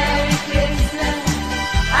Merry Christmas.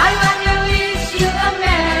 I wanna wish you a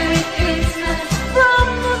Merry Christmas. From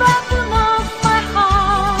the bottom of my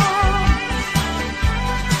heart.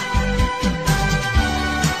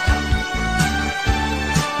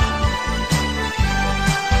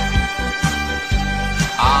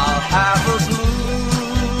 I'll have a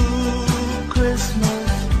blue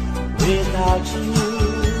Christmas without you.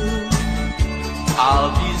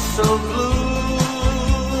 I'll be so blue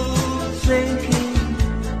thinking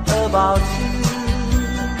about you.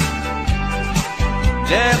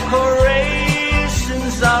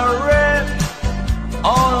 Decorations are red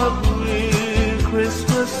on a green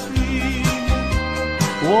Christmas tree.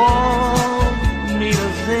 Won't need a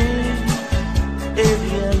thing if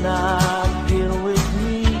you're not here with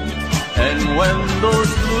me. And when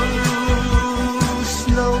those blue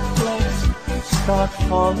snowflakes start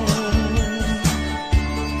falling,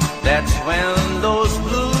 that's when those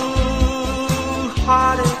blue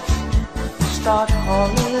heartaches start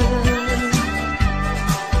calling.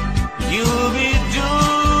 You'll be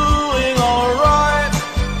doing alright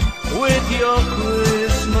with your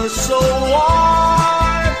Christmas so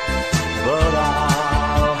white, but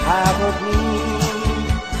I'll have a blue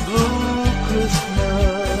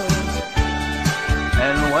Christmas.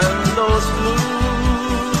 And when those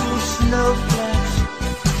blue snowflakes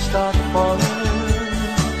start falling,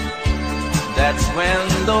 that's when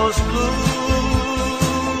those blue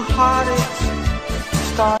heartaches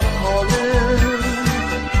start calling.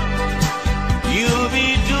 You'll be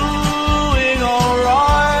doing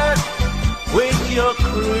alright with your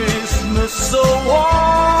Christmas so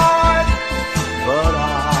white, but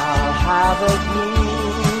I'll have a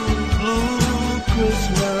blue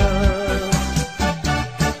Christmas.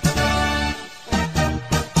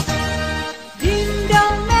 Ding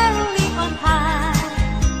dong merrily on high.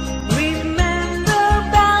 Remember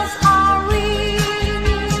bells are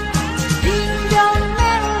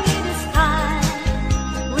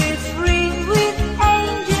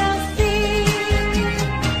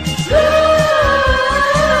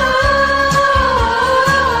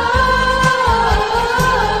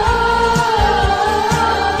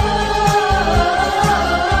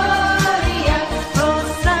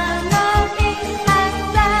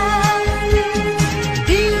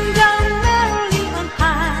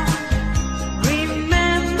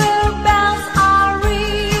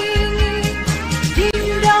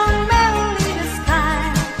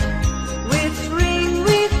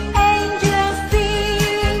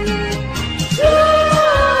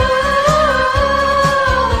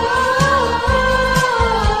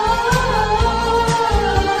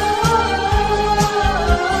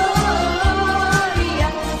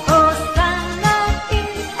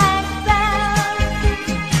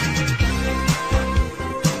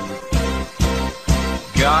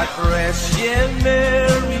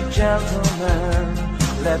gentlemen,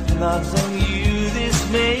 let nothing you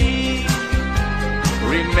dismay.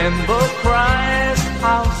 Remember Christ,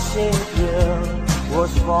 our Savior,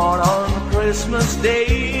 was born on Christmas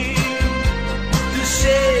Day to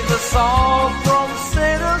save us all from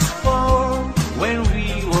sinners' fall when we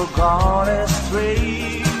were gone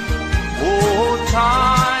astray. Oh,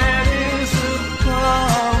 tidings of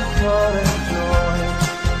comfort and joy,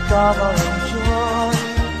 comfort and joy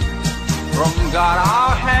from God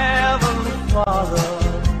our Heavenly Father.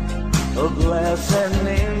 A blessed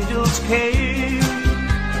angels came,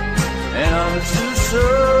 and unto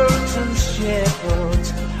certain shepherds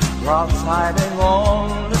brought tidings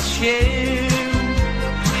on the shame,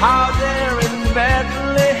 how there in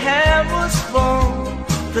Bethlehem was born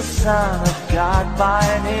the Son of God by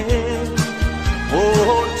name.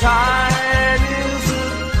 Oh, tidings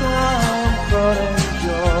of comfort and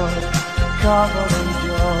joy, comfort and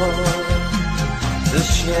joy. The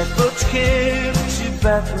shepherds came to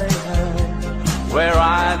Bethlehem, where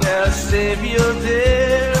I their Savior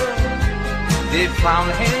there. They found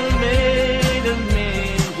him made a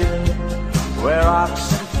manger, where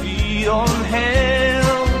oxen feed on him.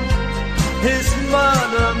 His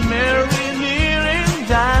mother Mary kneeling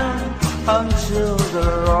down until the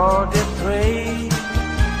Lord did pray.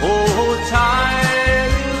 Oh,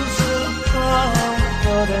 tidings of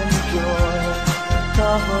comfort and joy,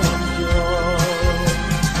 comfort and joy.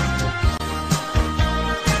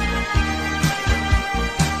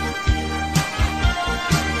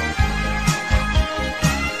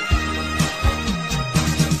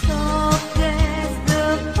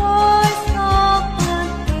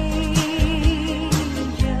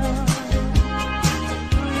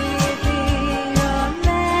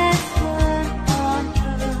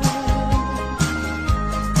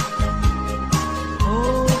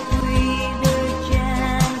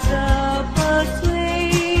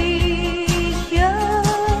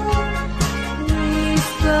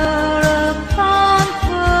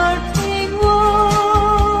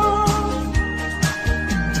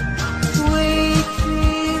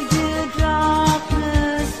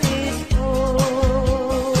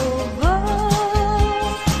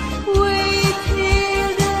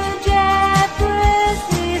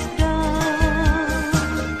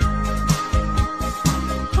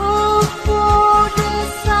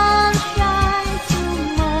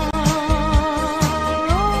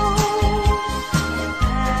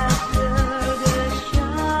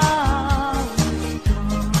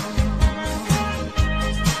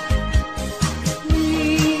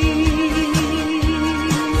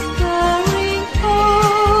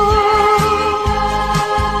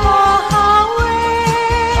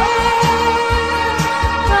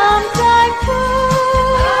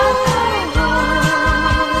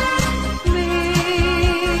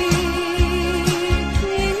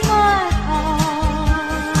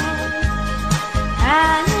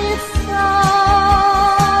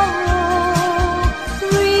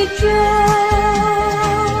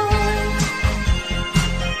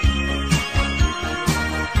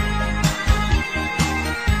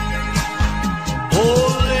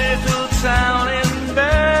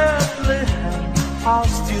 How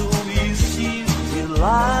still we see the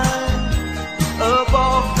light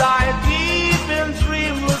above thy deep and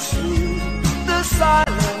dreamless sleep. The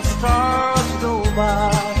silent stars go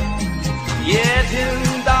by, yet in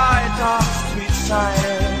thy dark street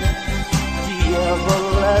shine the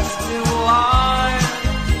everlasting light.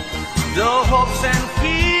 The hopes and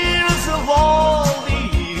fears of all the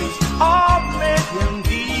years are met in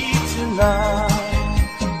thee tonight.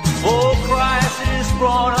 For Christ is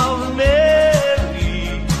born of Mary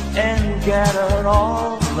and gathered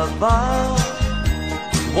all above.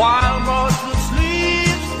 While mortal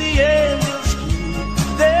sleeps, the angels keep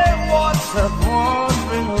their watch of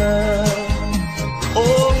wandering love.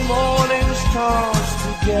 Oh, morning stars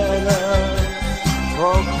together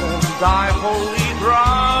proclaim thy holy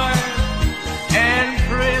bride, and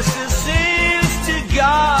praises sings to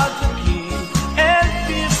God the King, and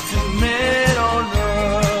peace to men on earth.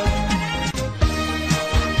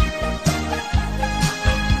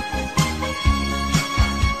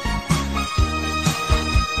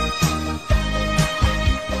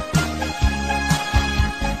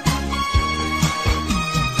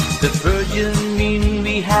 The Virgin mean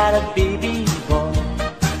we had a baby boy.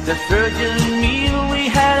 The Virgin mean we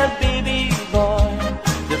had a baby boy.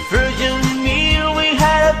 The Virgin mean we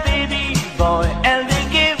had a baby boy, and they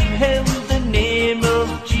gave him the name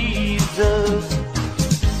of Jesus.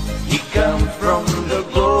 He come from